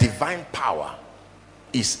that his divine power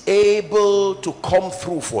is able to come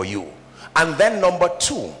through for you. And then number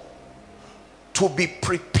two, to be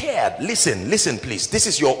prepared. Listen please, this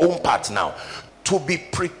is your own part now. To be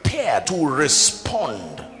prepared to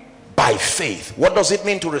respond by faith. What does it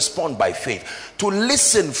mean to respond by faith? To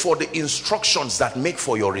listen for the instructions that make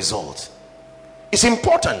for your result. It's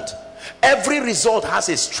important. Every result has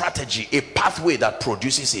a strategy, a pathway that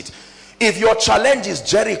produces it. If your challenge is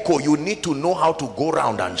Jericho, you need to know how to go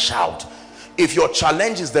around and shout. If your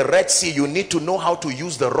challenge is the Red Sea, you need to know how to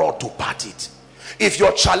use the rod to part it. If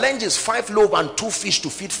your challenge is 5 loaves and 2 fish to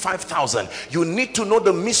feed 5,000, you need to know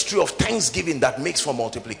the mystery of thanksgiving that makes for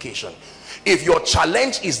multiplication. If your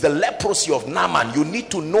challenge is the leprosy of Naaman, you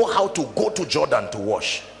need to know how to go to Jordan to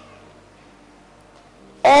wash.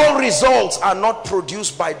 All results are not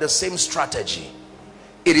produced by the same strategy.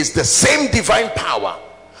 It is the same divine power,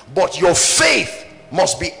 but your faith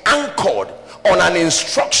must be anchored on an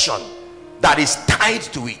instruction that is tied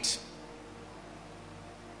to it.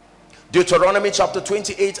 Deuteronomy chapter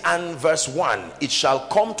 28 and verse 1. It shall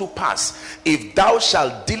come to pass, if thou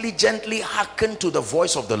shalt diligently hearken to the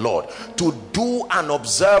voice of the Lord, to do and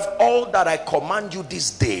observe all that I command you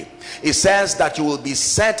this day. It says that you will be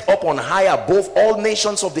set up on high above all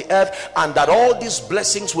nations of the earth, and that all these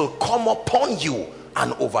blessings will come upon you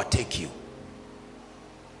and overtake you.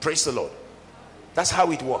 Praise the Lord. That's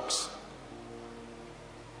how it works.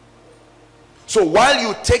 So while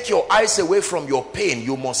you take your eyes away from your pain,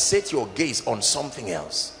 you must set your gaze on something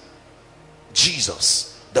else.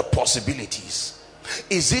 Jesus, the possibilities.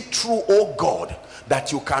 Is it true, oh God,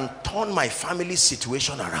 that you can turn my family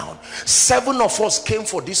situation around? 7 of us came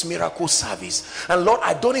for this miracle service, and Lord,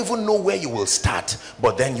 I don't even know where you will start.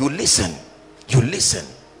 But then you listen, you listen,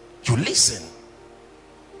 you listen.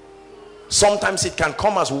 Sometimes it can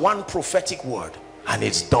come as one prophetic word and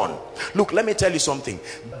it's done. Look, let me tell you something.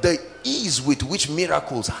 The ease with which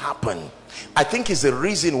miracles happen, I think, is the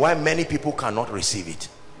reason why many people cannot receive it.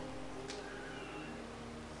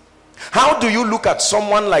 How do you look at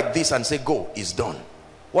someone like this and say, go, it's done?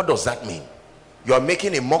 What does that mean? You are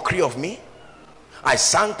making a mockery of me? I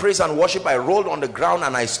sang praise and worship, I rolled on the ground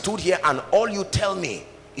and I stood here, and all you tell me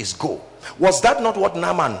is go. Was that not what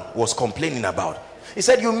Naaman was complaining about? He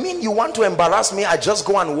said, you mean you want to embarrass me? I just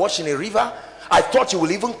go and wash in a river? I thought you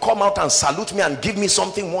will even come out and salute me and give me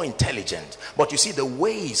something more intelligent. But you see, the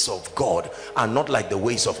ways of God are not like the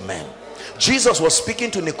ways of men. Jesus was speaking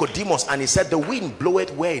to Nicodemus and he said, the wind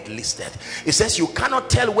bloweth where it listeth. He says, you cannot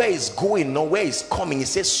tell where it's going nor where it's coming. He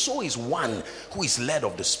says, so is one who is led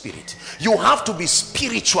of the Spirit. You have to be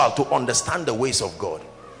spiritual to understand the ways of God.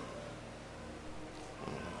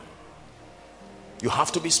 You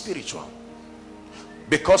have to be spiritual.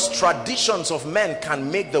 Because traditions of men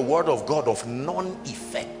can make the word of God of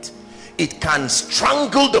non-effect. It can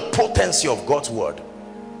strangle the potency of God's word.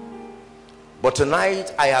 But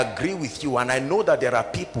tonight I agree with you, and I know that there are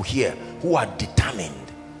people here who are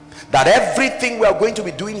determined that everything we are going to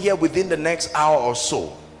be doing here within the next hour or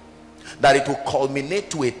so, that it will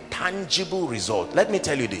culminate to a tangible result. Let me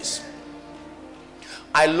tell you this.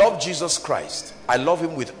 I love Jesus Christ. I love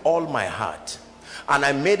him with all my heart. And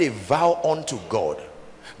I made a vow unto God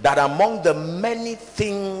that among the many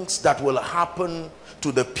things that will happen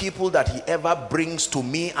to the people that he ever brings to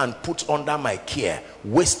me and puts under my care,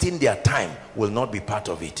 wasting their time will not be part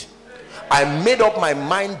of it. I made up my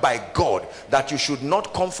mind by God that you should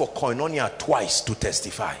not come for koinonia twice to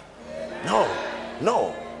testify. No.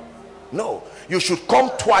 You should come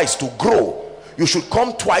twice to grow. You should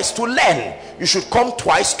come twice to learn. You should come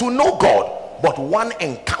twice to know God. But one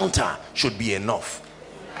encounter should be enough.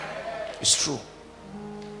 It's true.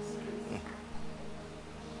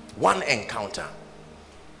 One encounter.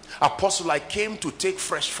 Apostle, I came to take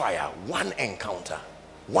fresh fire. One encounter.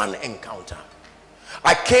 One encounter.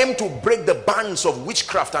 I came to break the bands of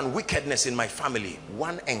witchcraft and wickedness in my family.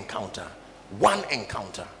 One encounter. One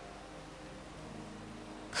encounter.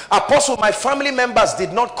 Apostle, my family members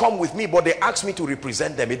did not come with me, but they asked me to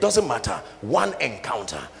represent them. It doesn't matter. One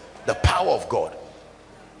encounter. The power of God.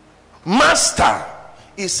 Master,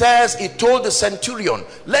 he says, he told the centurion,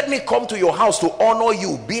 let me come to your house to honor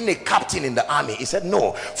you being a captain in the army. He said,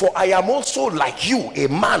 no, for I am also like you, a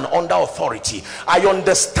man under authority. I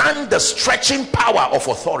understand the stretching power of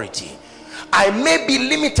authority. I may be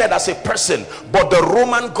limited as a person, but the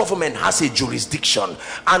Roman government has a jurisdiction,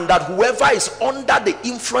 and that whoever is under the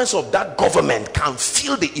influence of that government can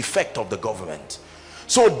feel the effect of the government.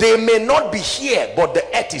 So they may not be here, but the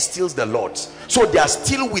earth is still the Lord's. So they are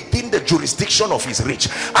still within the jurisdiction of his reach.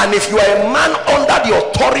 And if you are a man under the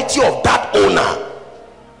authority of that owner,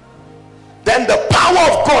 then the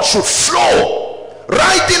power of God should flow,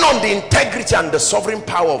 riding on the integrity and the sovereign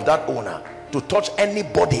power of that owner to touch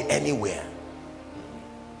anybody anywhere.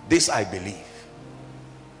 This I believe.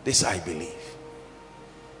 This I believe.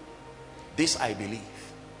 This I believe.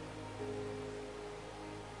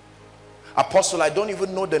 Apostle, I don't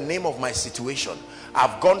even know the name of my situation.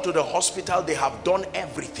 I've gone to the hospital. They have done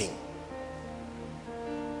everything.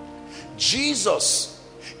 Jesus,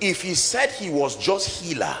 if he said he was just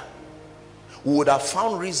healer, we would have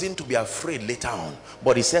found reason to be afraid later on.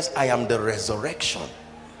 But he says, I am the resurrection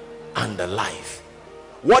and the life.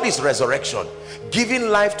 What is resurrection? Giving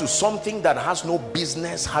life to something that has no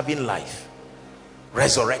business having life.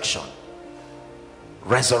 Resurrection.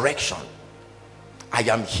 Resurrection. I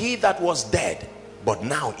am he that was dead, but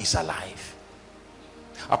now is alive.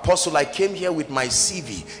 Apostle, I came here with my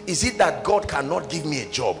CV. Is it that God cannot give me a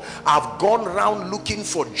job? I've gone around looking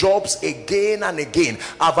for jobs again and again.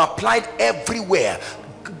 I've applied everywhere.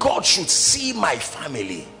 God should see my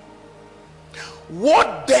family.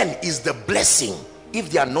 What then is the blessing if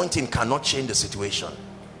the anointing cannot change the situation?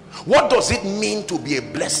 What does it mean to be a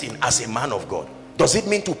blessing as a man of God? Does it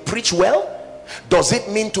mean to preach well? Does it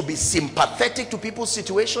mean to be sympathetic to people's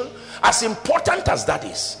situation? As important as that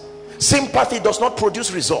is, sympathy does not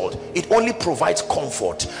produce result. It only provides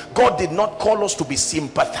comfort. God did not call us to be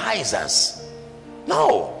sympathizers.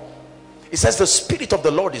 No. It says the Spirit of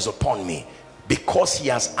the Lord is upon me because he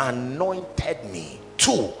has anointed me.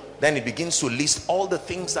 2. Then it begins to list all the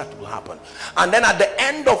things that will happen. And then at the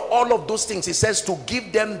end of all of those things, it says to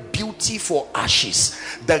give them beauty for ashes,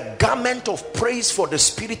 the garment of praise for the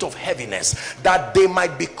spirit of heaviness, that they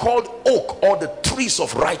might be called oak, or the trees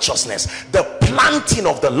of righteousness, the planting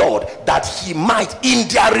of the Lord, that he might in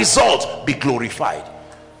their result be glorified.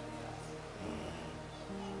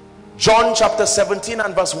 John chapter 17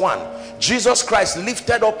 and verse 1. Jesus Christ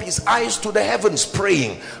lifted up his eyes to the heavens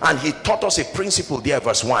praying, and he taught us a principle there.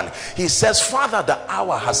 Verse 1, he says, Father, the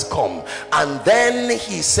hour has come. And then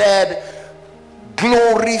he said,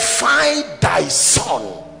 glorify thy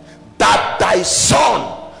Son, that thy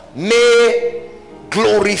Son may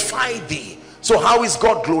glorify thee. So how is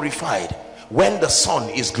God glorified? When the Son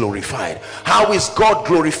is glorified. How is God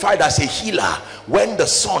glorified as a healer? When the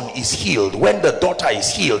son is healed, when the daughter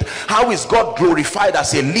is healed. How is God glorified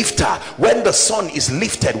as a lifter? When the son is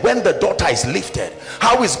lifted, when the daughter is lifted.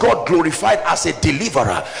 How is God glorified as a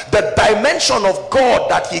deliverer? The dimension of God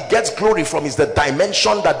that he gets glory from is the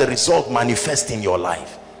dimension that the result manifests in your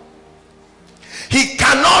life. He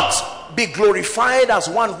cannot be glorified as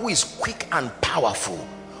one who is quick and powerful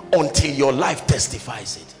until your life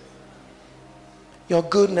testifies it. Your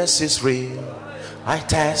goodness is real. I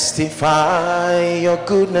testify your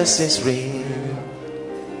goodness is real.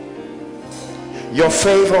 Your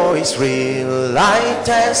favor is real. I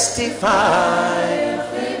testify your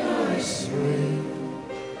favor is real.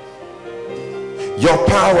 Your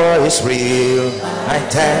power is real. I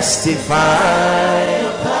testify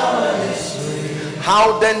your power is real.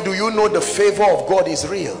 How then do you know the favor of God is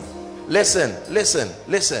real? Listen, listen,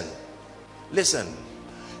 listen, listen.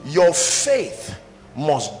 Your faith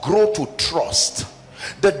must grow to trust.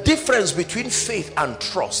 The difference between faith and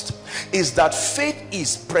trust is that faith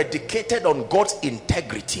is predicated on God's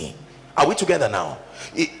integrity. Are we together now?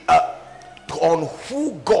 On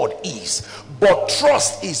who God is. But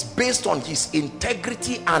trust is based on his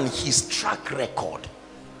integrity and his track record.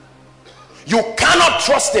 You cannot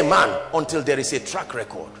trust a man until there is a track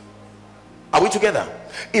record. Are we together?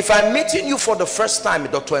 If I'm meeting you for the first time,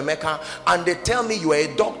 Dr. Emeka, and they tell me you are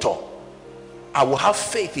a doctor, I will have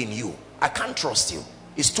faith in you. I can't trust you.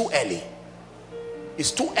 It's too early.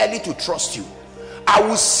 It's too early to trust you. I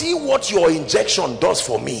will see what your injection does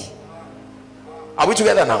for me. Are we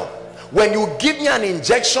together now? When you give me an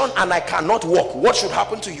injection and I cannot walk, what should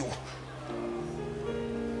happen to you?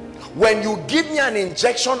 When you give me an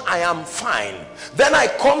injection, I am fine. Then I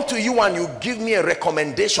come to you and you give me a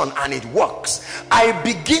recommendation and it works. I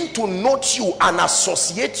begin to note you and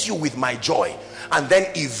associate you with my joy. And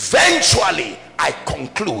then eventually I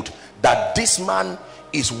conclude that this man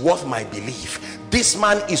is worth my belief. This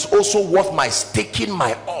man is also worth my staking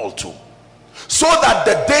my all to. So that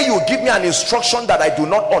the day you give me an instruction that I do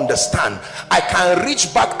not understand, I can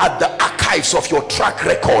reach back at the archives of your track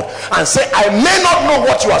record and say, I may not know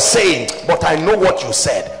what you are saying, but I know what you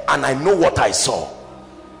said and I know what I saw.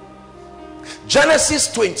 Genesis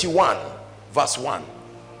 21 verse 1.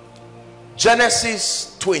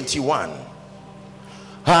 Genesis 21.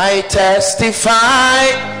 I testify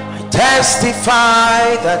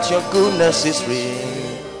that your goodness is real.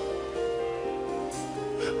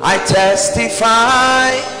 I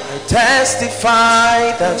testify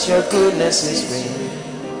that your goodness is real.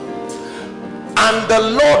 And the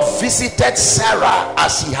Lord visited Sarah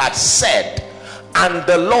as he had said, and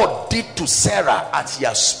the Lord did to Sarah as he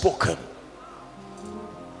has spoken.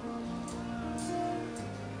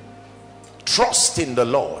 Trust in the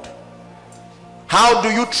Lord. How do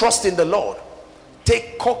you trust in the Lord?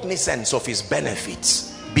 Take cognizance of his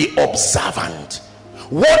benefits. Be observant.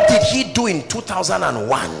 What did he do in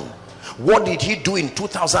 2001? What did he do in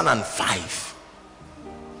 2005?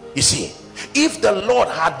 You see, if the Lord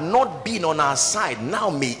had not been on our side, now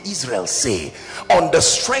may Israel say, on the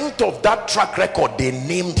strength of that track record, they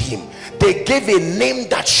named him. They gave a name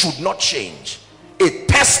that should not change. A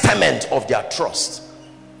testament of their trust.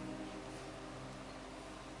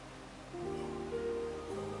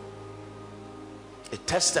 A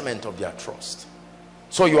testament of their trust.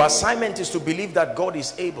 So your assignment is to believe that God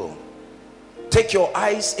is able. Take your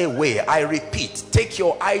eyes away. I repeat, take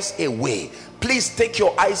your eyes away. Please take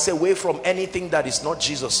your eyes away from anything that is not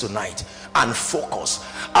Jesus tonight and focus.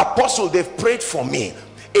 Apostle, they've prayed for me.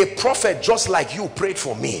 A prophet just like you prayed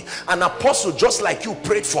for me. An apostle just like you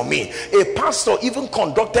prayed for me. A pastor even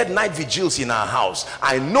conducted night vigils in our house.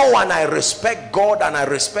 I know and I respect God and I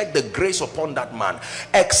respect the grace upon that man.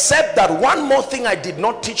 Except that one more thing I did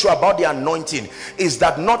not teach you about the anointing is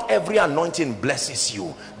that not every anointing blesses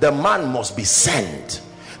you. The man must be sent.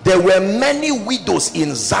 There were many widows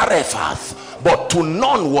in Zarephath, but to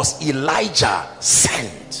none was Elijah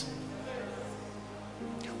sent.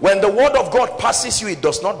 When the word of God passes you, it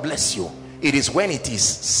does not bless you. It is when it is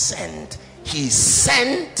sent. He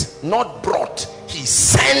sent, not brought. He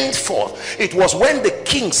sent forth. It was when the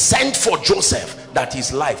king sent for Joseph that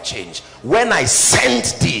his life changed. When I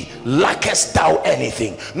sent thee, lackest thou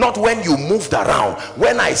anything? Not when you moved around.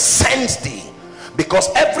 When I sent thee. Because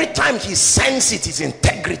every time he sends it, his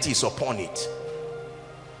integrity is upon it.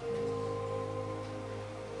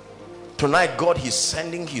 Tonight, God is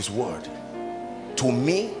sending his word. To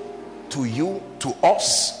me, to you, to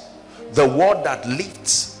us, the word that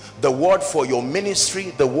lifts, the word for your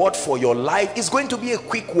ministry, the word for your life is going to be a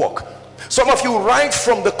quick walk. Some of you, right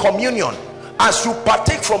from the communion, as you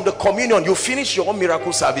partake from the communion, you finish your own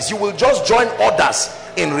miracle service, you will just join others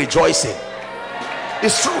in rejoicing.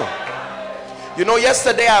 It's true. You know,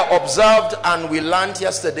 yesterday I observed and we learned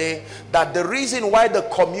yesterday that the reason why the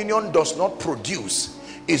communion does not produce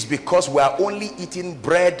is because we are only eating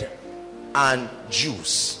bread and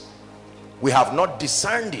juice. We have not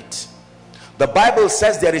discerned it. The Bible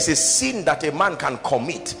says there is a sin that a man can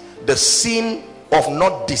commit, the sin of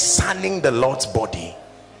not discerning the Lord's body.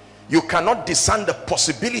 You cannot discern the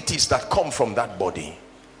possibilities that come from that body.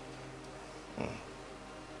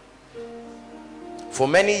 For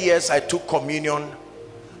many years I took communion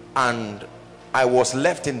and I was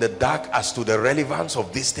left in the dark as to the relevance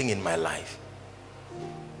of this thing in my life.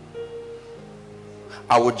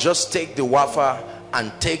 I would just take the wafer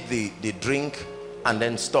and take the drink and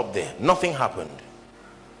then stop there. Nothing happened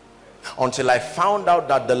until I found out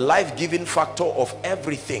that the life-giving factor of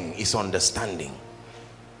everything is understanding.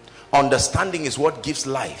 Understanding is what gives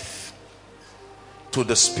life to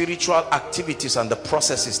the spiritual activities and the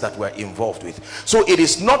processes that we're involved with. So it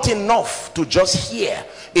is not enough to just hear.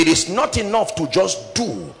 It is not enough to just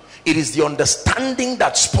do. It is the understanding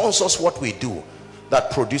that sponsors what we do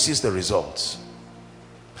that produces the results.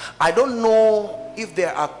 I don't know if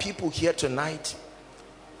there are people here tonight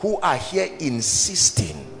who are here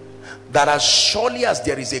insisting that as surely as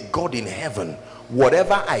there is a God in heaven,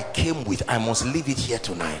 whatever I came with, I must leave it here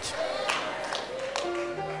tonight.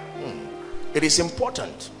 It is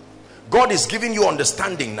important. God is giving you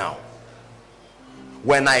understanding now.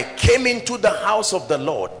 When I came into the house of the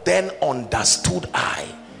Lord, then understood I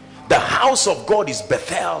The house of God is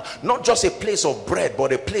Bethel, not just a place of bread,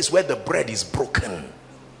 but a place where the bread is broken.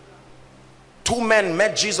 Two men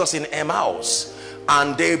met Jesus in Emmaus,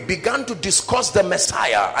 and they began to discuss the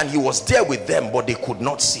Messiah, and he was there with them, but they could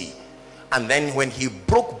not see. And then when he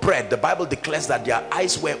broke bread, the Bible declares that their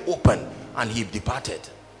eyes were open and he departed.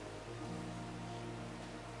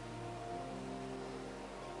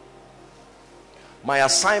 My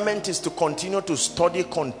assignment is to continue to study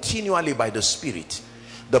continually by the Spirit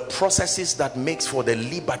the processes that makes for the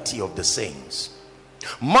liberty of the saints.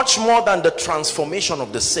 Much more than the transformation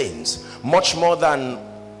of the saints, much more than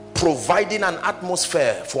providing an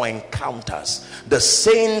atmosphere for encounters, the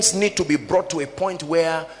saints need to be brought to a point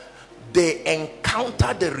where they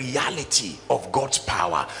encounter the reality of God's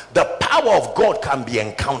power. The power of God can be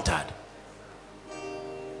encountered.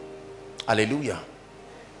 Hallelujah.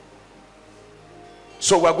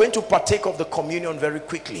 So we're going to partake of the communion very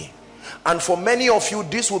quickly. And for many of you,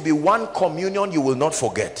 this will be one communion you will not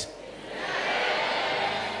forget.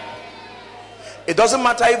 It doesn't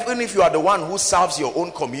matter even if you are the one who serves your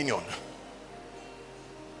own communion.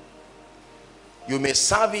 You may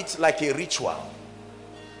serve it like a ritual.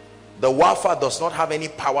 The wafer does not have any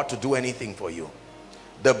power to do anything for you.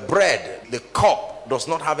 The bread, the cup does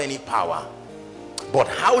not have any power. But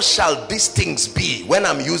how shall these things be when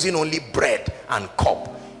I'm using only bread and cup?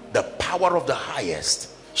 The power of the highest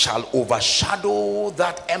shall overshadow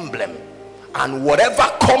that emblem, and whatever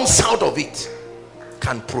comes out of it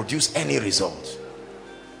can produce any result.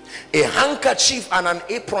 A handkerchief and an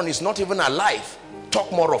apron is not even alive.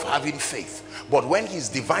 Talk more of having faith. But when his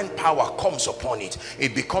divine power comes upon it,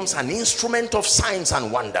 it becomes an instrument of signs and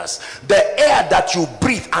wonders. The air that you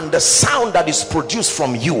breathe and the sound that is produced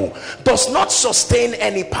from you does not sustain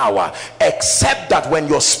any power, except that when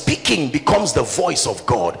your speaking becomes the voice of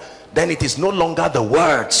God, then it is no longer the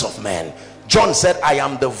words of men. John said, I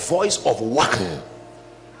am the voice of one.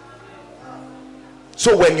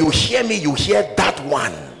 So when you hear me, you hear that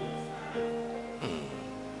one.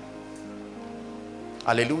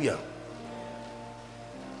 Hallelujah.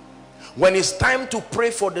 When it's time to pray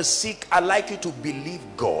for the sick, I like you to believe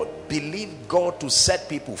God. Believe God to set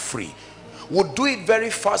people free. We'll do it very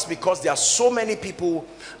fast because there are so many people,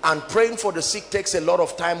 and praying for the sick takes a lot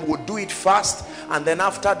of time. We'll do it fast, and then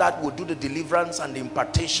after that we'll do the deliverance and the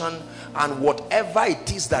impartation, and whatever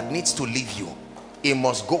it is that needs to leave you, it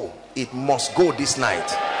must go. It must go this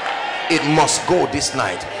night. It must go this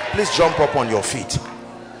night. Please jump up on your feet.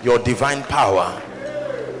 Your divine power,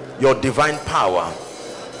 your divine power,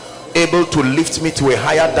 able to lift me to a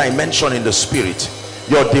higher dimension in the spirit.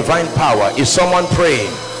 Your divine power. Is someone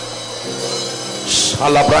praying?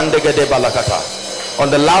 On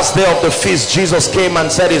the last day of the feast, Jesus came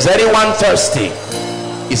and said, is anyone thirsty?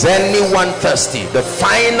 Is anyone thirsty? The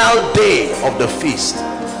final day of the feast.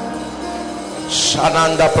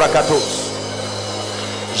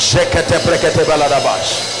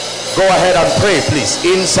 Go ahead and pray, please.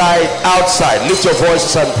 Inside, outside, lift your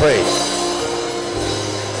voices and pray.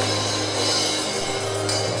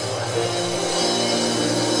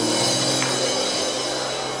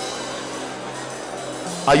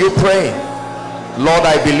 Are you praying? Lord,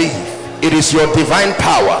 I believe it is your divine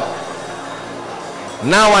power.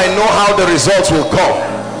 Now I know how the results will come.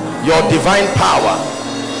 Your divine power.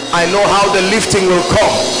 I know how the lifting will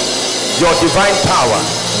come. Your divine power.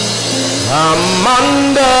 I'm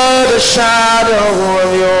under the shadow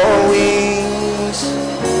of your wings.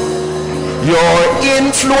 Your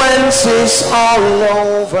influence is all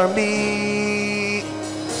over me.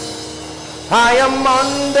 I am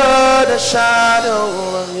under the shadow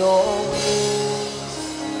of your wings.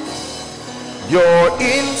 Your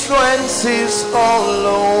influence is all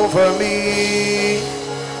over me.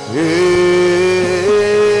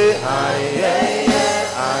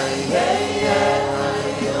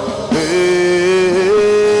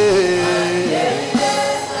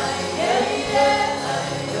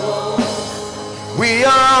 We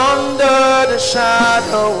are under the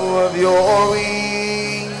shadow of your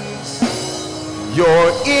wings.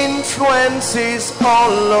 Your influence is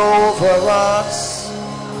all over us.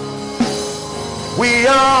 We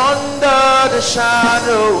are under the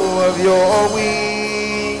shadow of your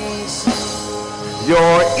wings.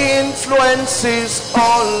 Your influence is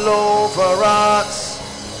all over us.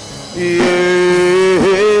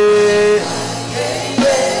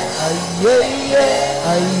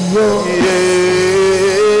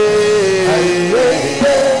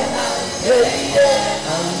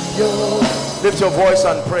 Lift your voice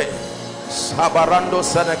and pray.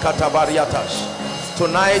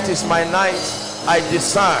 Tonight is my night. I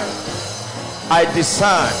discern.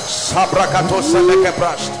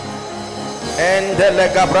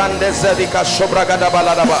 Endelega brande zedika shobragada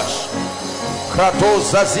baladabash.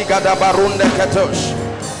 Kratoza zigada barunde ketosh.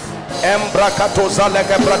 Embrakatoza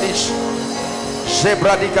lega bradish.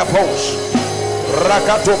 Zebradika posh.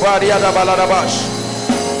 Rakato bariada baladabash.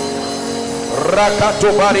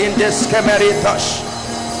 Rakato barindes kemeritash.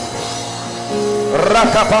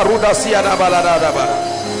 Rakaparuda siada baladadaba.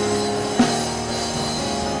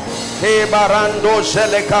 He barando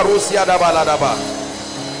jele karusia da baladaba.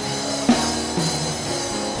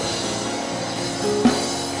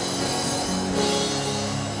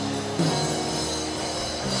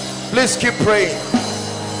 Please keep praying.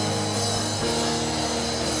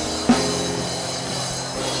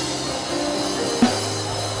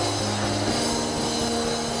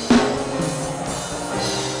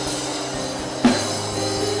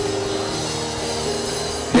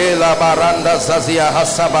 Baranda Zazia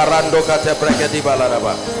Hasabarando Kate Brekedi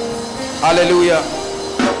Balaraba. Hallelujah.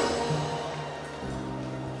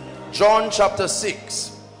 John chapter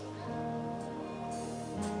 6.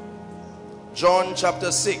 John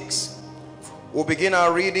chapter 6. We'll begin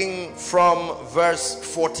our reading from verse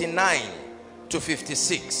 49 to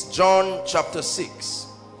 56. John chapter 6.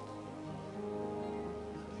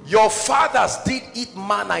 Your fathers did eat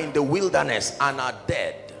manna in the wilderness and are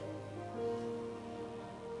dead.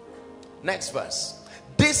 Next verse.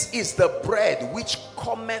 This is the bread which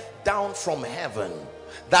cometh down from heaven,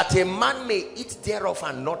 that a man may eat thereof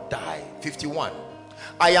and not die. 51.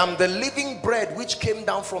 I am the living bread which came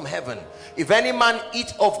down from heaven. If any man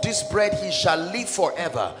eat of this bread, he shall live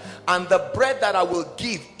forever. And the bread that I will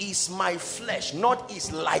give is my flesh, not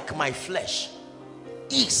is like my flesh,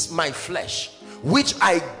 is my flesh, which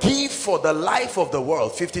I give for the life of the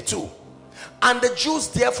world. 52. And the Jews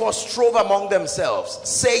therefore strove among themselves,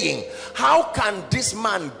 saying, how can this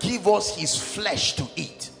man give us his flesh to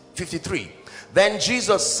eat? 53. Then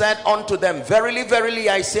Jesus said unto them, verily, verily,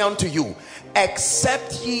 I say unto you,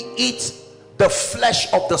 except ye eat the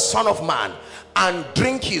flesh of the Son of Man and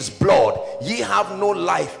drink his blood, ye have no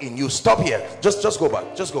life in you. Stop here. Just go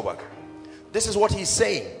back. Just go back. This is what he's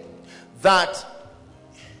saying, that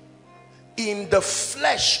in the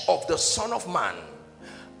flesh of the Son of Man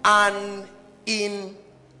and in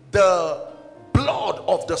the blood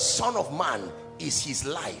of the Son of Man is his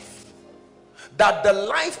life. That the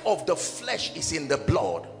life of the flesh is in the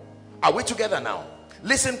blood. Are we together now?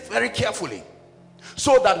 Listen very carefully,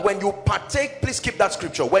 so that when you partake, please keep that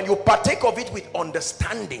scripture, when you partake of it with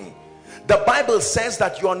understanding, the Bible says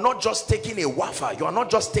that you are not just taking a wafer, you are not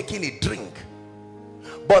just taking a drink,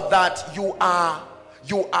 but that you are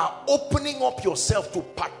opening up yourself to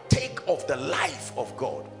partake of the life of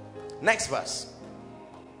God. Next verse.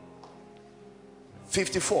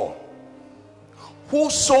 54.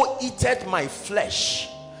 Whoso eateth my flesh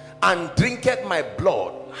and drinketh my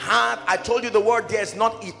blood hath, I told you the word there is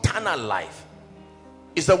not eternal life,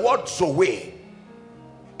 it's the word zoe.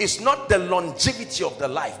 It's not the longevity of the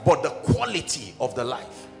life, but the quality of the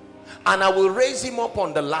life. And I will raise him up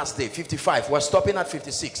on the last day. 55. We're stopping at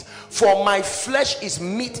 56. For my flesh is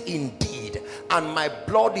meat indeed, and my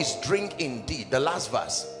blood is drink indeed. The last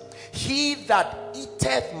verse. He that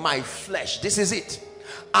eateth my flesh, this is it,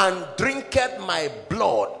 and drinketh my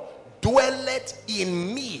blood, dwelleth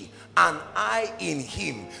in me, and I in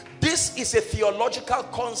him. This is a theological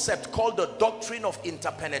concept called the doctrine of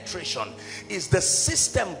interpenetration. Is the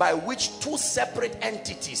system by which two separate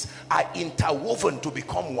entities are interwoven to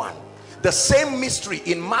become one. The same mystery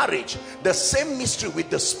in marriage, the same mystery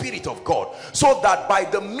with the Spirit of God, so that by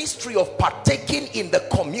the mystery of partaking in the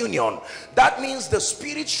communion, that means the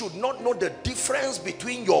Spirit should not know the difference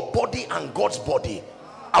between your body and God's body.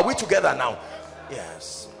 Are we together now?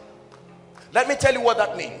 Yes. Let me tell you what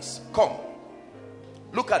that means. Come,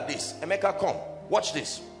 look at this. Emeka, come, watch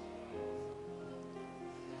this.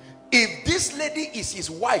 If this lady is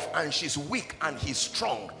his wife and she's weak and he's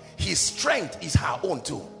strong, his strength is her own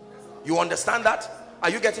too. You understand that? Are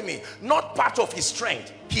you getting me? Not part of his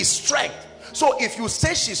strength, his strength. So if you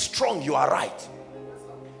say she's strong, you are right.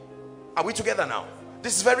 Are we together now?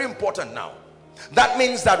 This is very important now. That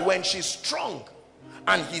means that when she's strong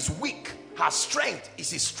and he's weak, her strength is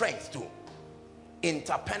his strength too.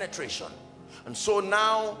 Interpenetration. And so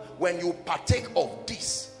now when you partake of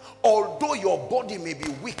this, although your body may be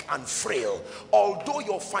weak and frail, although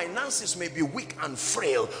your finances may be weak and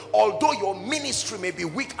frail, although your ministry may be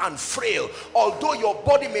weak and frail, although your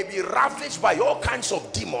body may be ravaged by all kinds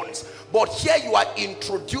of demons, but here you are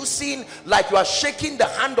introducing, like you are shaking the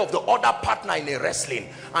hand of the other partner in a wrestling,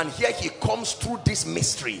 and here he comes through this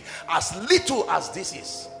mystery. As little as this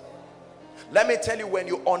is, let me tell you, when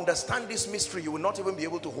you understand this mystery, you will not even be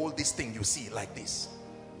able to hold this thing you see like this.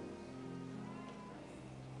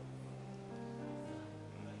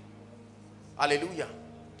 Hallelujah.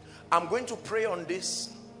 I'm going to pray on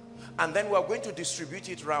this, and then we're going to distribute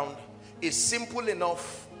it round. It's simple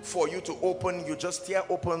enough for you to open. You just tear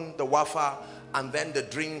open the wafer and then the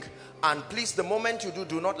drink. And please, the moment you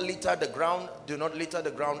do not litter the ground. Do not litter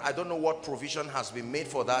the ground. I don't know what provision has been made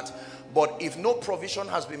for that, but if no provision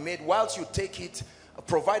has been made, whilst you take it,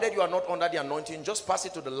 provided you are not under the anointing, just pass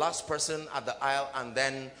it to the last person at the aisle, and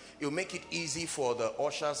then you'll make it easy for the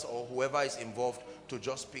ushers or whoever is involved to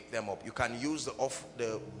just pick them up. You can use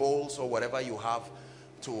the bowls or whatever you have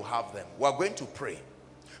to have them. We're going to pray.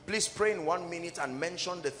 Please pray in 1 minute and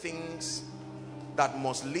mention the things that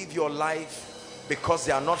must leave your life because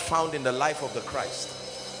they are not found in the life of the Christ.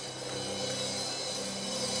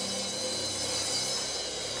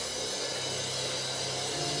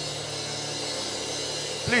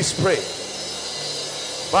 Please pray.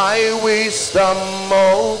 By wisdom,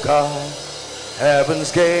 oh God,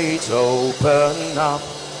 heaven's gates open up.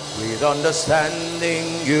 With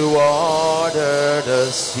understanding, you order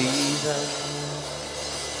the seasons,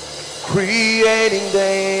 creating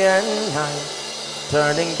day and night,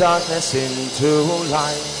 turning darkness into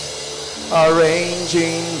light,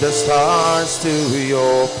 arranging the stars to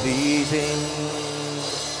your pleasing.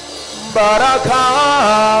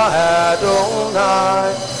 Barakah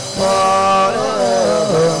Adonai, Barakah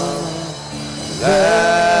Adonai,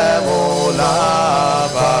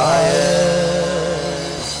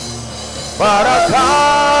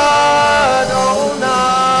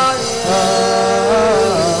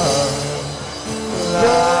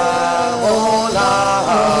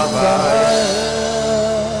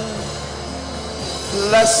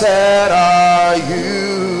 blessed are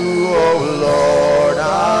you, O Lord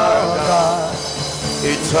our God,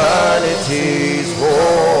 eternity's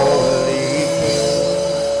holy King.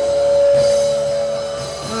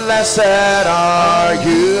 Blessed are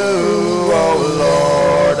you, O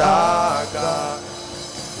Lord our God,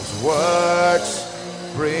 whose words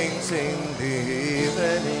brings in the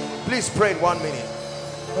evening. Please pray in 1 minute.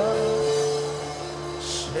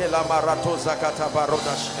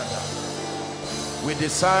 We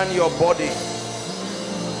discern your body.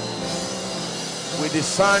 We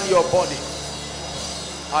discern your body.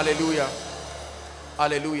 Hallelujah.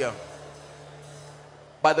 Hallelujah.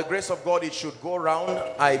 By the grace of God, it should go around.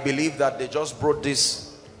 I believe that they just brought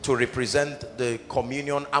this to represent the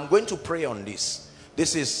communion. I'm going to pray on this.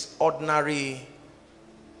 This is ordinary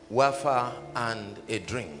wafer and a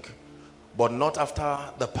drink, but not after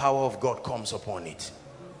the power of God comes upon it.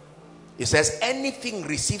 It says anything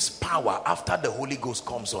receives power after the Holy Ghost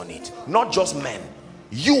comes on it. Not just men.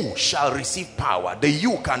 You shall receive power. The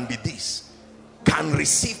you can be this. Can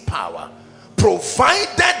receive power,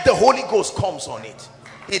 provided the Holy Ghost comes on it.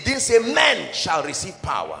 He didn't say men shall receive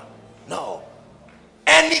power. No.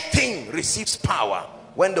 Anything receives power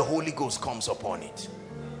when the Holy Ghost comes upon it.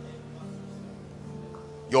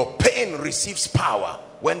 Your pain receives power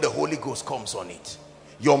when the Holy Ghost comes on it.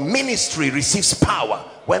 Your ministry receives power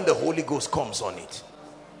when the Holy Ghost comes on it.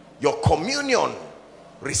 Your communion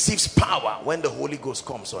receives power when the Holy Ghost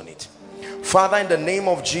comes on it. Father, in the name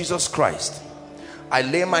of Jesus Christ, I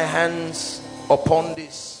lay my hands upon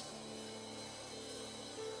this.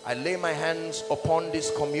 I lay my hands upon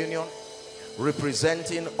this communion,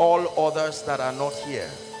 representing all others that are not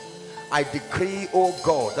here. I decree, oh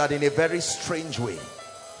God, that in a very strange way,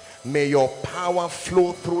 may your power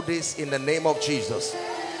flow through this in the name of Jesus.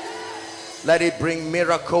 Let it bring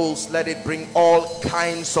miracles. Let it bring all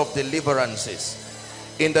kinds of deliverances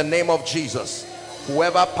in the name of Jesus.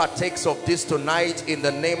 Whoever partakes of this tonight, in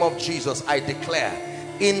the name of Jesus, I declare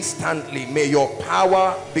instantly, may your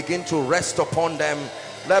power begin to rest upon them.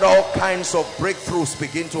 Let all kinds of breakthroughs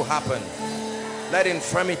begin to happen. Let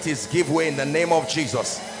infirmities give way in the name of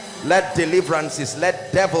Jesus. Let deliverances,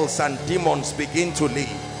 let devils and demons begin to leave.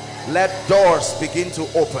 Let doors begin to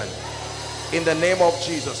open in the name of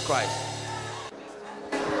Jesus Christ.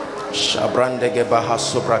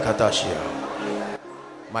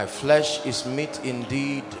 My flesh is meat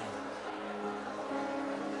indeed.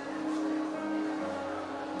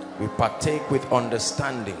 We partake with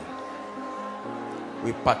understanding.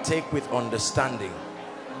 We partake with understanding.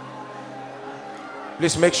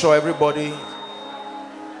 Please make sure everybody,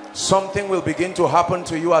 something will begin to happen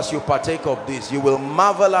to you as you partake of this. You will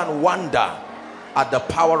marvel and wonder at the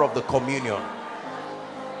power of the communion.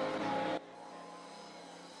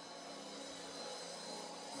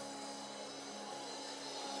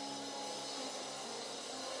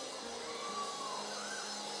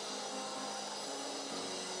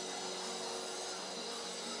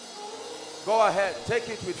 Go ahead, take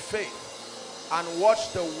it with faith and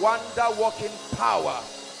watch the wonder-working power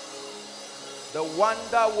The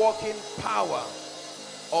wonder-working power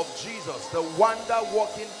of Jesus. The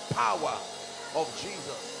wonder-working power of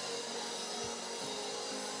Jesus.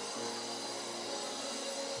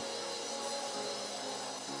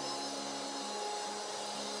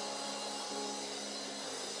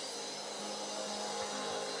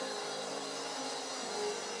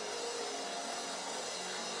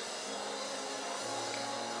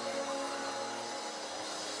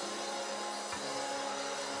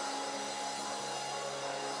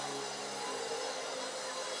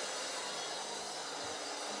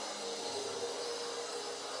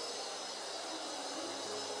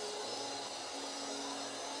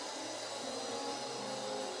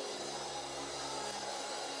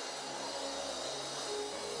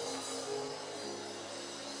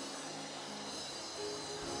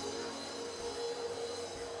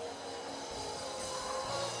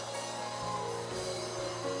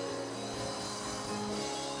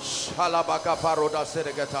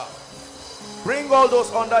 Bring all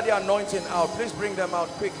those under the anointing out. Please bring them out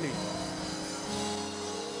quickly.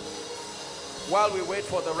 While we wait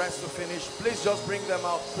for the rest to finish, please just bring them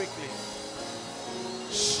out quickly.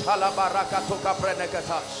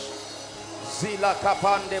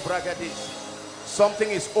 Something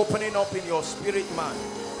is opening up in your spirit, man.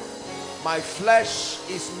 My flesh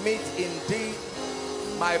is meat indeed.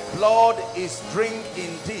 My blood is drink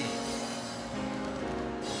indeed.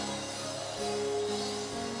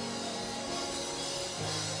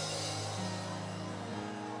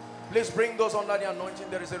 Please bring those under the anointing.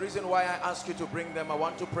 There is a reason why I ask you to bring them. I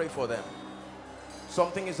want to pray for them.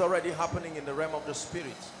 Something is already happening in the realm of the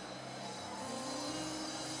spirit.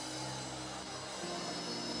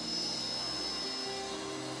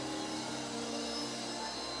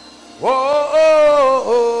 Oh, oh,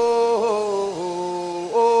 oh,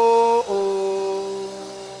 oh, oh,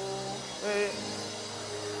 oh, hey.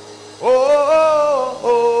 Oh, oh, oh,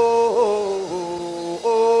 oh,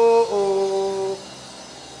 oh, oh.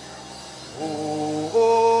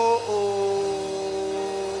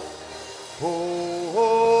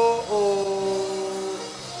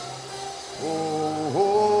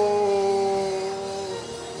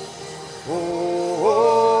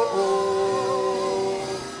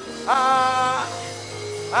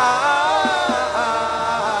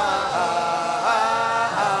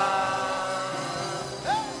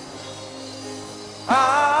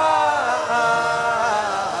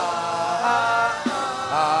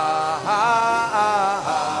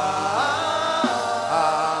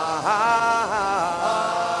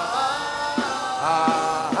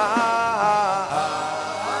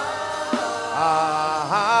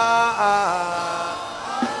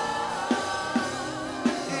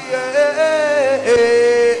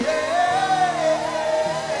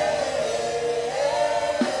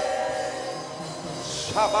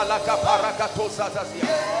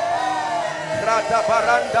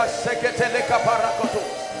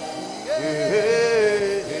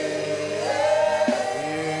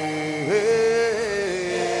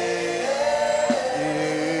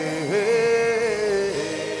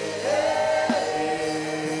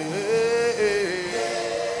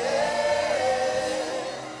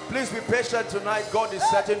 Please be patient tonight. God is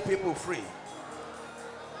setting people free.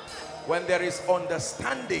 When there is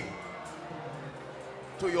understanding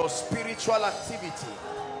to your spiritual activity,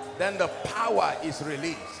 then the power is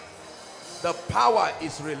released. The power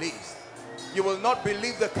is released. You will not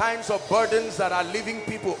believe the kinds of burdens that are leaving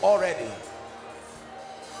people already.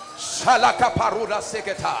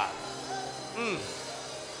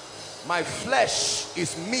 My flesh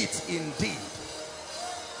is meat indeed.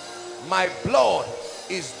 My blood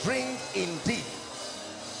is drink indeed.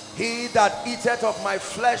 He that eateth of my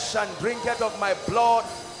flesh and drinketh of my blood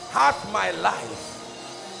hath my life.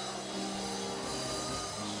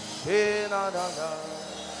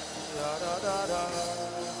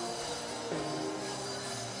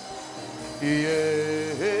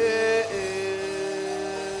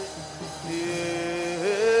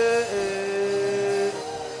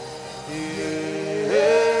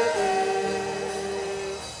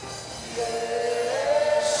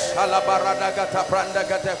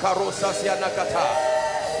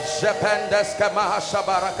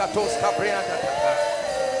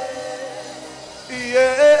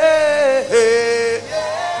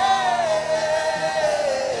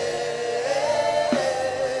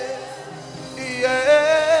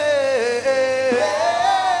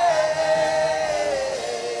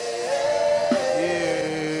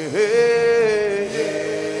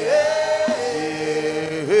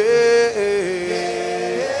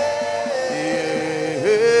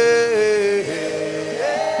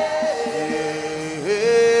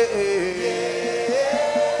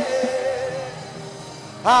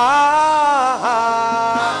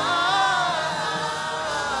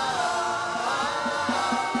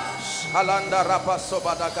 Palanda rapa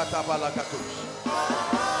sobada katabala katush.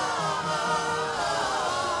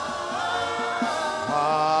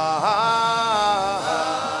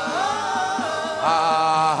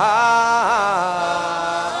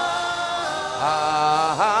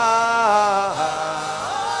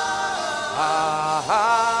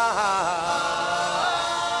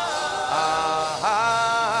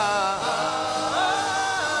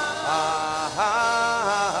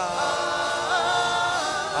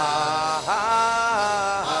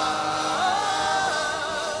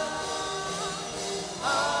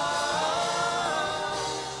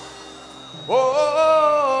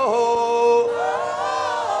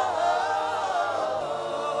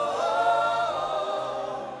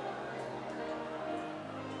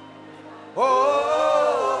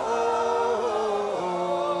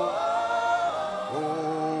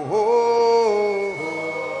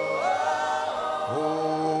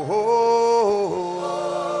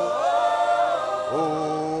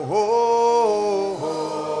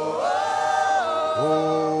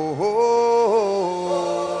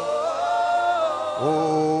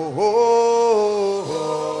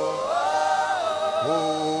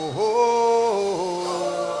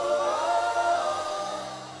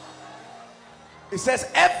 It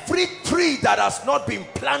says, every tree that has not been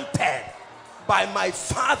planted by my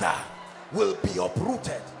Father will be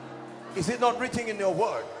uprooted. Is it not written in your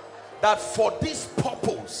word that for this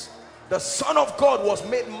purpose the Son of God was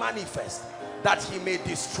made manifest, that he may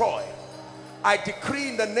destroy? I decree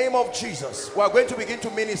in the name of Jesus, we are going to begin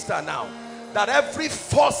to minister now, that every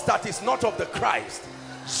force that is not of the Christ,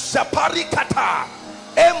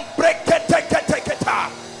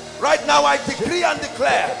 right now I decree and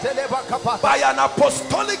declare by an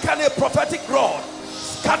apostolic and a prophetic rod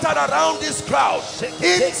scattered around this crowd,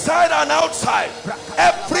 inside and outside,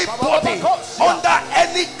 everybody under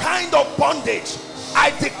any kind of bondage,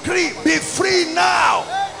 I decree, be free now,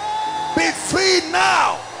 be free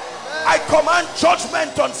now. I command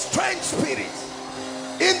judgment on strange spirits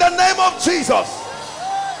in the name of Jesus.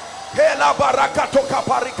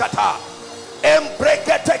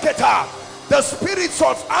 The spirits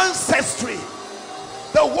of ancestry,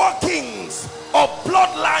 the workings of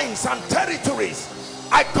bloodlines and territories,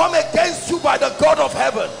 I come against you by the God of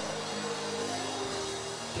heaven.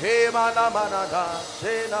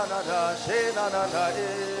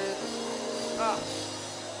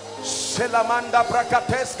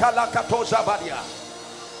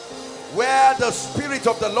 Where the Spirit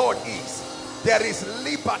of the Lord is, there is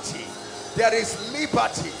liberty. There is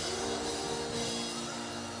liberty.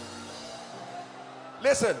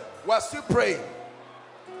 Listen, we're still praying.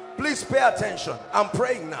 Please pay attention. I'm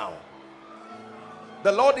praying now.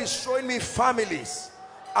 The Lord is showing me families.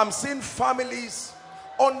 I'm seeing families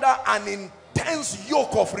under an intense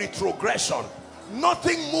yoke of retrogression.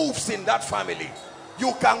 Nothing moves in that family.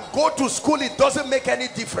 You can go to school, it doesn't make any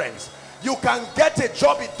difference. You can get a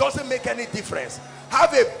job, it doesn't make any difference.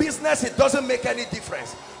 Have a business, it doesn't make any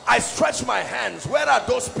difference. I stretch my hands. Where are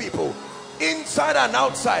those people? Inside and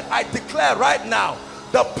outside, I declare right now,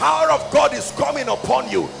 the power of God is coming upon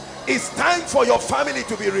you. It's time for your family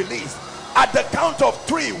to be released. At the count of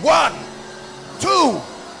 3, 1, 2,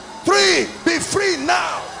 3, be free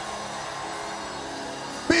now.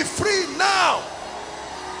 Be free now.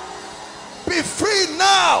 Be free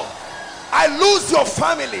now. I lose your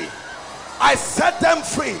family. I set them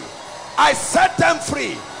free. I set them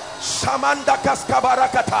free. Shamanda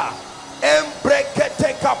kaskabarakata.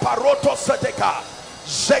 Embrekete kaparoto seteka.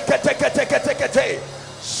 Sheketeketeketekete.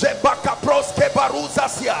 Shebaka proske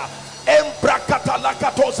baruzasia. Embrakata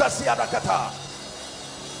lakatozasia dakata.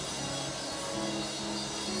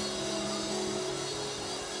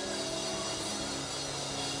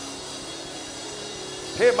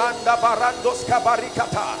 Hemanda barandos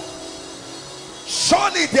kabarikata.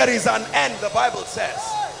 Surely there is an end, the Bible says.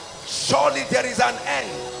 Surely there is an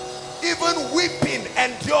end. Even weeping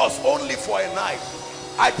endures only for a night.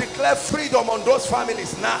 I declare freedom on those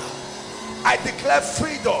families now. I declare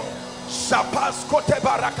freedom. Shapas kote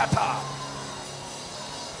barakata.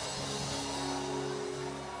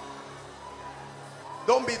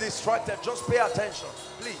 Don't be distracted. Just pay attention,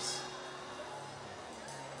 please.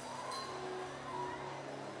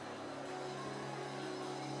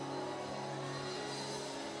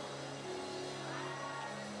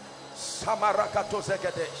 Samarakato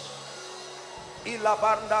zegedesh.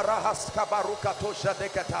 Ilabanda rahaska barukato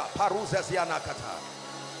jadekata. Paruzes yanakata.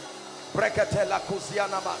 Brekete la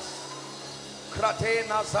kuzianamas.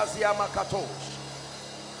 Kratena zaziamakatosh.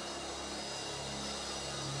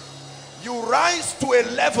 You rise to a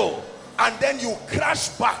level and then you crash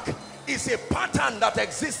back. It's a pattern that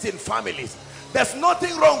exists in families. There's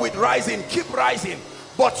nothing wrong with rising. Keep rising.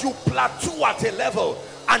 But you plateau at a level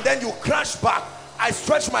and then you crash back. I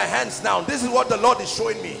stretch my hands now. This is what the Lord is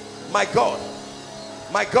showing me. My God,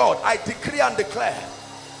 I decree and declare,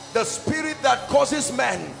 the spirit that causes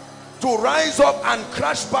men to rise up and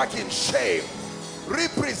crash back in shame,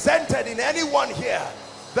 represented in anyone here,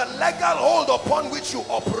 the legal hold upon which you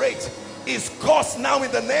operate is cursed now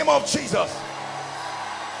in the name of Jesus.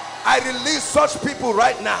 I release such people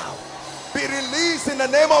right now. Be released in the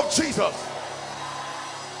name of Jesus.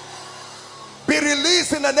 Be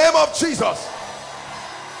released in the name of Jesus.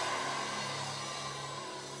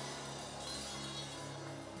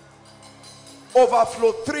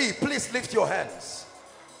 Overflow 3, please lift your hands.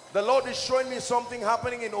 The Lord is showing me something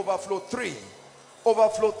happening in overflow 3.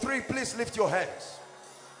 Overflow 3, please lift your hands.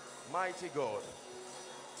 Mighty God.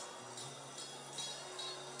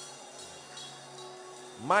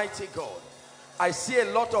 Mighty God. I see a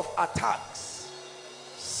lot of attacks,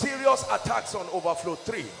 serious attacks on overflow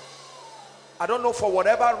 3. I don't know, for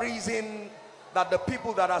whatever reason, that the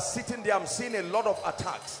people that are sitting there, I'm seeing a lot of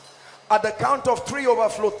attacks. At the count of 3,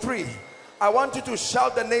 overflow 3, I want you to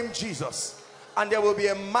shout the name Jesus, and there will be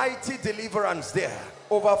a mighty deliverance there.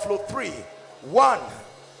 Overflow 3. 1,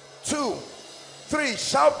 2, 3.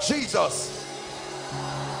 Shout Jesus.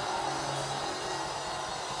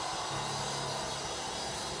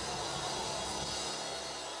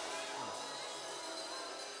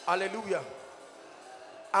 Hallelujah.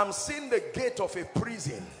 I'm seeing the gate of a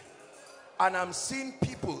prison, and I'm seeing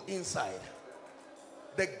people inside.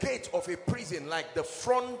 The gate of a prison, like the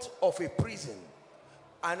front of a prison.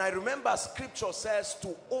 And I remember scripture says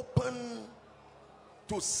to open,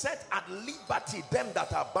 to set at liberty them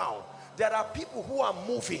that are bound. There are people who are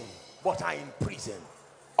moving but are in prison.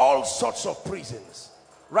 All sorts of prisons.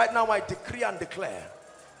 Right now I decree and declare,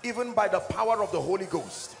 even by the power of the Holy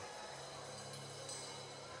Ghost,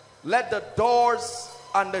 let the doors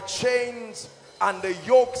and the chains and the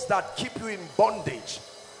yokes that keep you in bondage,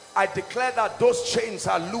 I declare that those chains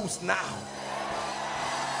are loose now.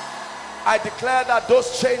 I declare that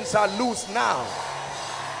those chains are loose now.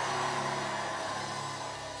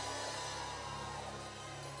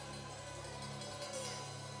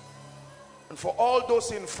 And for all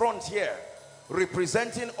those in front here,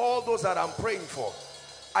 representing all those that I'm praying for,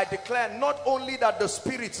 I declare not only that the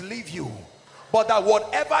spirits leave you, but that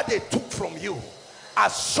whatever they took from you,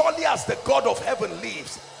 as surely as the God of heaven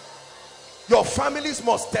lives, your families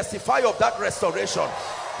must testify of that restoration.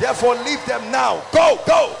 Therefore, leave them now.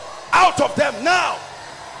 Go out of them now.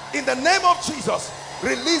 In the name of Jesus,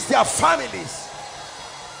 release their families,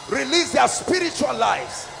 release their spiritual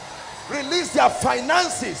lives, release their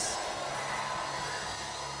finances.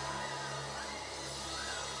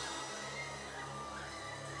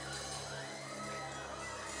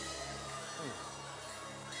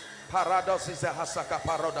 Parados is a hasaka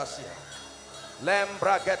parodasia.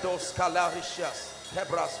 Lembragedos kalarishas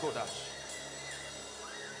hebras godash.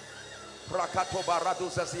 Prakato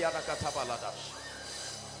barados aziana katabaladash.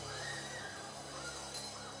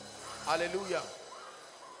 Hallelujah.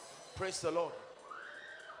 Praise the Lord.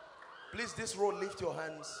 Please, this row, lift your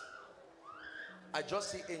hands. I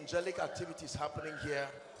just see angelic activities happening here,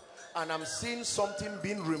 and I'm seeing something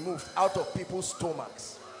being removed out of people's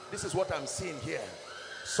stomachs. This is what I'm seeing here.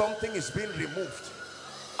 Something is being removed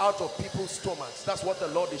out of people's stomachs. That's what the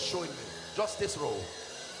Lord is showing me. Just this row.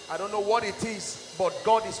 I don't know what it is, but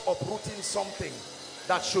God is uprooting something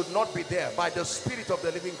that should not be there by the Spirit of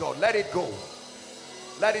the living God. Let it go.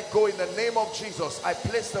 Let it go in the name of Jesus. I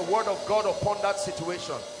place the word of God upon that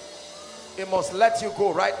situation. It must let you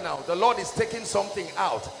go right now. The Lord is taking something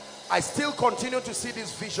out. I still continue to see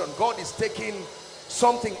this vision. God is taking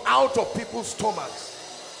something out of people's stomachs.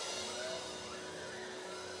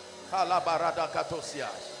 The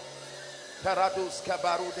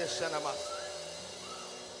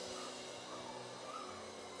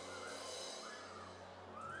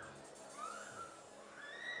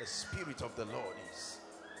Spirit of the Lord is,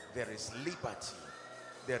 there is liberty,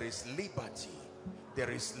 there is liberty, there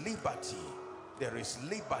is liberty, there is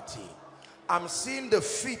liberty. I'm seeing the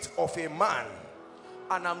feet of a man,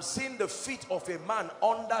 and I'm seeing the feet of a man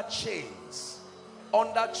under chains.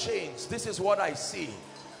 Under chains. This is what I see.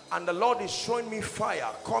 And the Lord is showing me fire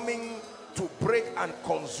coming to break and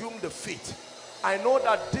consume the feet. I know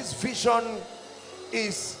that this vision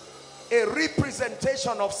is a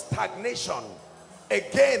representation of stagnation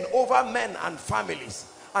again over men and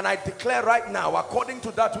families. And I declare right now, according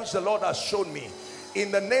to that which the Lord has shown me,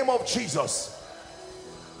 in the name of Jesus,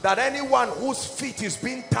 that anyone whose feet is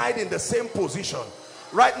being tied in the same position,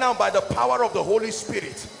 right now by the power of the Holy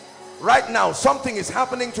Spirit, right now something is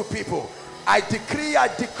happening to people. I decree,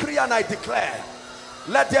 and I declare,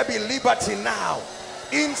 let there be liberty now.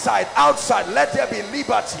 Inside, outside, let there be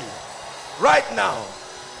liberty right now.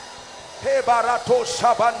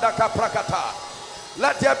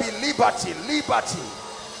 Let there be liberty, liberty.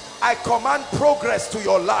 I command progress to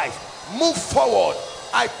your life. Move forward.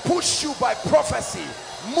 I push you by prophecy.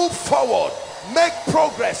 Move forward. Make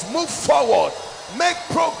progress. Move forward. Make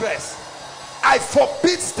progress. I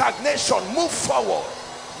forbid stagnation. Move forward.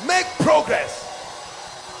 Make progress.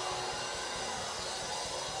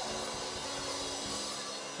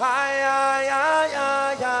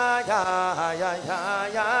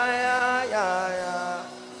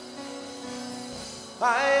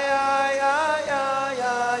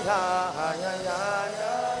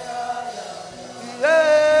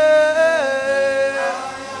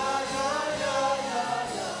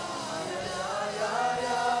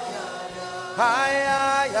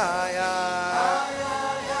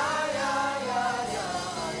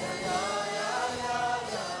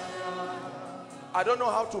 I don't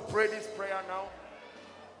know how to pray this prayer now.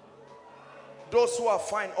 Those who are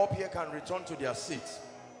fine up here can return to their seats.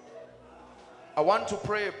 I want to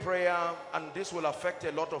pray a prayer, and this will affect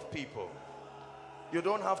a lot of people. You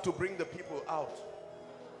don't have to bring the people out.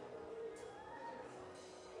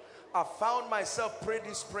 I found myself pray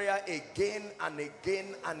this prayer again and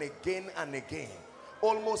again and again and again.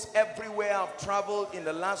 Almost everywhere I've traveled in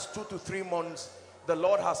the last 2 to 3 months, the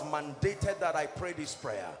Lord has mandated that I pray this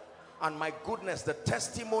prayer. And my goodness, the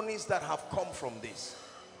testimonies that have come from this.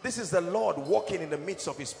 This is the Lord walking in the midst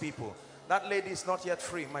of his people. That lady is not yet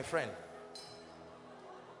free, my friend.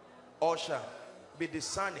 Usher, be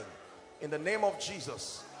discerning. In the name of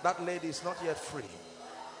Jesus, that lady is not yet free.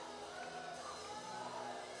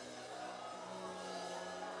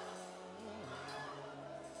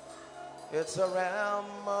 It's a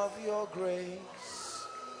realm of your grace.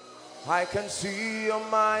 I can see your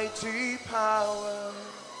mighty power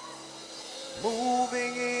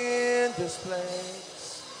moving in this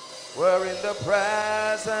place. We're in the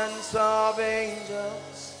presence of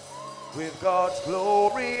angels with God's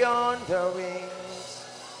glory on their wings.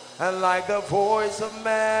 And like the voice of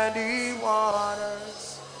many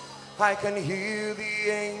waters, I can hear the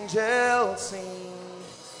angels sing.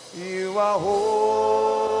 You are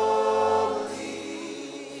holy.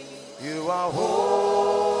 You are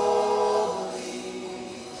holy.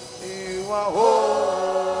 You are holy.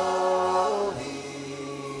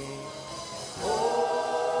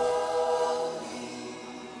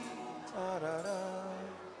 Ta-da-da,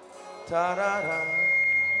 ta-da-da,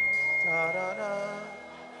 ta-da-da,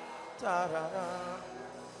 ta-da-da,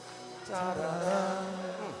 ta-da-da,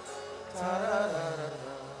 ta-da-da,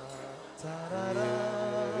 ta-da-da.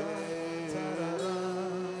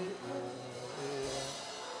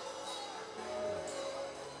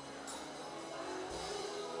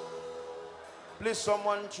 Please,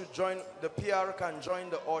 someone should join. The PR can join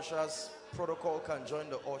the ushers. Protocol can join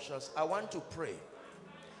the ushers. I want to pray.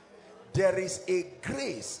 There is a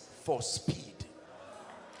grace for speed.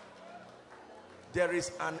 There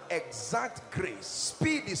is an exact grace.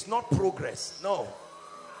 Speed is not progress. No.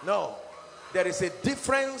 No. There is a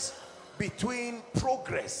difference between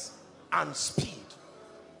progress and speed.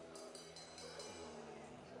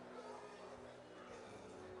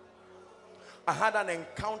 I had an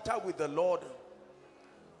encounter with the Lord,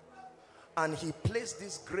 and he placed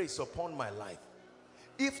this grace upon my life.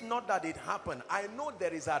 If not that it happened, I know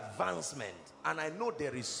there is advancement and I know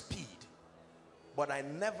there is speed, but I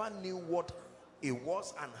never knew what it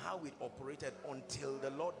was and how it operated until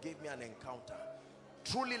the Lord gave me an encounter.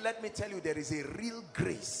 Truly, let me tell you, there is a real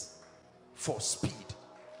grace for speed.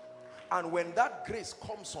 And when that grace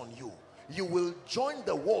comes on you, you will join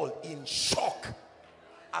the world in shock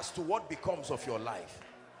as to what becomes of your life.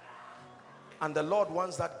 And the Lord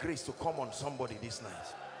wants that grace to come on somebody this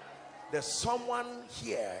night. There's someone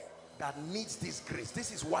here that needs this grace.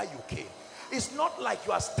 This is why you came. It's not like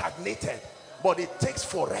you are stagnated, but it takes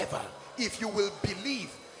forever. If you will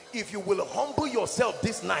believe, if you will humble yourself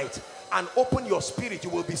this night and open your spirit, you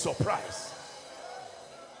will be surprised.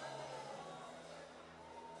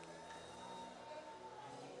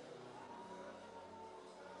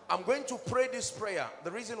 I'm going to pray this prayer.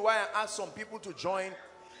 The reason why I ask some people to join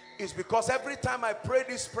is because every time I pray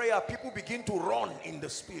this prayer, people begin to run in the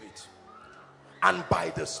spirit and by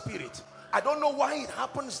the spirit. I don't know why it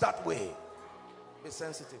happens that way. Be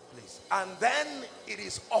sensitive, please. And then it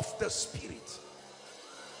is of the spirit.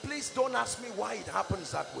 Please don't ask me why it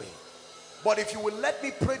happens that way. But if you will let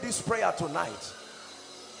me pray this prayer tonight,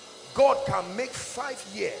 God can make 5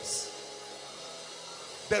 years,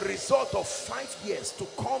 the result of 5 years, to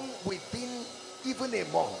come within even a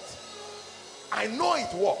month. I know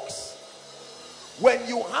it works. When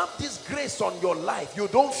you have this grace on your life, you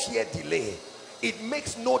don't fear delay. It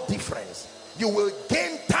makes no difference. You will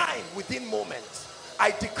gain time within moments.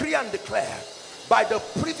 I decree and declare, by the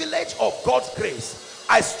privilege of God's grace,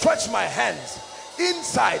 I stretch my hands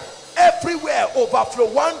inside, everywhere, overflow,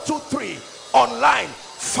 1, 2, 3, online.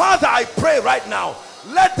 Father, I pray right now,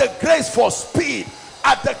 let the grace for speed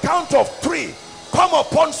at the count of 3 come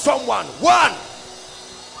upon someone. 1,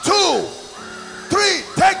 2, 3.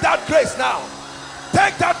 Take that grace now.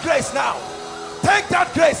 Take that grace now. Take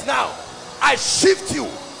that grace now. I shift you.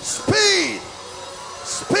 Speed.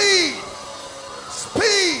 Speed.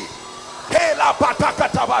 Speed.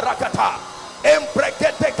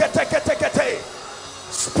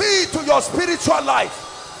 Speed to your spiritual life.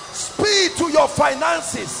 Speed to your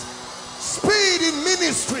finances. Speed in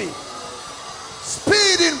ministry.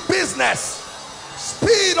 Speed in business.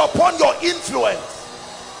 Speed upon your influence.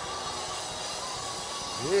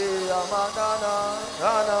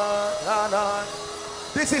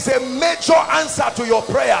 This is a major answer to your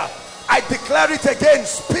prayer. I declare it again.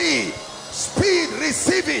 Speed. Speed.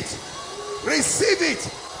 Receive it. Receive it.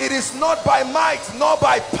 It is not by might nor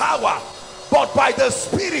by power, but by the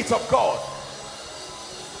Spirit of God.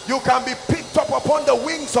 You can be picked up upon the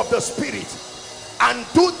wings of the Spirit and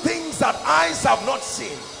do things that eyes have not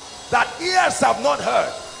seen, that ears have not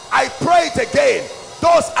heard. I pray it again.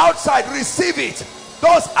 Those outside, receive it.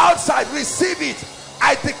 Those outside, receive it.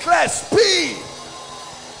 I declare speed.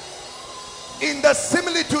 In the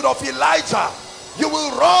similitude of Elijah, you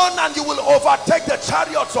will run and you will overtake the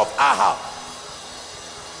chariots of Ahab.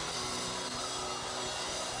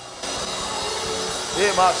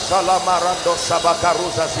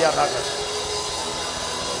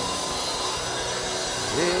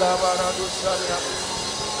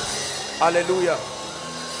 Hallelujah.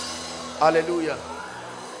 Hallelujah.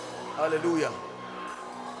 Hallelujah.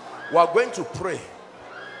 We are going to pray.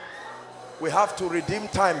 We have to redeem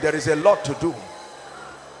time. There is a lot to do.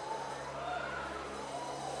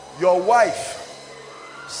 Your wife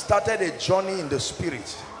started a journey in the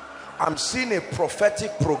spirit. I'm seeing a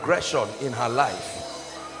prophetic progression in her life.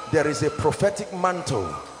 There is a prophetic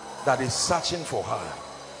mantle that is searching for her.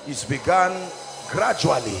 It's begun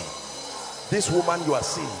gradually. This woman you are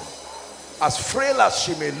seeing, as frail as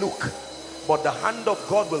she may look, but the hand of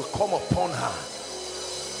God will come upon her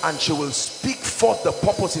and she will speak forth the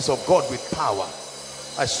purposes of God with power.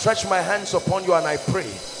 I stretch my hands upon you and I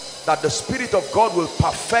pray that the Spirit of God will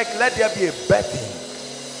perfect. Let there be a birthing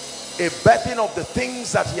of the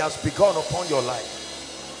things that he has begun upon your life.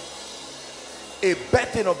 A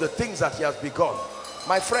birthing of the things that he has begun.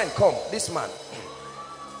 My friend, come, this man.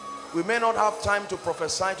 We may not have time to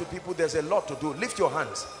prophesy to people. There's a lot to do. Lift your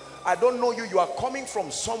hands. I don't know you. You are coming from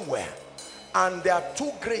somewhere, and there are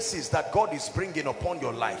 2 graces that God is bringing upon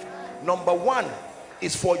your life. Number 1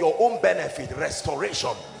 is for your own benefit,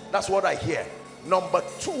 restoration. That's what I hear. Number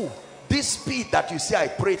 2, this speed that you see I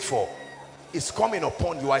prayed for is coming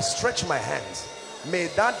upon you. I stretch my hands. May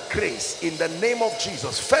that grace in the name of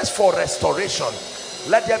Jesus, first for restoration,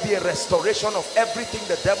 let there be a restoration of everything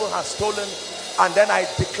the devil has stolen, and then I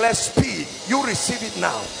declare speed. You receive it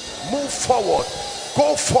now. Move forward.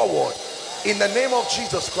 Go forward in the name of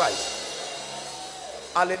Jesus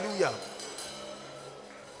Christ. Hallelujah.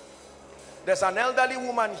 There's an elderly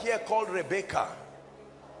woman here called Rebecca.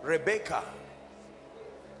 Rebecca.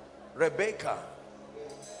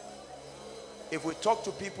 If we talk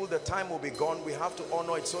to people, the time will be gone. We have to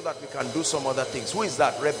honor it so that we can do some other things. Who is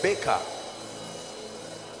that? Rebecca.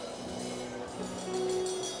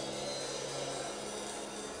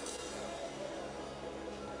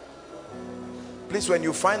 Please, when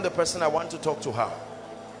you find the person, I want to talk to her.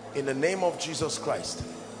 In the name of Jesus Christ.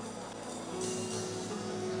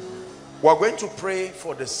 We're going to pray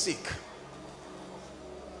for the sick.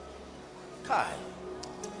 Kai.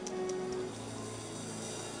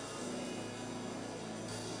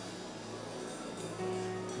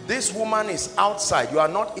 This woman is outside. You are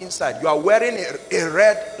not inside. You are wearing a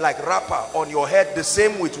red like wrapper on your head, the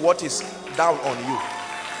same with what is down on you.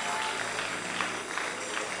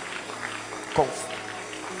 Confirm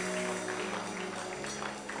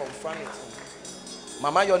it.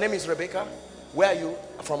 Mama, your name is Rebecca. Where are you?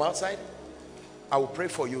 From outside? I will pray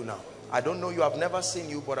for you now. I don't know you. I've never seen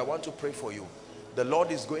you, but I want to pray for you. The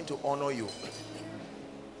Lord is going to honor you.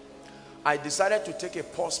 I decided to take a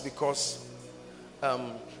pause because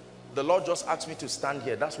the Lord just asked me to stand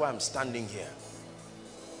here. That's why I'm standing here.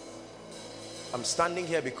 I'm standing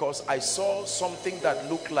here because I saw something that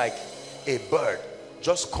looked like a bird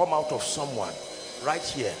just come out of someone right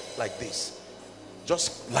here, like this,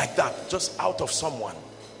 just like that, just out of someone.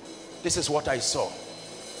 This is what I saw.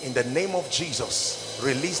 In the name of Jesus,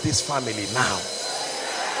 release this family now.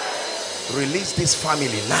 Release this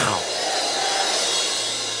family now.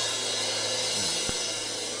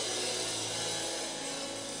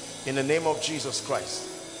 In the name of Jesus Christ.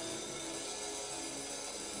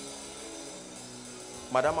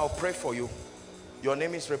 Madam, I'll pray for you. Your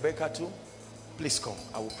name is Rebecca too? Please come.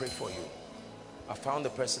 I will pray for you. I found the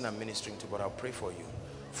person I'm ministering to, but I'll pray for you.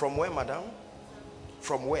 From where, madam?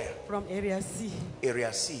 From where? From Area C.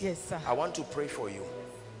 Area C? Yes, sir. I want to pray for you.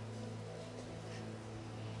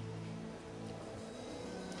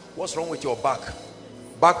 What's wrong with your back?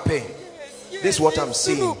 Back pain. Yes, this is what I'm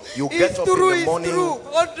seeing. You get up in the morning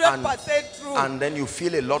and then you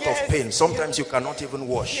feel a lot of pain. Sometimes you cannot even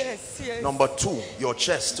wash. Yes. Number two, your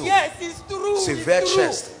chest too. Yes, it's true. Severe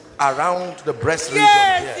chest around the breast region.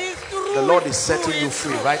 Yes, Here. it's true. The Lord is setting you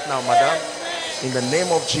free right now, madam. In the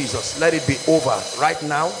name of Jesus, let it be over right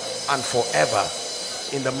now and forever.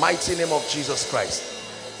 In the mighty name of Jesus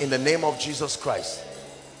Christ. In the name of Jesus Christ.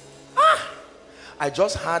 I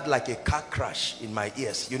just had like a car crash in my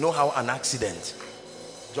ears. You know how an accident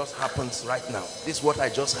just happens right now. This is what I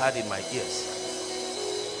just had in my ears.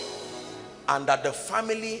 And that the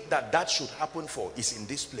family that should happen for is in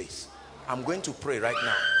this place. I'm going to pray right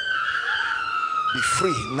now. Be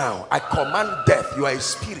free now. I command death. You are a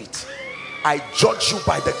spirit. I judge you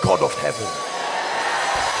by the God of heaven.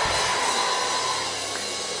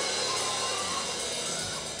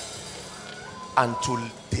 And to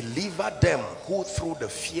deliver them who through the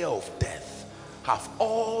fear of death have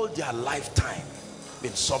all their lifetime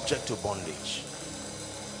been subject to bondage.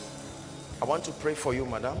 I want to pray for you,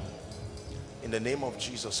 madam, in the name of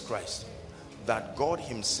Jesus Christ, that God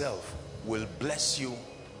himself will bless you,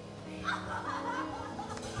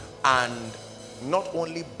 and not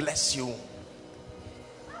only bless you.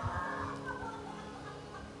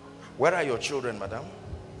 Where are your children, madam?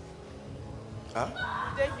 Huh?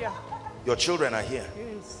 They're here. Your children are here?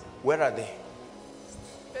 Yes. Where are they?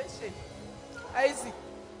 Patient, Isaac.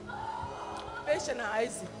 Patient and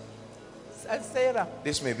Isaac. And Sarah.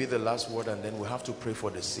 This may be the last word, and then we have to pray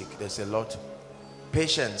for the sick. There's a lot.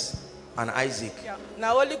 Patience and Isaac. Yeah.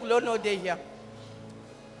 Now only Glow know they're here.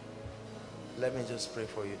 Let me just pray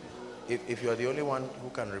for you. If you're the only one who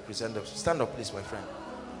can represent them, stand up please, my friend.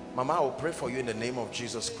 Mama, I will pray for you in the name of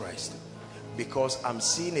Jesus Christ, because I'm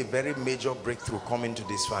seeing a very major breakthrough coming to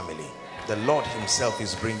this family. The Lord himself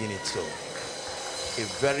is bringing it so. A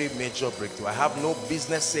very major breakthrough. I have no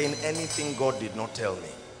business saying anything God did not tell me.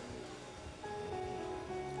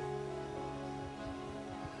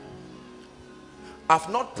 I've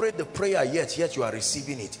not prayed the prayer yet you are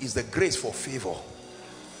receiving it. It's the grace for favor.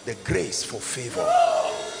 The grace for favor.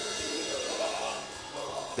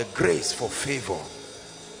 The grace for favor.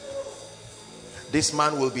 This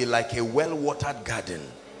man will be like a well-watered garden,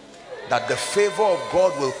 that the favor of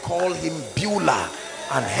God will call him Beulah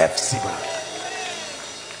and Hephzibah.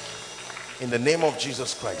 In the name of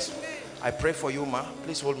Jesus Christ, I pray for you, ma.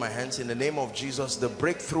 Please hold my hands. In the name of Jesus, the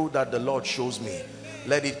breakthrough that the Lord shows me,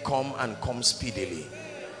 let it come and come speedily.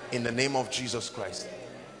 In the name of Jesus Christ.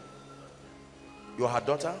 You are her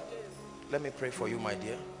daughter? Let me pray for you, my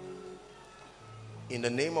dear. In the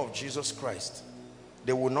name of Jesus Christ,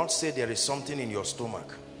 they will not say there is something in your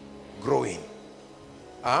stomach growing.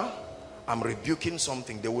 I'm rebuking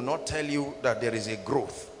something. They will not tell you that there is a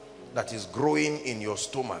growth that is growing in your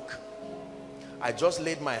stomach. I just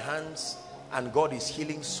laid my hands and God is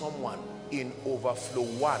healing someone in overflow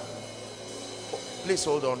 1. Please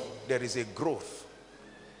hold on. There is a growth.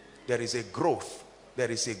 There is a growth. There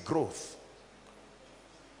is a growth.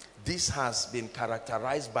 This has been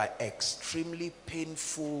characterized by extremely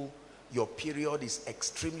painful. Your period is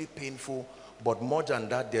extremely painful, but more than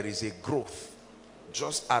that, there is a growth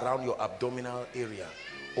just around your abdominal area.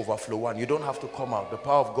 Overflow 1. You don't have to come out. The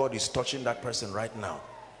power of God is touching that person right now.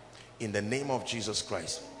 In the name of Jesus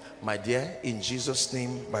Christ. My dear, in Jesus'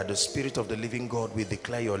 name, by the Spirit of the living God, we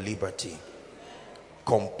declare your liberty.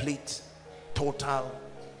 Complete, total,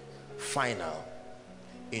 final.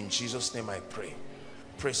 In Jesus' name I pray.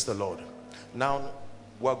 Praise the Lord. Now,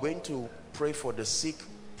 we're going to pray for the sick.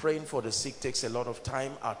 Praying for the sick takes a lot of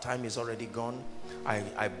time. Our time is already gone.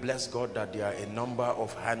 I bless God that there are a number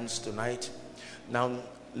of hands tonight. Now,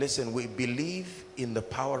 listen, we believe in the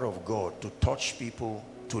power of God to touch people,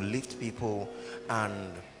 to lift people,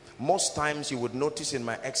 and most times you would notice in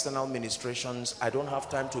my external ministrations, I don't have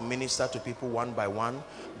time to minister to people one by one,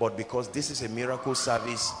 but because this is a miracle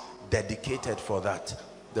service dedicated for that,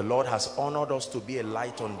 The Lord has honored us to be a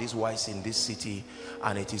light on this wise in this city,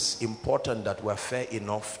 and it is important that we're fair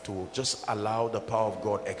enough to just allow the power of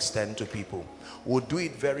God extend to people. We'll do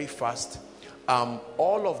it very fast.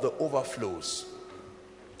 All of the overflows,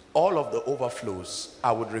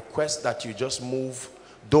 I would request that you just move.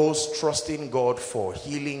 Those trusting God for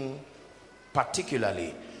healing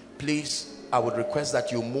particularly, please, I would request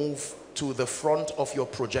that you move to the front of your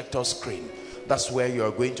projector screen. That's where you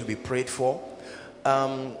are going to be prayed for.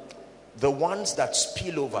 The ones that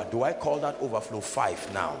spill over, do I call that overflow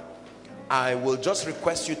 5 now? I will just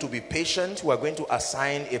request you to be patient. We are going to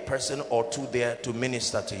assign a person or two there to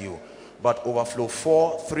minister to you. But overflow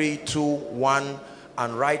 4, 3, 2, 1,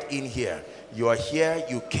 and right in here. You are here,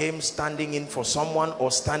 you came standing in for someone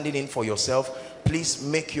or standing in for yourself. Please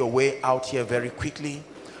make your way out here very quickly,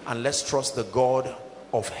 and let's trust the God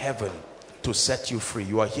of heaven to set you free.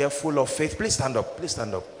 You are here full of faith. Please stand up. Please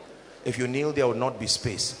stand up. If you kneel, there will not be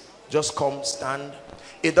space. Just come, stand.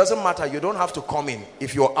 It doesn't matter. You don't have to come in.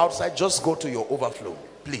 If you're outside, just go to your overflow,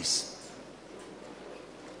 please.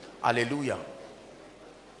 Hallelujah.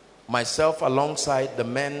 Myself, alongside the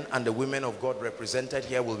men and the women of God represented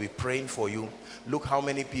here, will be praying for you. Look how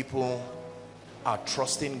many people are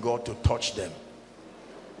trusting God to touch them.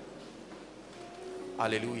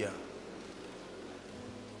 Hallelujah.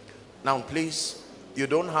 Now please, you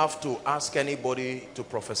don't have to ask anybody to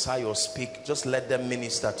prophesy or speak. Just let them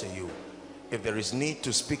minister to you. If there is need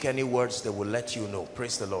to speak any words, they will let you know.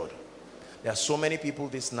 Praise the Lord. There are so many people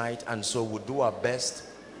this night, and so we'll do our best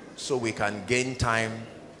so we can gain time,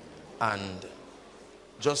 and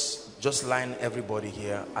just line everybody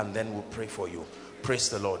here, and then we'll pray for you. Praise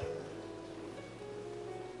the Lord.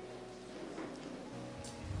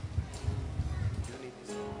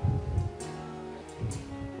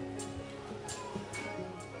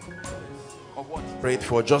 Prayed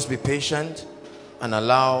for. Just be patient and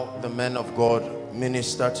allow the men of God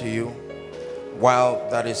minister to you. While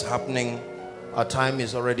that is happening, our time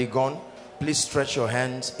is already gone. Please stretch your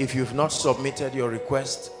hands. If you've not submitted your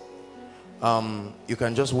request, you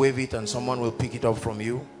can just wave it and someone will pick it up from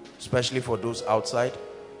you, especially for those outside.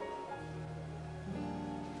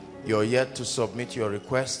 You're yet to submit your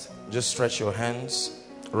request. Just stretch your hands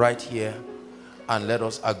right here and let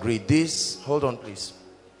us agree. This, hold on please.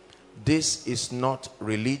 This is not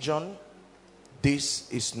religion. This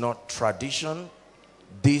is not tradition.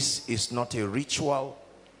 This is not a ritual.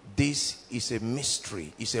 This is a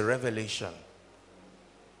mystery. It's a revelation.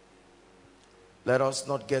 Let us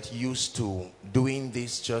not get used to doing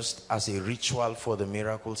this just as a ritual for the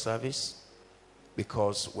miracle service,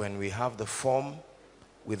 because when we have the form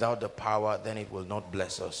without the power, then it will not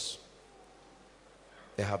bless us.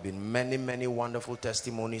 There have been many, many wonderful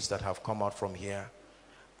testimonies that have come out from here.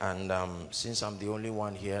 And since I'm the only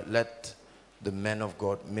one here, let the men of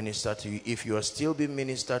God minister to you. If you are still being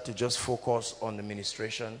ministered to, just focus on the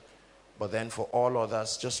ministration. But then for all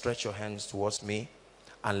others, just stretch your hands towards me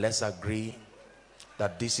and let's agree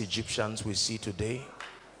that these Egyptians we see today,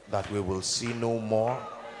 that we will see no more.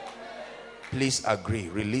 Please agree.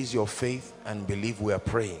 Release your faith and believe we are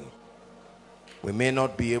praying. We may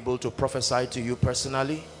not be able to prophesy to you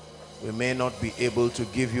personally. We may not be able to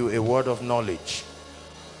give you a word of knowledge.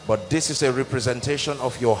 But this is a representation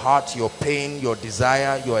of your heart, your pain, your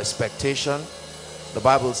desire, your expectation. The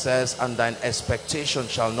Bible says, and thine expectation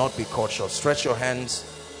shall not be cut short. Stretch your hands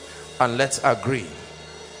and let's agree.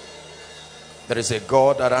 There is a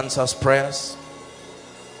God that answers prayers.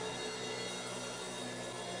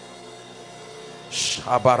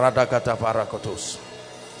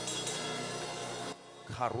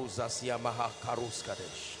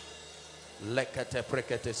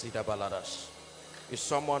 Is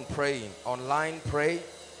someone praying? Online, pray.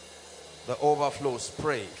 The overflows,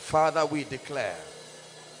 pray. Father, we declare.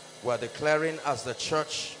 We're declaring as the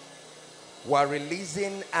church, we're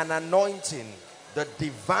releasing an anointing, the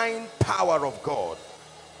divine power of God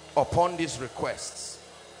upon these requests.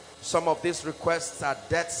 Some of these requests are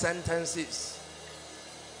death sentences.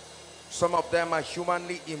 Some of them are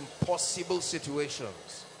humanly impossible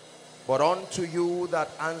situations. But unto you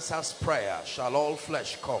that answers prayer shall all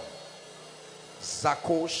flesh come.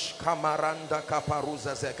 Zakosh kamaranda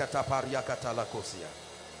kaparuza zekataparia katalakosia.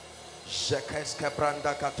 Jekes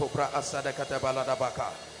kebranda katobra asada katabalada baka.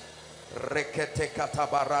 Rekete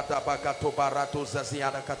katabarada bakato barato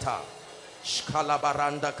zaziana kata.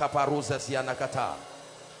 Shkalabaranda kaparuza ziana kata.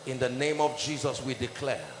 In the name of Jesus we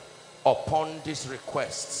declare upon these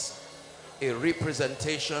requests a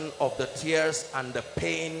representation of the tears and the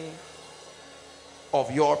pain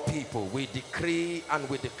of your people. We decree and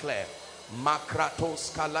we declare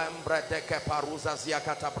Makratos kalambra de keparuza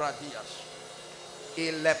ziakata bradias.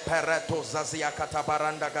 Ile pereto zazia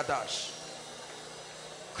katabaranda gadash.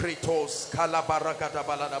 Kritos kalabarakata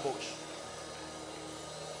baladabosh.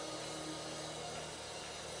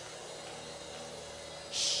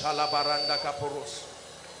 Shalabaranda kaporos.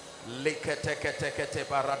 Liketeketekete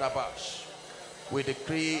baradabash. We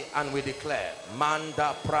decree and we declare,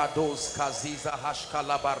 Manda prados kaziza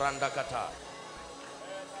hashkalabaranda kata.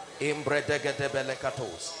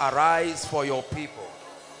 Imbredegedebelekatos. Arise for your people.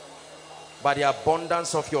 By the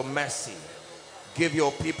abundance of your mercy, give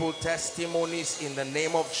your people testimonies in the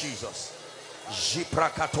name of Jesus.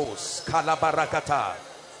 Jiprakatos kalabarakata.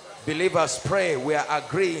 Believers, pray. We are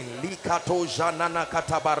agreeing. Likato janana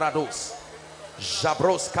katabarados.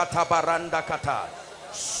 Jabros katabaranda kata.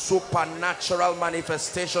 Supernatural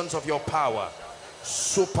manifestations of your power.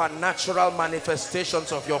 Supernatural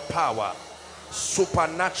manifestations of your power.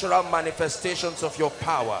 Supernatural manifestations of your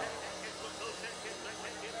power.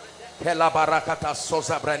 Helabarakata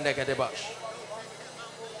soza brandegedebash.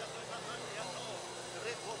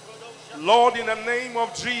 Lord, in the name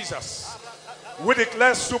of Jesus, we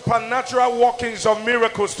declare supernatural workings of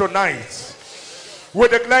miracles tonight. We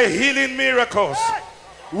declare healing miracles.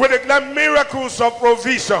 We declare miracles of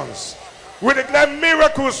provisions. We declare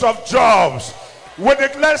miracles of jobs. We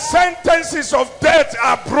declare sentences of death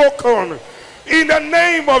are broken in the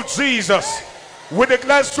name of Jesus. We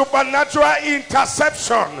declare supernatural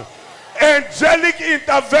interception, angelic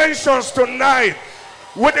interventions tonight.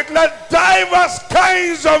 We declare diverse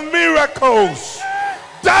kinds of miracles,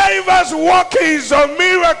 diverse workings of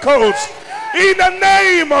miracles in the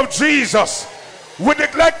name of Jesus. We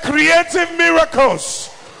declare creative miracles.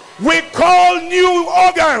 We call new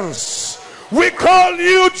organs. We call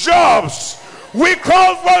new jobs. We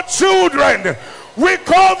call for children. We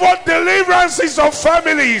call for deliverances of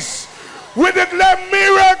families. We declare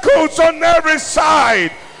miracles on every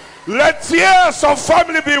side. Let tears of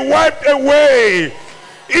family be wiped away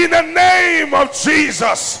in the name of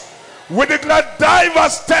Jesus. We declare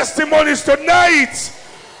diverse testimonies tonight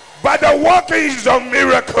by the workings of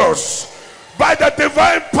miracles, by the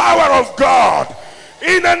divine power of God,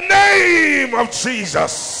 in the name of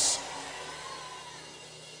Jesus.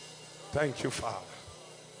 Thank you, Father.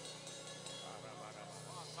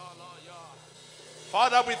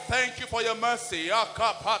 Father, we thank you for your mercy.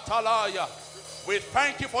 We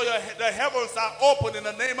thank you for the heavens are open in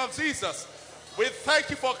the name of Jesus. We thank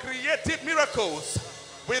you for creative miracles.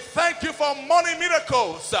 We thank you for money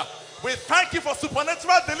miracles. We thank you for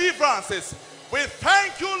supernatural deliverances. We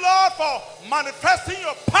thank you, Lord, for manifesting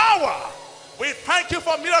your power. We thank you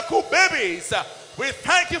for miracle babies. We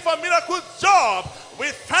thank you for miracle job. We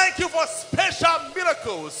thank you for special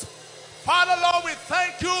miracles. Father, Lord, we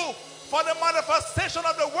thank you for the manifestation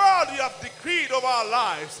of the word you have decreed over our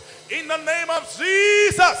lives. In the name of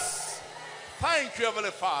Jesus. Thank you,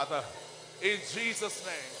 Heavenly Father. In Jesus'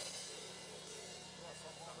 name.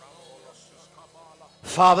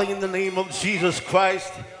 Father, in the name of Jesus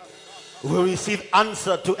Christ, we receive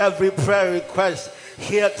answer to every prayer request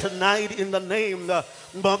here tonight in the name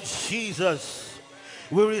of Jesus.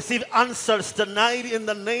 We receive answers tonight in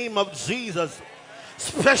the name of Jesus.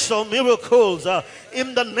 Special miracles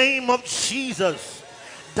in the name of Jesus.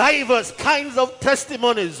 Diverse kinds of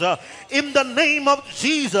testimonies in the name of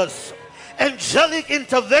Jesus. Angelic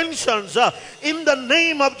interventions in the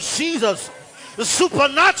name of Jesus.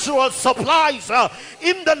 Supernatural supplies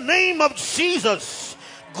in the name of Jesus.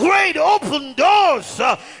 Great open doors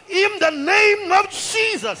in the name of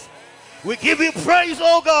Jesus. We give you praise,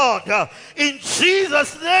 oh God. In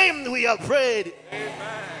Jesus' name we have prayed.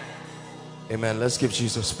 Amen. Amen. Let's give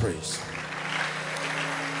Jesus praise.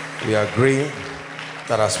 We agree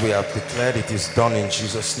that as we have declared, it is done in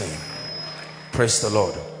Jesus' name. Praise the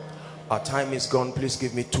Lord. Our time is gone. Please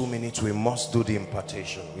give me 2 minutes. We must do the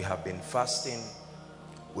impartation. We have been fasting.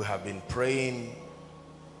 We have been praying.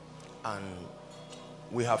 And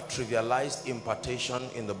we have trivialized impartation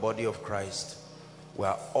in the body of Christ. We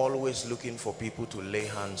are always looking for people to lay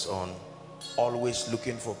hands on. Always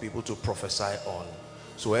looking for people to prophesy on.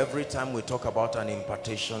 So every time we talk about an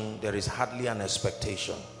impartation, there is hardly an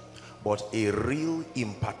expectation. But a real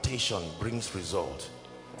impartation brings result.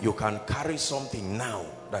 You can carry something now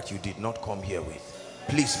that you did not come here with.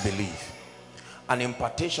 Please believe. An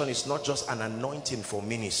impartation is not just an anointing for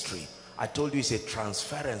ministry. I told you it's a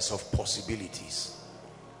transference of possibilities.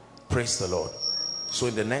 Praise the Lord. So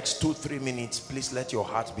in the next 2-3 minutes, please let your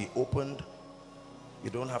heart be opened. You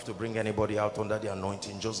don't have to bring anybody out under the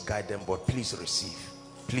anointing. Just guide them, but please receive.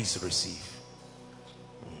 Please receive.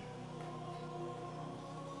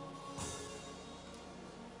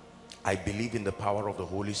 I believe in the power of the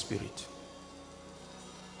Holy Spirit.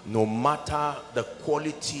 no matter the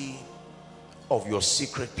quality of your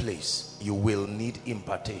secret place, you will need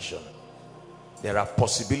impartation. There are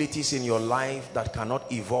possibilities in your life that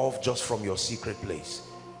cannot evolve just from your secret place.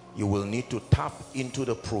 You will need to tap into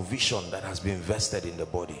the provision that has been vested in the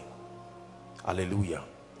body. Hallelujah.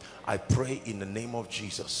 I pray in the name of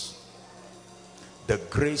Jesus, the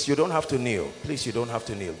grace, you don't have to kneel, please, you don't have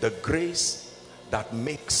to kneel. The grace that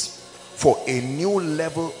makes for a new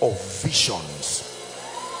level of visions.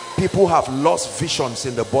 People have lost visions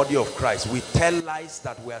in the body of Christ. We tell lies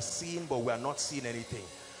that we are seeing, but we are not seeing anything.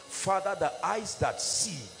 Father, the eyes that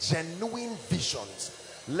see genuine visions,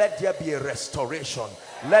 let there be a restoration.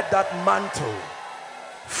 Let that mantle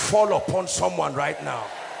fall upon someone right now.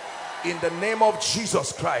 In the name of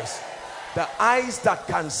Jesus Christ, the eyes that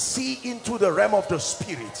can see into the realm of the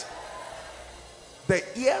spirit, the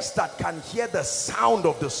ears that can hear the sound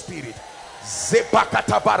of the spirit.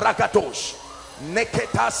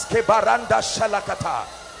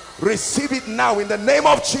 Receive it now in the name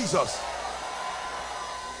of Jesus.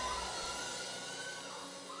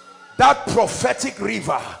 That prophetic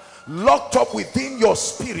river locked up within your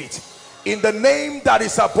spirit, in the name that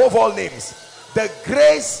is above all names, the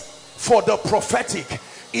grace for the prophetic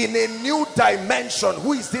in a new dimension.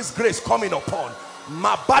 Who is this grace coming upon?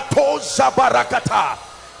 Mabato Jabarakata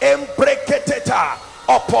Embreketeta,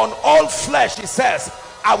 upon all flesh. He says,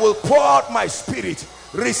 I will pour out my spirit.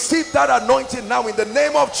 Receive that anointing now in the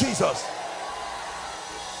name of Jesus.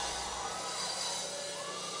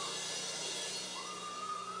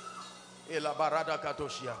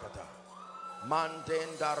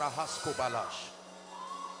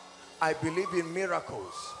 I believe in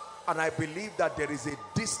miracles, and I believe that there is a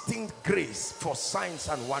distinct grace for signs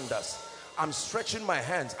and wonders. I'm stretching my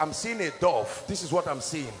hands. I'm seeing a dove. This is what I'm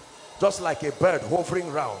seeing, just like a bird hovering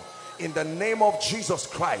around. In the name of Jesus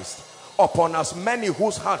Christ, upon as many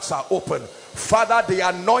whose hearts are open, Father, the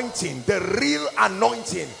anointing, the real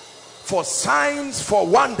anointing for signs, for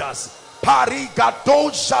wonders,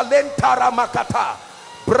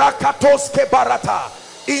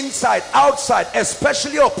 inside, outside,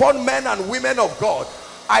 especially upon men and women of God,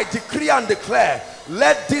 I decree and declare,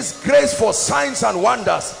 let this grace for signs and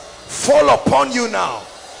wonders fall upon you now.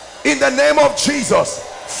 In the name of Jesus,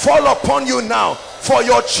 fall upon you now. For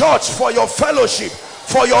your church, for your fellowship,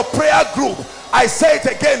 for your prayer group. I say it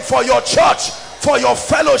again, for your church, for your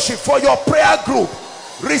fellowship, for your prayer group.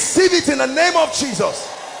 Receive it in the name of Jesus.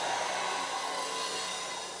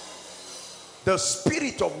 The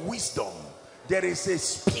spirit of wisdom. There is a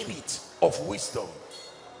spirit of wisdom.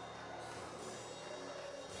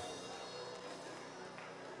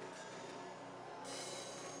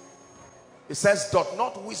 It says, doth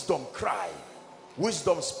not wisdom cry?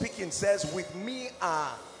 Wisdom speaking says, with me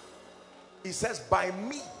are, it says, by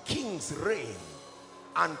me kings reign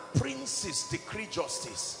and princes decree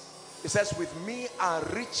justice. It says, with me are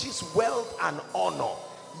riches, wealth and honor,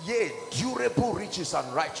 yea, durable riches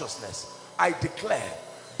and righteousness. I declare,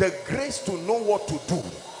 the grace to know what to do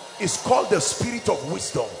is called the spirit of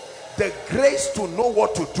wisdom. The grace to know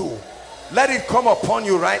what to do, let it come upon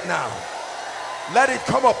you right now. Let it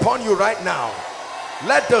come upon you right now.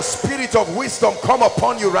 Let the spirit of wisdom come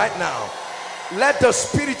upon you right now. Let the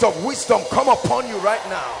spirit of wisdom come upon you right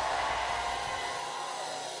now.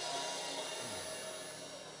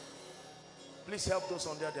 Please help those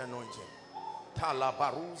under the anointing.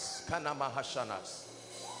 Talabarus kanamahashanas.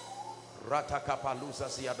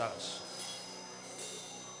 Ratakapaluzas yadash.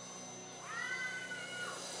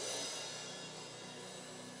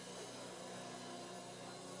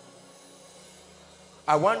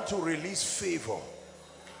 I want to release favor.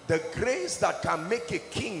 The grace that can make a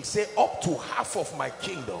king say, up to half of my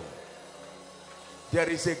kingdom. There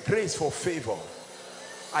is a grace for favor.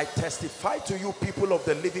 I testify to you, people of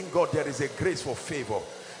the living God, there is a grace for favor.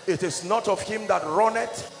 It is not of him that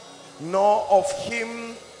runneth, nor of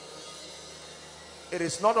him. It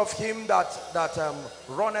is not of him that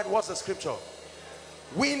runneth. What's the scripture?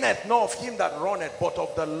 Winneth, not of him that runneth, but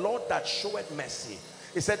of the Lord that showeth mercy.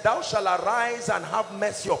 He said, thou shalt arise and have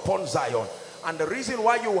mercy upon Zion. And the reason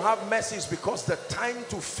why you have mercy is because the time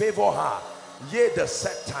to favor her, yea, the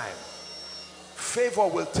set time. Favor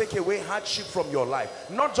will take away hardship from your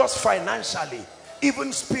life, not just financially,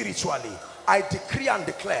 even spiritually. I decree and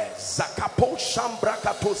declare,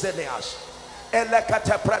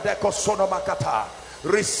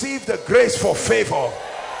 receive the grace for favor.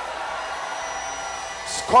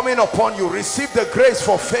 It's coming upon you. Receive the grace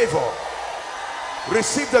for favor.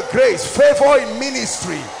 Receive the grace. Favor in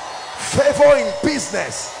ministry, favor in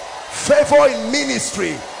business, favor in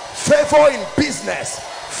ministry, favor in business,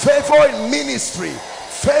 favor in ministry,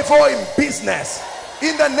 favor in business,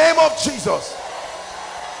 In the name of Jesus.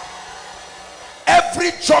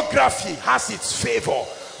 Every geography has its favor.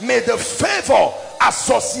 May the favor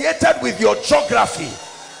associated with your geography,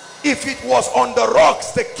 if it was on the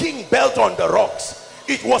rocks, the king built on the rocks,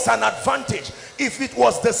 it was an advantage. If it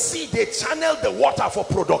was the sea, they channeled the water for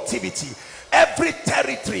productivity. Every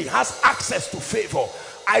territory has access to favor.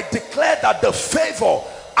 I declare that the favor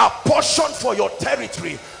apportioned for your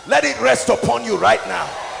territory, let it rest upon you right now.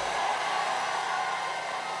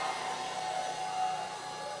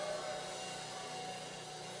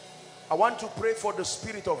 I want to pray for the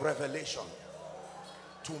spirit of revelation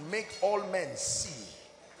to make all men see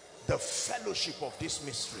the fellowship of this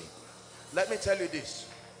mystery. Let me tell you this.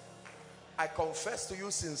 I confess to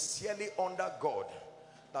you sincerely under God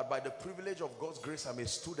that by the privilege of God's grace I'm a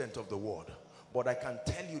student of the word. But I can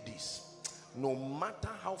tell you this. No matter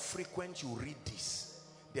how frequent you read this,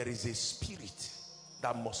 there is a spirit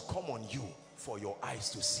that must come on you for your eyes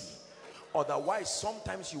to see. Otherwise,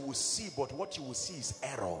 sometimes you will see, but what you will see is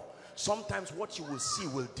error. Sometimes what you will see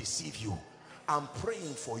will deceive you. I'm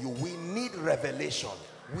praying for you. We need revelation.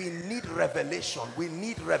 We need revelation. We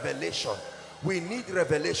need revelation. We need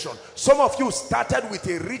revelation. Some of you started with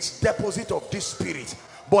a rich deposit of this spirit,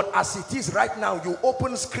 but as it is right now, you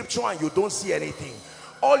open scripture and you don't see anything.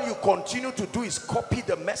 All you continue to do is copy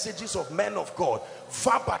the messages of men of God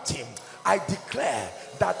verbatim. I declare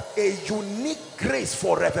that a unique grace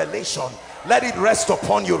for revelation, let it rest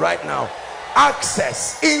upon you right now.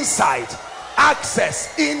 Access, insight,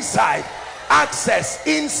 access, insight, access,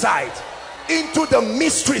 insight into the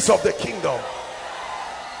mysteries of the kingdom.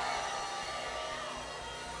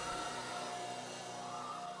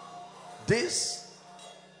 This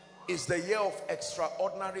is the year of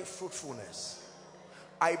extraordinary fruitfulness.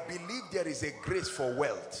 I believe there is a grace for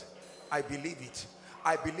wealth. I believe it.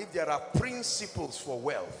 I believe there are principles for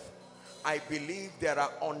wealth. I believe there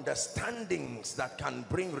are understandings that can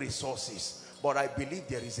bring resources. But I believe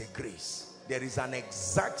there is a grace. There is an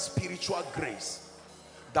exact spiritual grace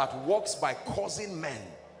that works by causing men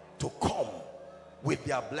to come with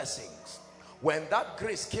their blessings. When that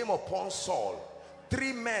grace came upon Saul,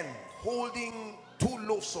 3 men holding 2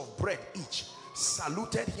 loaves of bread each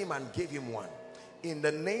saluted him and gave him one. In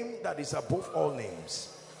the name that is above all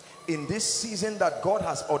names, in this season that God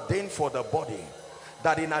has ordained for the body,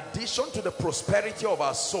 that in addition to the prosperity of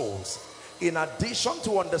our souls, in addition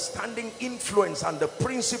to understanding influence and the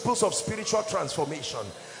principles of spiritual transformation,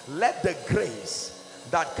 let the grace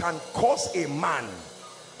that can cause a man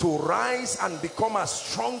to rise and become as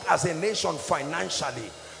strong as a nation financially,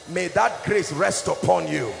 may that grace rest upon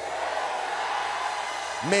you.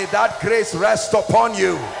 May that grace rest upon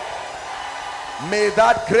you. May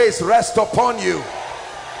that grace rest upon you.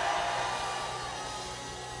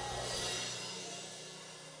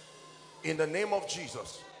 In the name of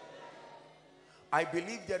Jesus, I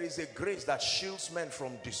believe there is a grace that shields men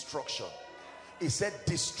from destruction. He said,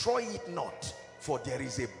 destroy it not, for there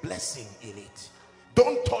is a blessing in it.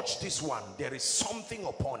 Don't touch this one. There is something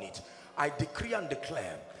upon it. I decree and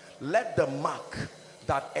declare, let the mark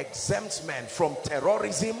that exempts men from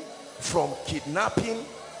terrorism, from kidnapping,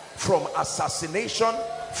 from assassination,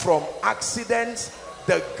 from accidents,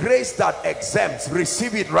 the grace that exempts,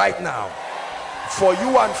 receive it right now. For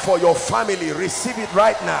you and for your family, receive it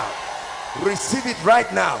right now. Receive it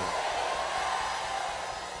right now.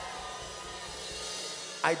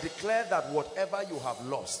 I declare that whatever you have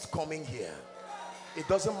lost coming here, it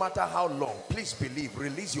doesn't matter how long, please believe,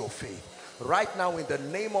 release your faith. Right now in the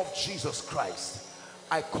name of Jesus Christ,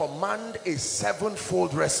 I command a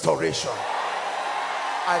 7-fold restoration.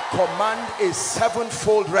 I command a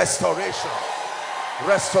 7-fold restoration.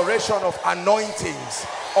 Restoration of anointings,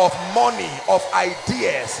 of money, of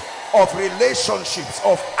ideas, of relationships,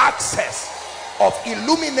 of access, of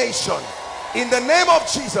illumination. In the name of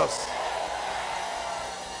Jesus.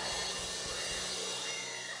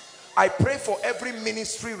 I pray for every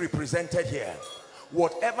ministry represented here.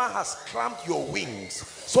 Whatever has clamped your wings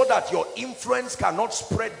so that your influence cannot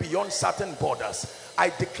spread beyond certain borders,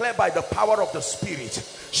 I declare by the power of the Spirit,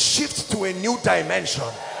 shift to a new dimension.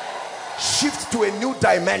 Shift to a new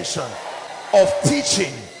dimension of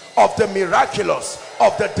teaching, of the miraculous,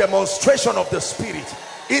 of the demonstration of the Spirit.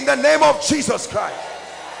 In the name of Jesus Christ.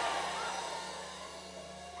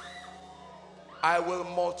 I will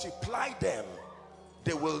multiply them.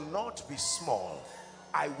 They will not be small.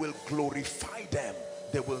 I will glorify them.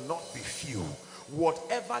 They will not be few.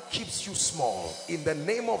 Whatever keeps you small, in the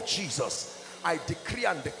name of Jesus, I decree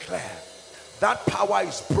and declare that power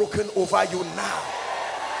is broken over you now.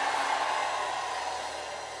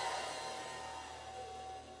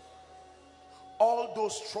 All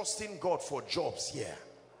those trusting God for jobs here,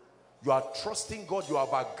 you are trusting God, you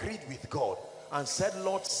have agreed with God and said,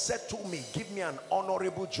 Lord, settle me, give me an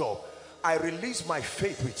honorable job. I release my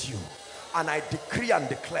faith with you and I decree and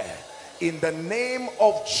declare in the name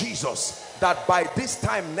of Jesus that by this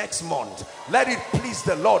time next month, let it please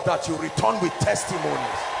the Lord that you return with testimonies.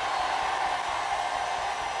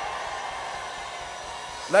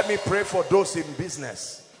 Let me pray for those in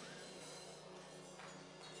business.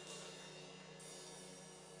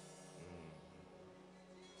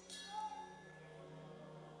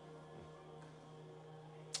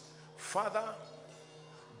 Father,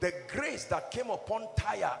 the grace that came upon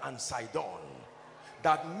Tyre and Sidon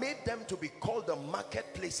that made them to be called the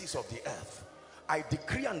marketplaces of the earth, I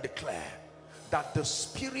decree and declare that the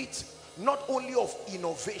spirit not only of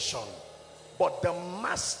innovation but the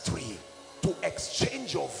mastery to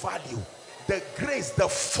exchange your value, the grace, the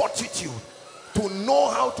fortitude to know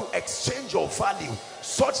how to exchange your value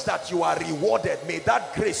such that you are rewarded, may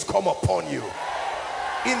that grace come upon you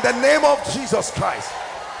in the name of Jesus Christ.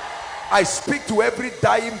 I speak to every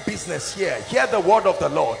dying business here. Hear the word of the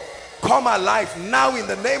Lord. Come alive now in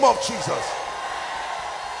the name of Jesus.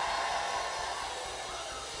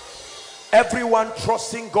 Everyone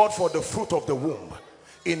trusting God for the fruit of the womb,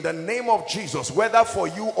 in the name of Jesus, whether for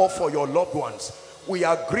you or for your loved ones, we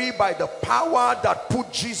agree by the power that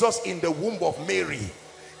put Jesus in the womb of Mary,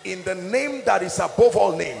 in the name that is above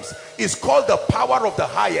all names, is called the power of the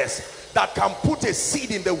highest, that can put a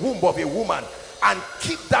seed in the womb of a woman and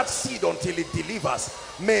keep that seed until it delivers.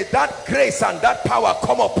 May that grace and that power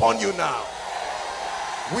come upon you now.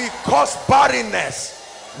 We cause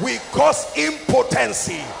barrenness, we cause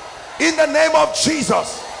impotency in the name of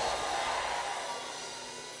Jesus.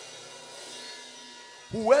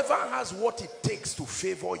 Whoever has what it takes to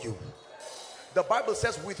favor you, the Bible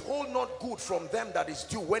says, withhold not good from them that is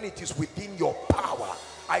due when it is within your power.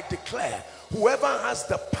 I declare, whoever has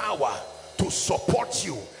the power to support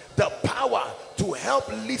you, the power to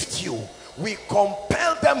help lift you, we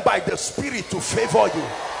compel them by the Spirit to favor you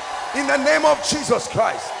in the name of Jesus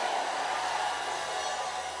Christ.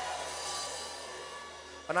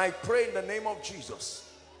 And I pray in the name of Jesus,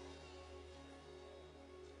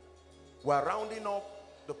 we're rounding up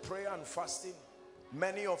the prayer and fasting.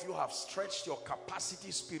 Many of you have stretched your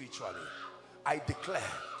capacity spiritually. I declare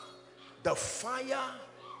the fire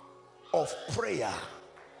of prayer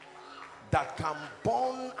that can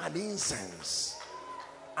burn an incense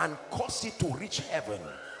and cause it to reach heaven.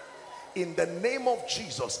 In the name of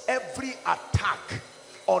Jesus, every attack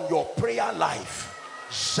on your prayer life,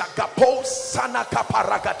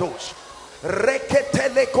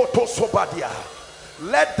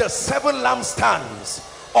 let the 7 lampstands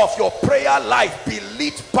of your prayer life be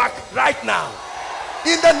lit back right now.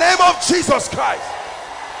 In the name of Jesus Christ,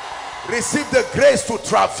 receive the grace to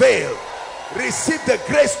travail. Receive the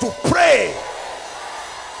grace to pray.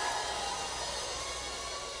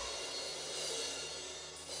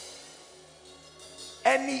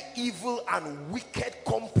 Any evil and wicked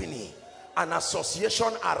company and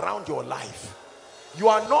association around your life, you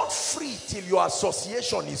are not free till your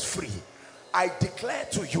association is free. I declare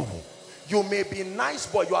to you, you may be nice,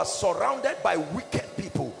 but you are surrounded by wicked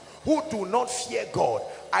people who do not fear God.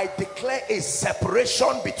 I declare a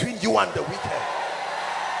separation between you and the wicked.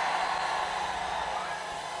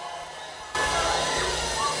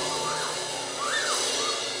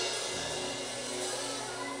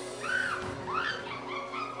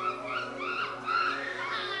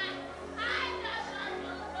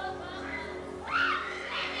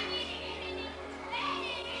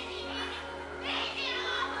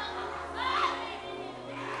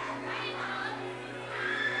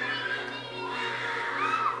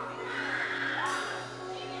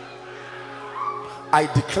 I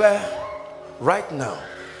declare right now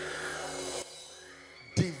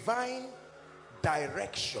divine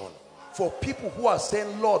direction for people who are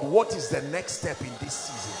saying, Lord, what is the next step in this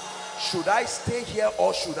season? Should I stay here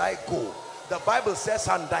or should I go? The Bible says,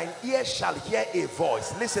 and thine ear shall hear a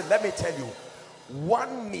voice. Listen, let me tell you,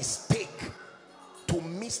 one mistake to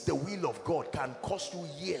miss the will of God can cost you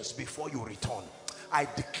years before you return. I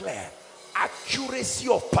declare accuracy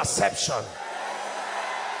of perception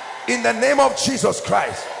in the name of Jesus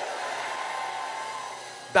Christ,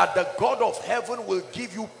 that the God of heaven will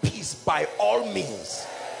give you peace by all means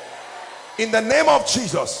in the name of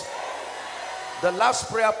Jesus. The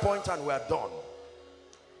last prayer point and we are done.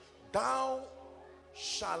 Thou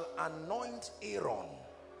shalt anoint Aaron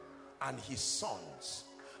and his sons,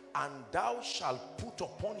 and thou shalt put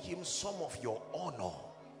upon him some of your honor.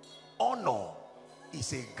 Honor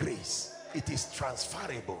is a grace. It is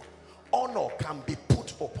transferable. Honor can be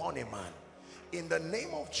put upon a man. In the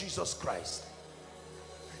name of Jesus Christ.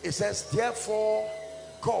 It says, therefore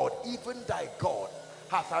God, even thy God,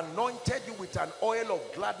 hath anointed you with an oil of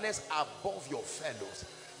gladness above your fellows.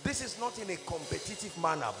 This is not in a competitive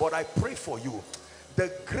manner, but I pray for you.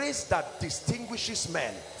 The grace that distinguishes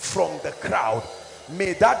men from the crowd,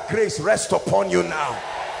 may that grace rest upon you now.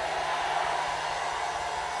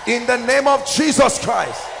 In the name of Jesus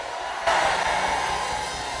Christ.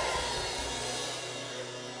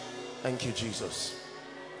 Thank you, Jesus.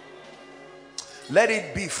 Let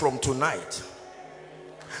it be from tonight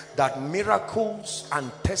that miracles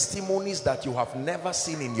and testimonies that you have never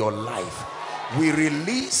seen in your life, we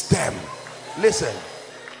release them. Listen,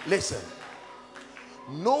 listen.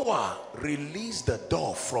 Noah released the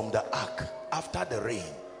dove from the ark after the rain.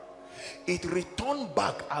 It returned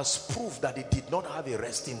back as proof that it did not have a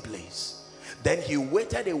resting place. Then he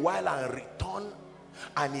waited a while and returned,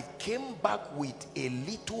 and it came back with a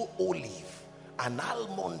little olive, an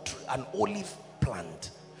almond tree, an olive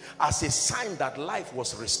plant, as a sign that life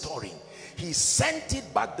was restoring. He sent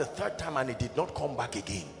it back the third time and it did not come back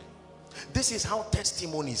again. This is how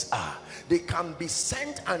testimonies are. They can be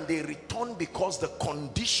sent and they return because the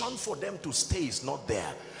condition for them to stay is not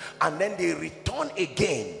there, and then they return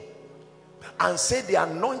again and say the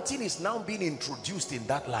anointing is now being introduced in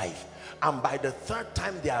that life, and by the third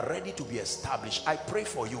time they are ready to be established. I pray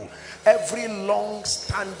for you, every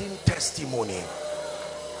long-standing testimony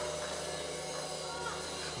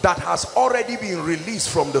that has already been released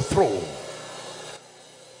from the throne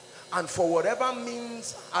and for whatever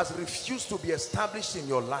means has refused to be established in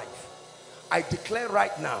your life, I declare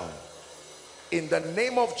right now, in the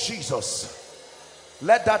name of Jesus,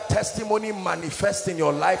 let that testimony manifest in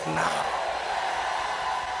your life now.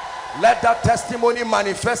 Let that testimony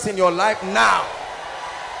manifest in your life now.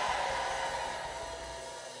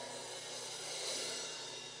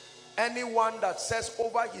 Anyone that says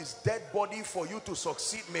over his dead body for you to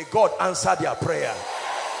succeed, may God answer their prayer.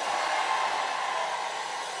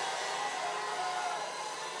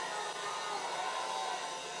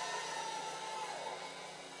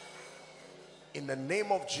 In the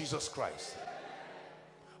name of Jesus Christ.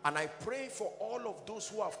 And I pray for all of those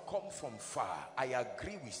who have come from far. I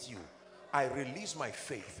agree with you. I release my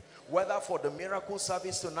faith, whether for the miracle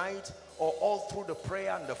service tonight or all through the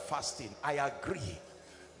prayer and the fasting. I agree.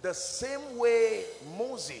 The same way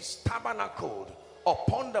Moses tabernacled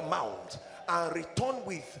upon the mount and returned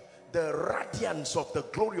with the radiance of the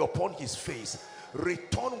glory upon his face,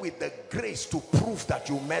 return with the grace to prove that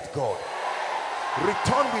you met God.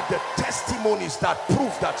 Return with the testimonies that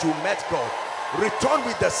prove that you met God. Return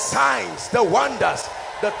with the signs, the wonders,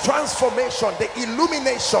 the transformation, the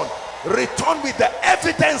illumination. Return with the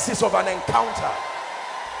evidences of an encounter.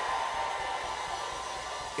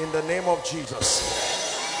 In the name of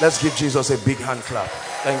Jesus. Let's give Jesus a big hand clap.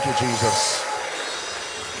 Thank you, Jesus.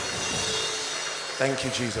 Thank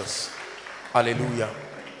you, Jesus. Hallelujah.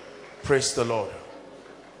 Praise the Lord.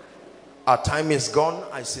 Our time is gone.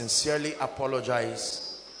 I sincerely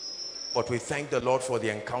apologize, but we thank the Lord for the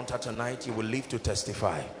encounter tonight. You will live to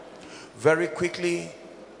testify. Very quickly,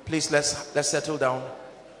 please, let's settle down.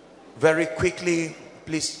 Very quickly,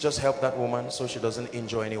 please just help that woman so she doesn't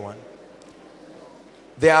injure anyone.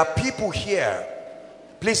 There are people here.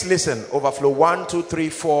 Please listen. Overflow 1, 2, 3,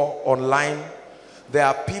 4 online. There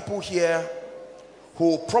are people here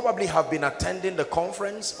who probably have been attending the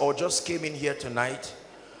conference or just came in here tonight.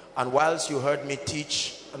 And whilst you heard me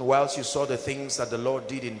teach and whilst you saw the things that the Lord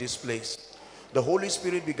did in this place, the Holy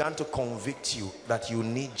Spirit began to convict you that you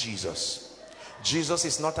need Jesus. Jesus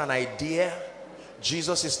is not an idea.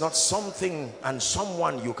 Jesus is not something and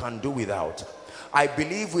someone you can do without. I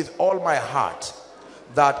believe with all my heart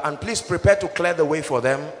that, and please prepare to clear the way for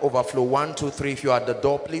them. Overflow 1, 2, 3. If you are at the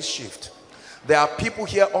door, please shift. There are people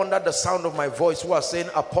here under the sound of my voice who are saying,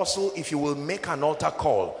 Apostle, if you will make an altar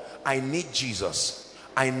call, I need Jesus.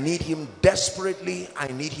 I need him desperately. I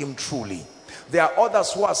need him truly. There are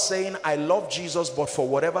others who are saying, I love Jesus, but for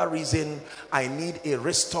whatever reason, I need a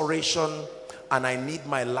restoration and I need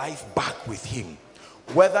my life back with him.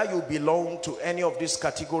 Whether you belong to any of these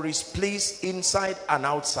categories, please, inside and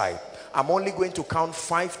outside, I'm only going to count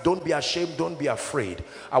 5. Don't be ashamed. Don't be afraid.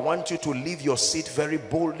 I want you to leave your seat very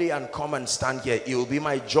boldly and come and stand here. It will be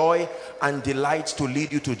my joy and delight to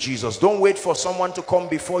lead you to Jesus. Don't wait for someone to come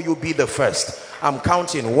before you be the first. I'm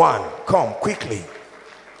counting 1. Come quickly.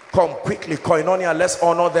 Come quickly. Koinonia, let's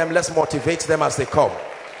honor them. Let's motivate them as they come.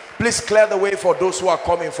 Please clear the way for those who are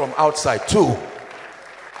coming from outside. 2.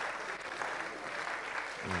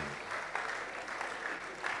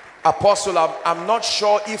 Apostle, I'm not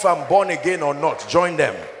sure if I'm born again or not. Join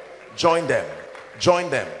them. Join them.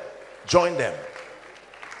 Join them. Join them.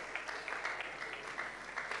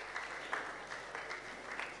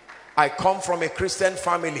 I come from a Christian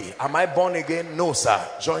family. Am I born again? No, sir.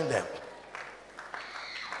 Join them.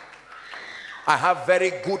 I have very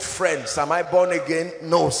good friends. Am I born again?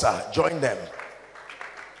 No, sir. Join them.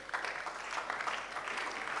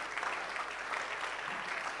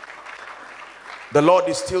 The Lord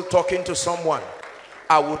is still talking to someone.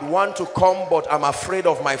 I would want to come, but I'm afraid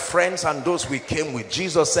of my friends and those we came with.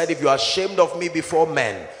 Jesus said, if you are ashamed of me before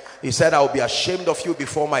men, he said, I will be ashamed of you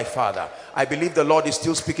before my Father. I believe the Lord is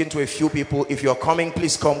still speaking to a few people. If you're coming,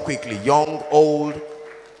 please come quickly. Young, old,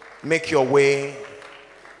 make your way.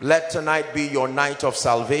 Let tonight be your night of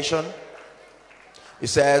salvation. It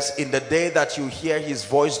says, in the day that you hear his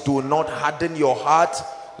voice, do not harden your heart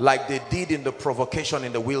like they did in the provocation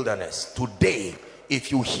in the wilderness. Today,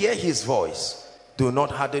 if you hear his voice, do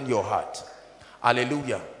not harden your heart.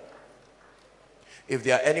 Hallelujah. If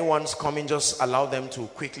there are anyone's coming, just allow them to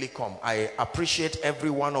quickly come. I appreciate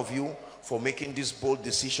every one of you for making this bold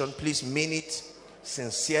decision. Please mean it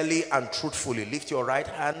sincerely and truthfully. Lift your right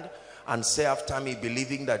hand and say after me,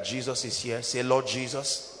 believing that Jesus is here. Say, Lord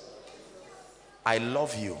Jesus, I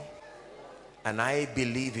love you and I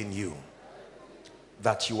believe in you,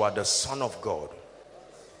 that you are the Son of God.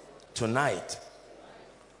 Tonight,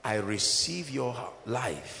 I receive your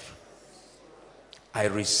life. I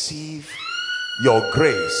receive your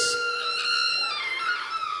grace.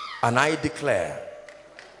 And I declare,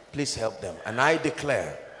 please help them. And I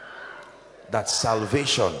declare that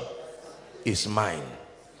salvation is mine.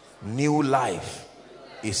 New life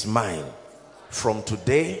is mine. From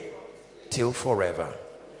today till forever.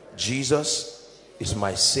 Jesus is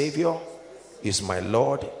my Savior, is my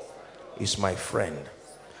Lord, is my friend.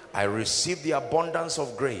 I receive the abundance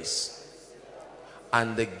of grace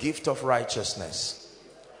and the gift of righteousness,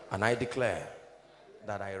 and I declare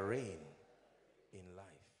that I reign in life.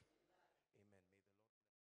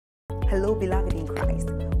 Amen. Hello, beloved in Christ.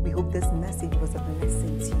 We hope this message was a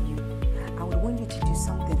blessing to you. I would want you to do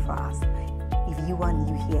something for us. If you are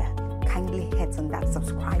new here, kindly hit on that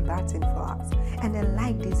subscribe button for us, and then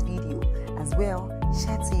like this video as well.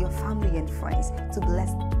 Share to your family and friends to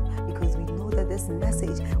bless them, because we know that this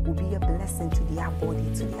message will be a blessing to their body,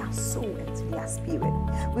 to their soul, and to their spirit.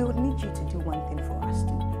 We would need you to do one thing for us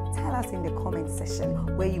too. Tell us in the comment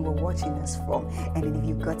section where you were watching us from, and then if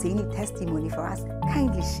you've got any testimony for us,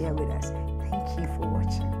 kindly share with us. Thank you for